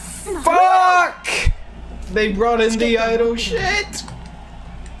 Fuck! They brought in the idol shit!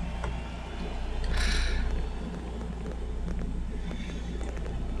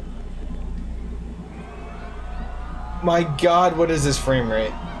 My god, what is this frame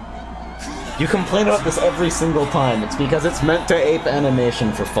rate? You complain about this every single time. It's because it's meant to ape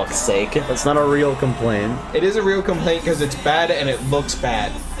animation, for fuck's sake. That's not a real complaint. It is a real complaint because it's bad and it looks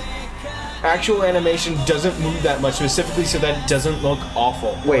bad. Actual animation doesn't move that much, specifically so that it doesn't look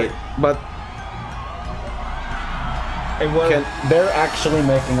awful. Wait, but And what they're actually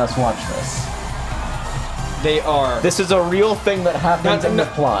making us watch this. they are. This is a real thing that happens in the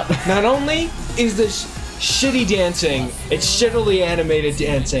plot. Not only is this shitty dancing, it's shittily animated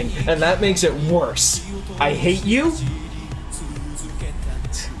dancing, and that makes it worse. I hate you.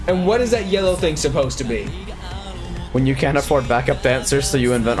 And what is that yellow thing supposed to be? When you can't afford backup dancers, so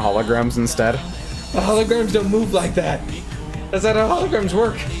you invent holograms instead. The holograms don't move like that. That's not how holograms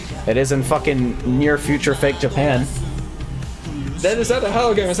work. It is in fucking near future fake Japan. That is not a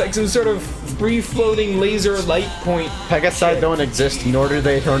hologram, it's like some sort of free-floating laser light point. Pegasi don't exist, nor do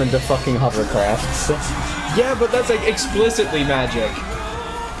they turn into fucking hovercrafts. Yeah, but that's like explicitly magic.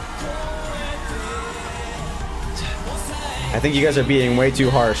 I think you guys are being way too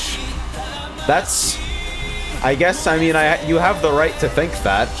harsh. That's... I guess, I mean, you have the right to think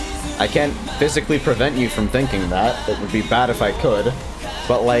that. I can't physically prevent you from thinking that. It would be bad if I could.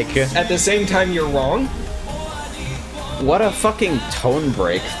 But, like... At the same time, you're wrong? What a fucking tone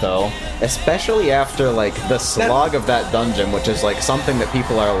break, though. Especially after, like, the slog of that dungeon, which is, like, something that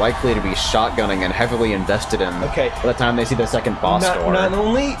people are likely to be shotgunning and heavily invested in Okay. by the time they see the second boss door. Not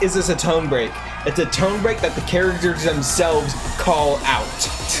only is this a tone break, it's a tone break that the characters themselves call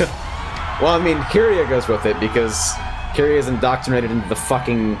out. Well, I mean, Kyria goes with it, because Kyria is indoctrinated into the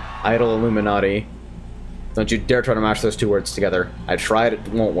fucking idol Illuminati. Don't you dare try to mash those two words together. I tried, it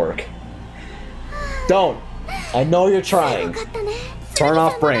won't work. Don't! I know you're trying. Turn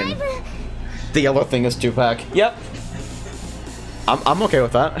off brain. The yellow thing is Tupac. Yep. I'm okay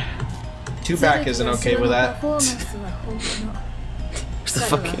with that. Tupac isn't okay with that. It's the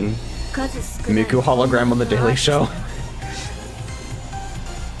fucking Miku hologram on the Daily Show.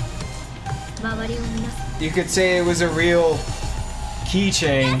 You could say it was a real key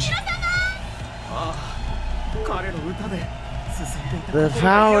change. The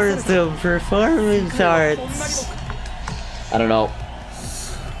powers of performance arts. I don't know.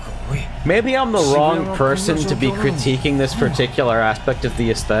 Maybe I'm the wrong person to be critiquing this particular aspect of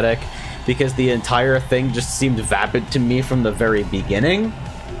the aesthetic, because the entire thing just seemed vapid to me from the very beginning.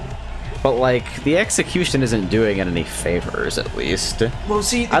 But like, the execution isn't doing it any favors, at least. Well,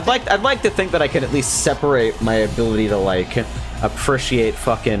 see, I'd like to think that I can at least separate my ability to like appreciate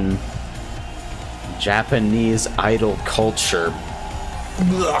fucking Japanese idol culture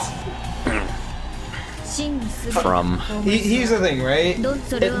from. Here's the thing, right?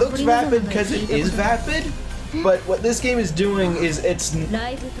 It looks vapid because it is vapid, but what this game is doing is it's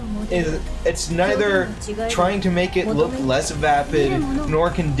neither trying to make it look less vapid nor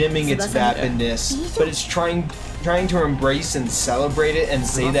condemning its vapidness, but it's trying to embrace and celebrate it and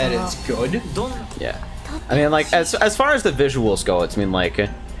say that it's good. Yeah, I mean, like as far as the visuals go, it's like the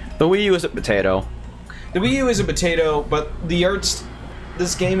Wii U is a potato. The Wii U is a potato, but the arts.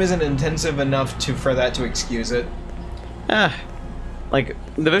 This game isn't intensive enough for that to excuse it. Like,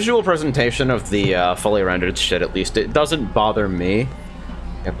 the visual presentation of the fully rendered shit, at least, it doesn't bother me.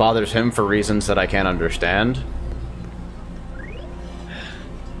 It bothers him for reasons that I can't understand.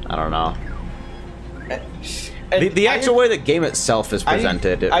 I don't know. The actual way the game itself is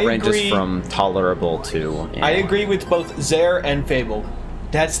presented, it ranges from tolerable to... Yeah. I agree with both Zare and Fable.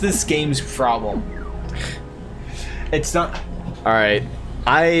 That's this game's problem. It's not... Alright.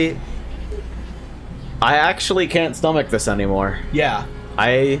 I actually can't stomach this anymore. Yeah.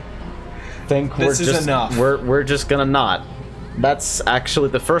 I think this is enough. We're just gonna not. That's actually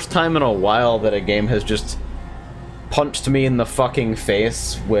the first time in a while that a game has just punched me in the fucking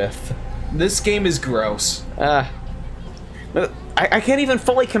face with... This game is gross. I can't even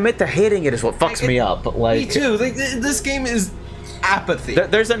fully commit to hating it is what fucks me up. Like, me too. Like, this game is apathy.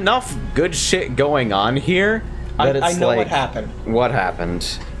 There's enough good shit going on here that it's I know like, what happened. What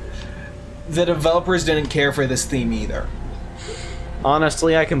happened? The developers didn't care for this theme either.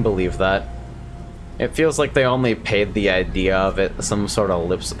 Honestly, I can believe that. It feels like they only paid the idea of it some sort of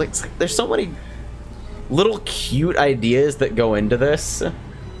lips. Like, there's so many little cute ideas that go into this,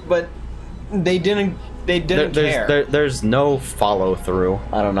 but they didn't care. There's no follow through.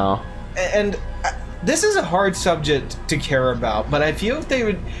 I don't know. And this is a hard subject to care about, but I feel if they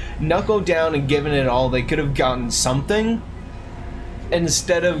would knuckle down and given it all, they could have gotten something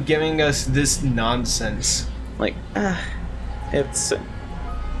instead of giving us this nonsense. Like, it's...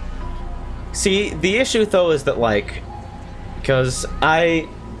 See, the issue, though, is that, like... Because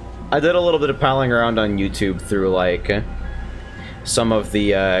I did a little bit of palling around on YouTube through like some of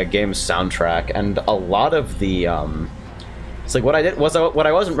the game's soundtrack, and a lot of the it's like what I did was what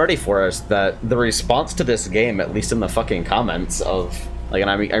I wasn't ready for is that the response to this game, at least in the fucking comments of like, and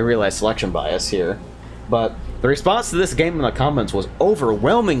I realize selection bias here, but the response to this game in the comments was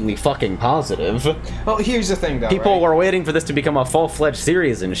overwhelmingly fucking positive. Well, here's the thing, though. People right? were waiting for this to become a full-fledged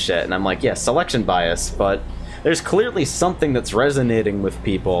series and shit, and I'm like, yeah, selection bias, but there's clearly something that's resonating with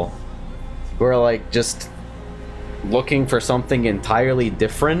people who are, like, just looking for something entirely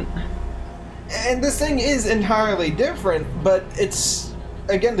different. And this thing is entirely different, but it's...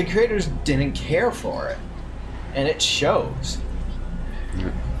 Again, the creators didn't care for it. And it shows.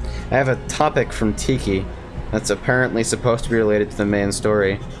 I have a topic from Tiki that's apparently supposed to be related to the main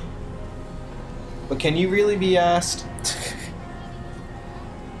story. But can you really be asked?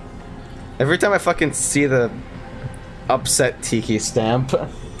 Every time I fucking see the upset Tiki stamp,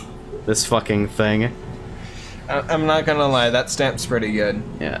 this fucking thing. I'm not gonna lie, that stamp's pretty good.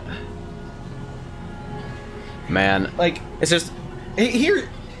 Yeah. Man. Like, It's just...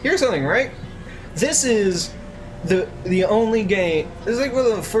 here's something, right? This is the only game... This is like one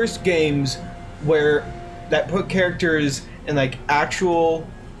of the first games where... that put characters in, like, actual...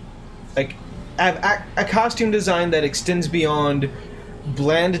 Like, have a costume design that extends beyond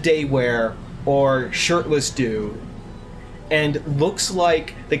bland day wear or shirtless dude, and looks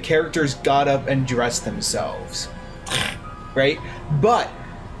like the characters got up and dressed themselves, right? But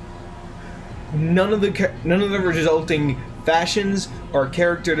none of the resulting fashions or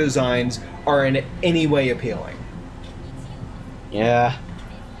character designs are in any way appealing. Yeah.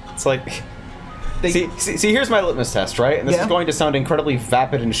 It's like... See, here's my litmus test, right? And this Yeah. is going to sound incredibly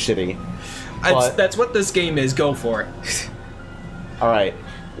vapid and shitty. But... That's what this game is. Go for it. Alright.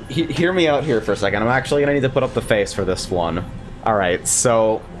 Hear me out here for a second. I'm actually gonna need to put up the face for this one. Alright,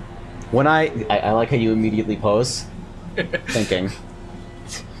 so... When I like how you immediately pose. Thinking.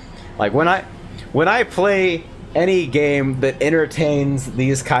 Like, when I play any game that entertains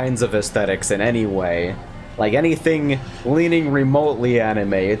these kinds of aesthetics in any way, like anything leaning remotely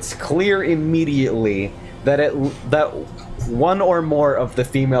anime, it's clear immediately that that one or more of the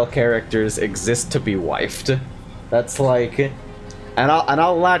female characters exist to be wifed. That's like, and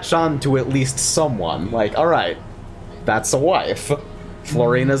I'll latch on to at least someone. Like, all right, that's a wife.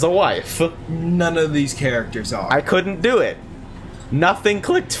 Florina's a wife. None of these characters are. I couldn't do it. Nothing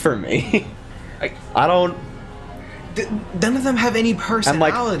clicked for me. I don't. None of them have any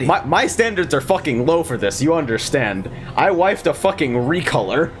personality. I'm like, my standards are fucking low for this. You understand? I wifed a fucking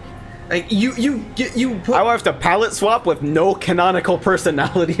recolor. Like you put. I wifed a palette swap with no canonical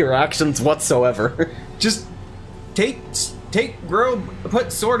personality or actions whatsoever. Just take girl,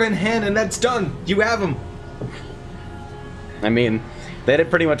 put sword in hand, and that's done. You have them. I mean, they did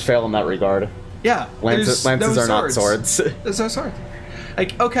pretty much fail in that regard. Yeah, Lances are not swords. There's no sword.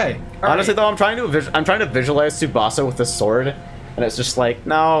 Like, okay. Honestly, right. though, I'm trying to visualize Tsubasa with a sword, and it's just like,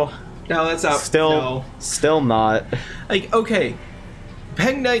 no. No, that's out. Still not. Like, okay,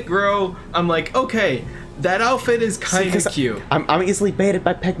 Peg Knight Girl. I'm like, okay, that outfit is kind of cute. I'm easily baited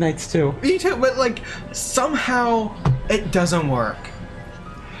by Peg Knights too. Me too, but like somehow it doesn't work.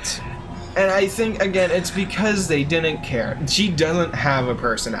 And I think again, it's because they didn't care. She doesn't have a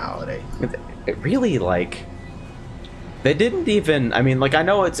personality. It really, like, they didn't even, I mean, like, I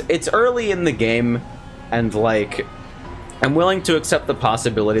know it's early in the game, and, like, I'm willing to accept the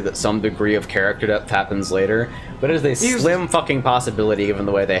possibility that some degree of character depth happens later, but it is a slim fucking possibility given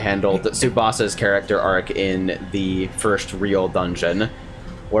the way they handled Tsubasa's character arc in the first real dungeon,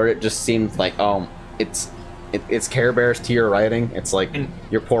 where it just seemed like, oh, it's Care Bears to your writing. It's like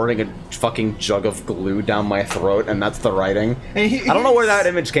you're pouring a fucking jug of glue down my throat, and that's the writing. I don't know where that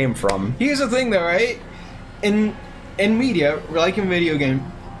image came from. Here's the thing, though, right? In media, like in video games,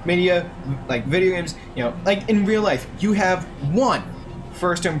 you know, like in real life, you have one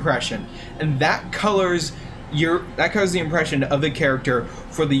first impression, and that colors the impression of the character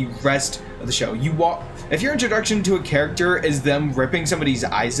for the rest of the show. If your introduction to a character is them ripping somebody's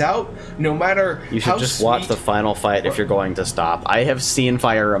eyes out, no matter you should just watch the final fight if you're going to stop. I have seen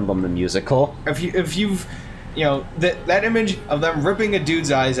Fire Emblem the musical. If you've, you know, that image of them ripping a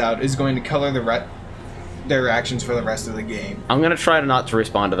dude's eyes out is going to color their actions for the rest of the game. I'm gonna try not to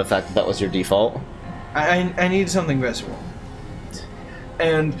respond to the fact that that was your default. I need something visual.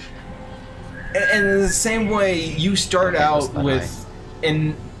 And in the same way, you start out with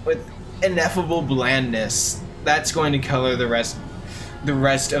ineffable blandness. That's going to color the rest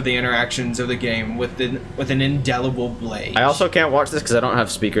of the interactions of the game with an indelible blaze. I also can't watch this because I don't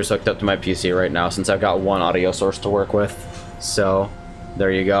have speakers hooked up to my PC right now, since I've got one audio source to work with. So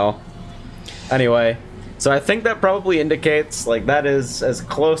There you go. Anyway, so I think that probably indicates, like, that is as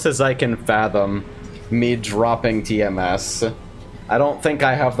close as I can fathom me dropping TMS. I don't think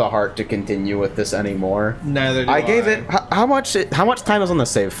I have the heart to continue with this anymore. Neither do I gave it... How much time is on the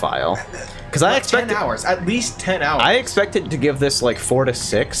save file? Because I expected... 10 hours. At least 10 hours. I expected to give this, like, 4 to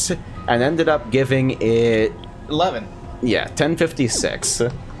 6, and ended up giving it... 11. Yeah, 1056.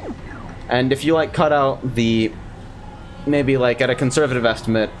 And if you, like, cut out the... maybe, like, at a conservative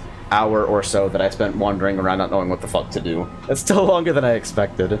estimate, hour or so that I spent wandering around not knowing what the fuck to do. It's still longer than I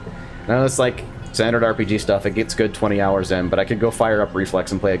expected. Now it's like... standard RPG stuff, it gets good 20 hours in, but I could go fire up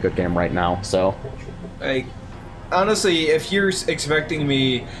Reflex and play a good game right now, so... Like, honestly, if you're expecting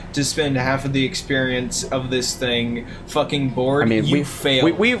me to spend half of the experience of this thing fucking bored, I mean, you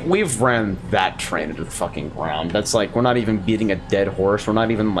failed. We've ran that train into the fucking ground. That's like, we're not even beating a dead horse, we're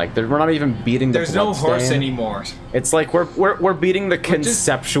not even, like, we're not even beating the There's no horse bloodstain. anymore. It's like, we're beating the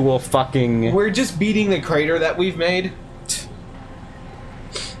conceptual fucking... We're just beating the crater that we've made.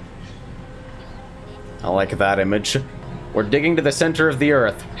 I like that image. We're digging to the center of the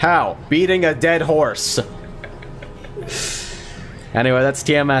earth. How? Beating a dead horse. Anyway, that's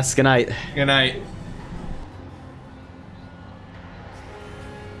TMS. Good night. Good night.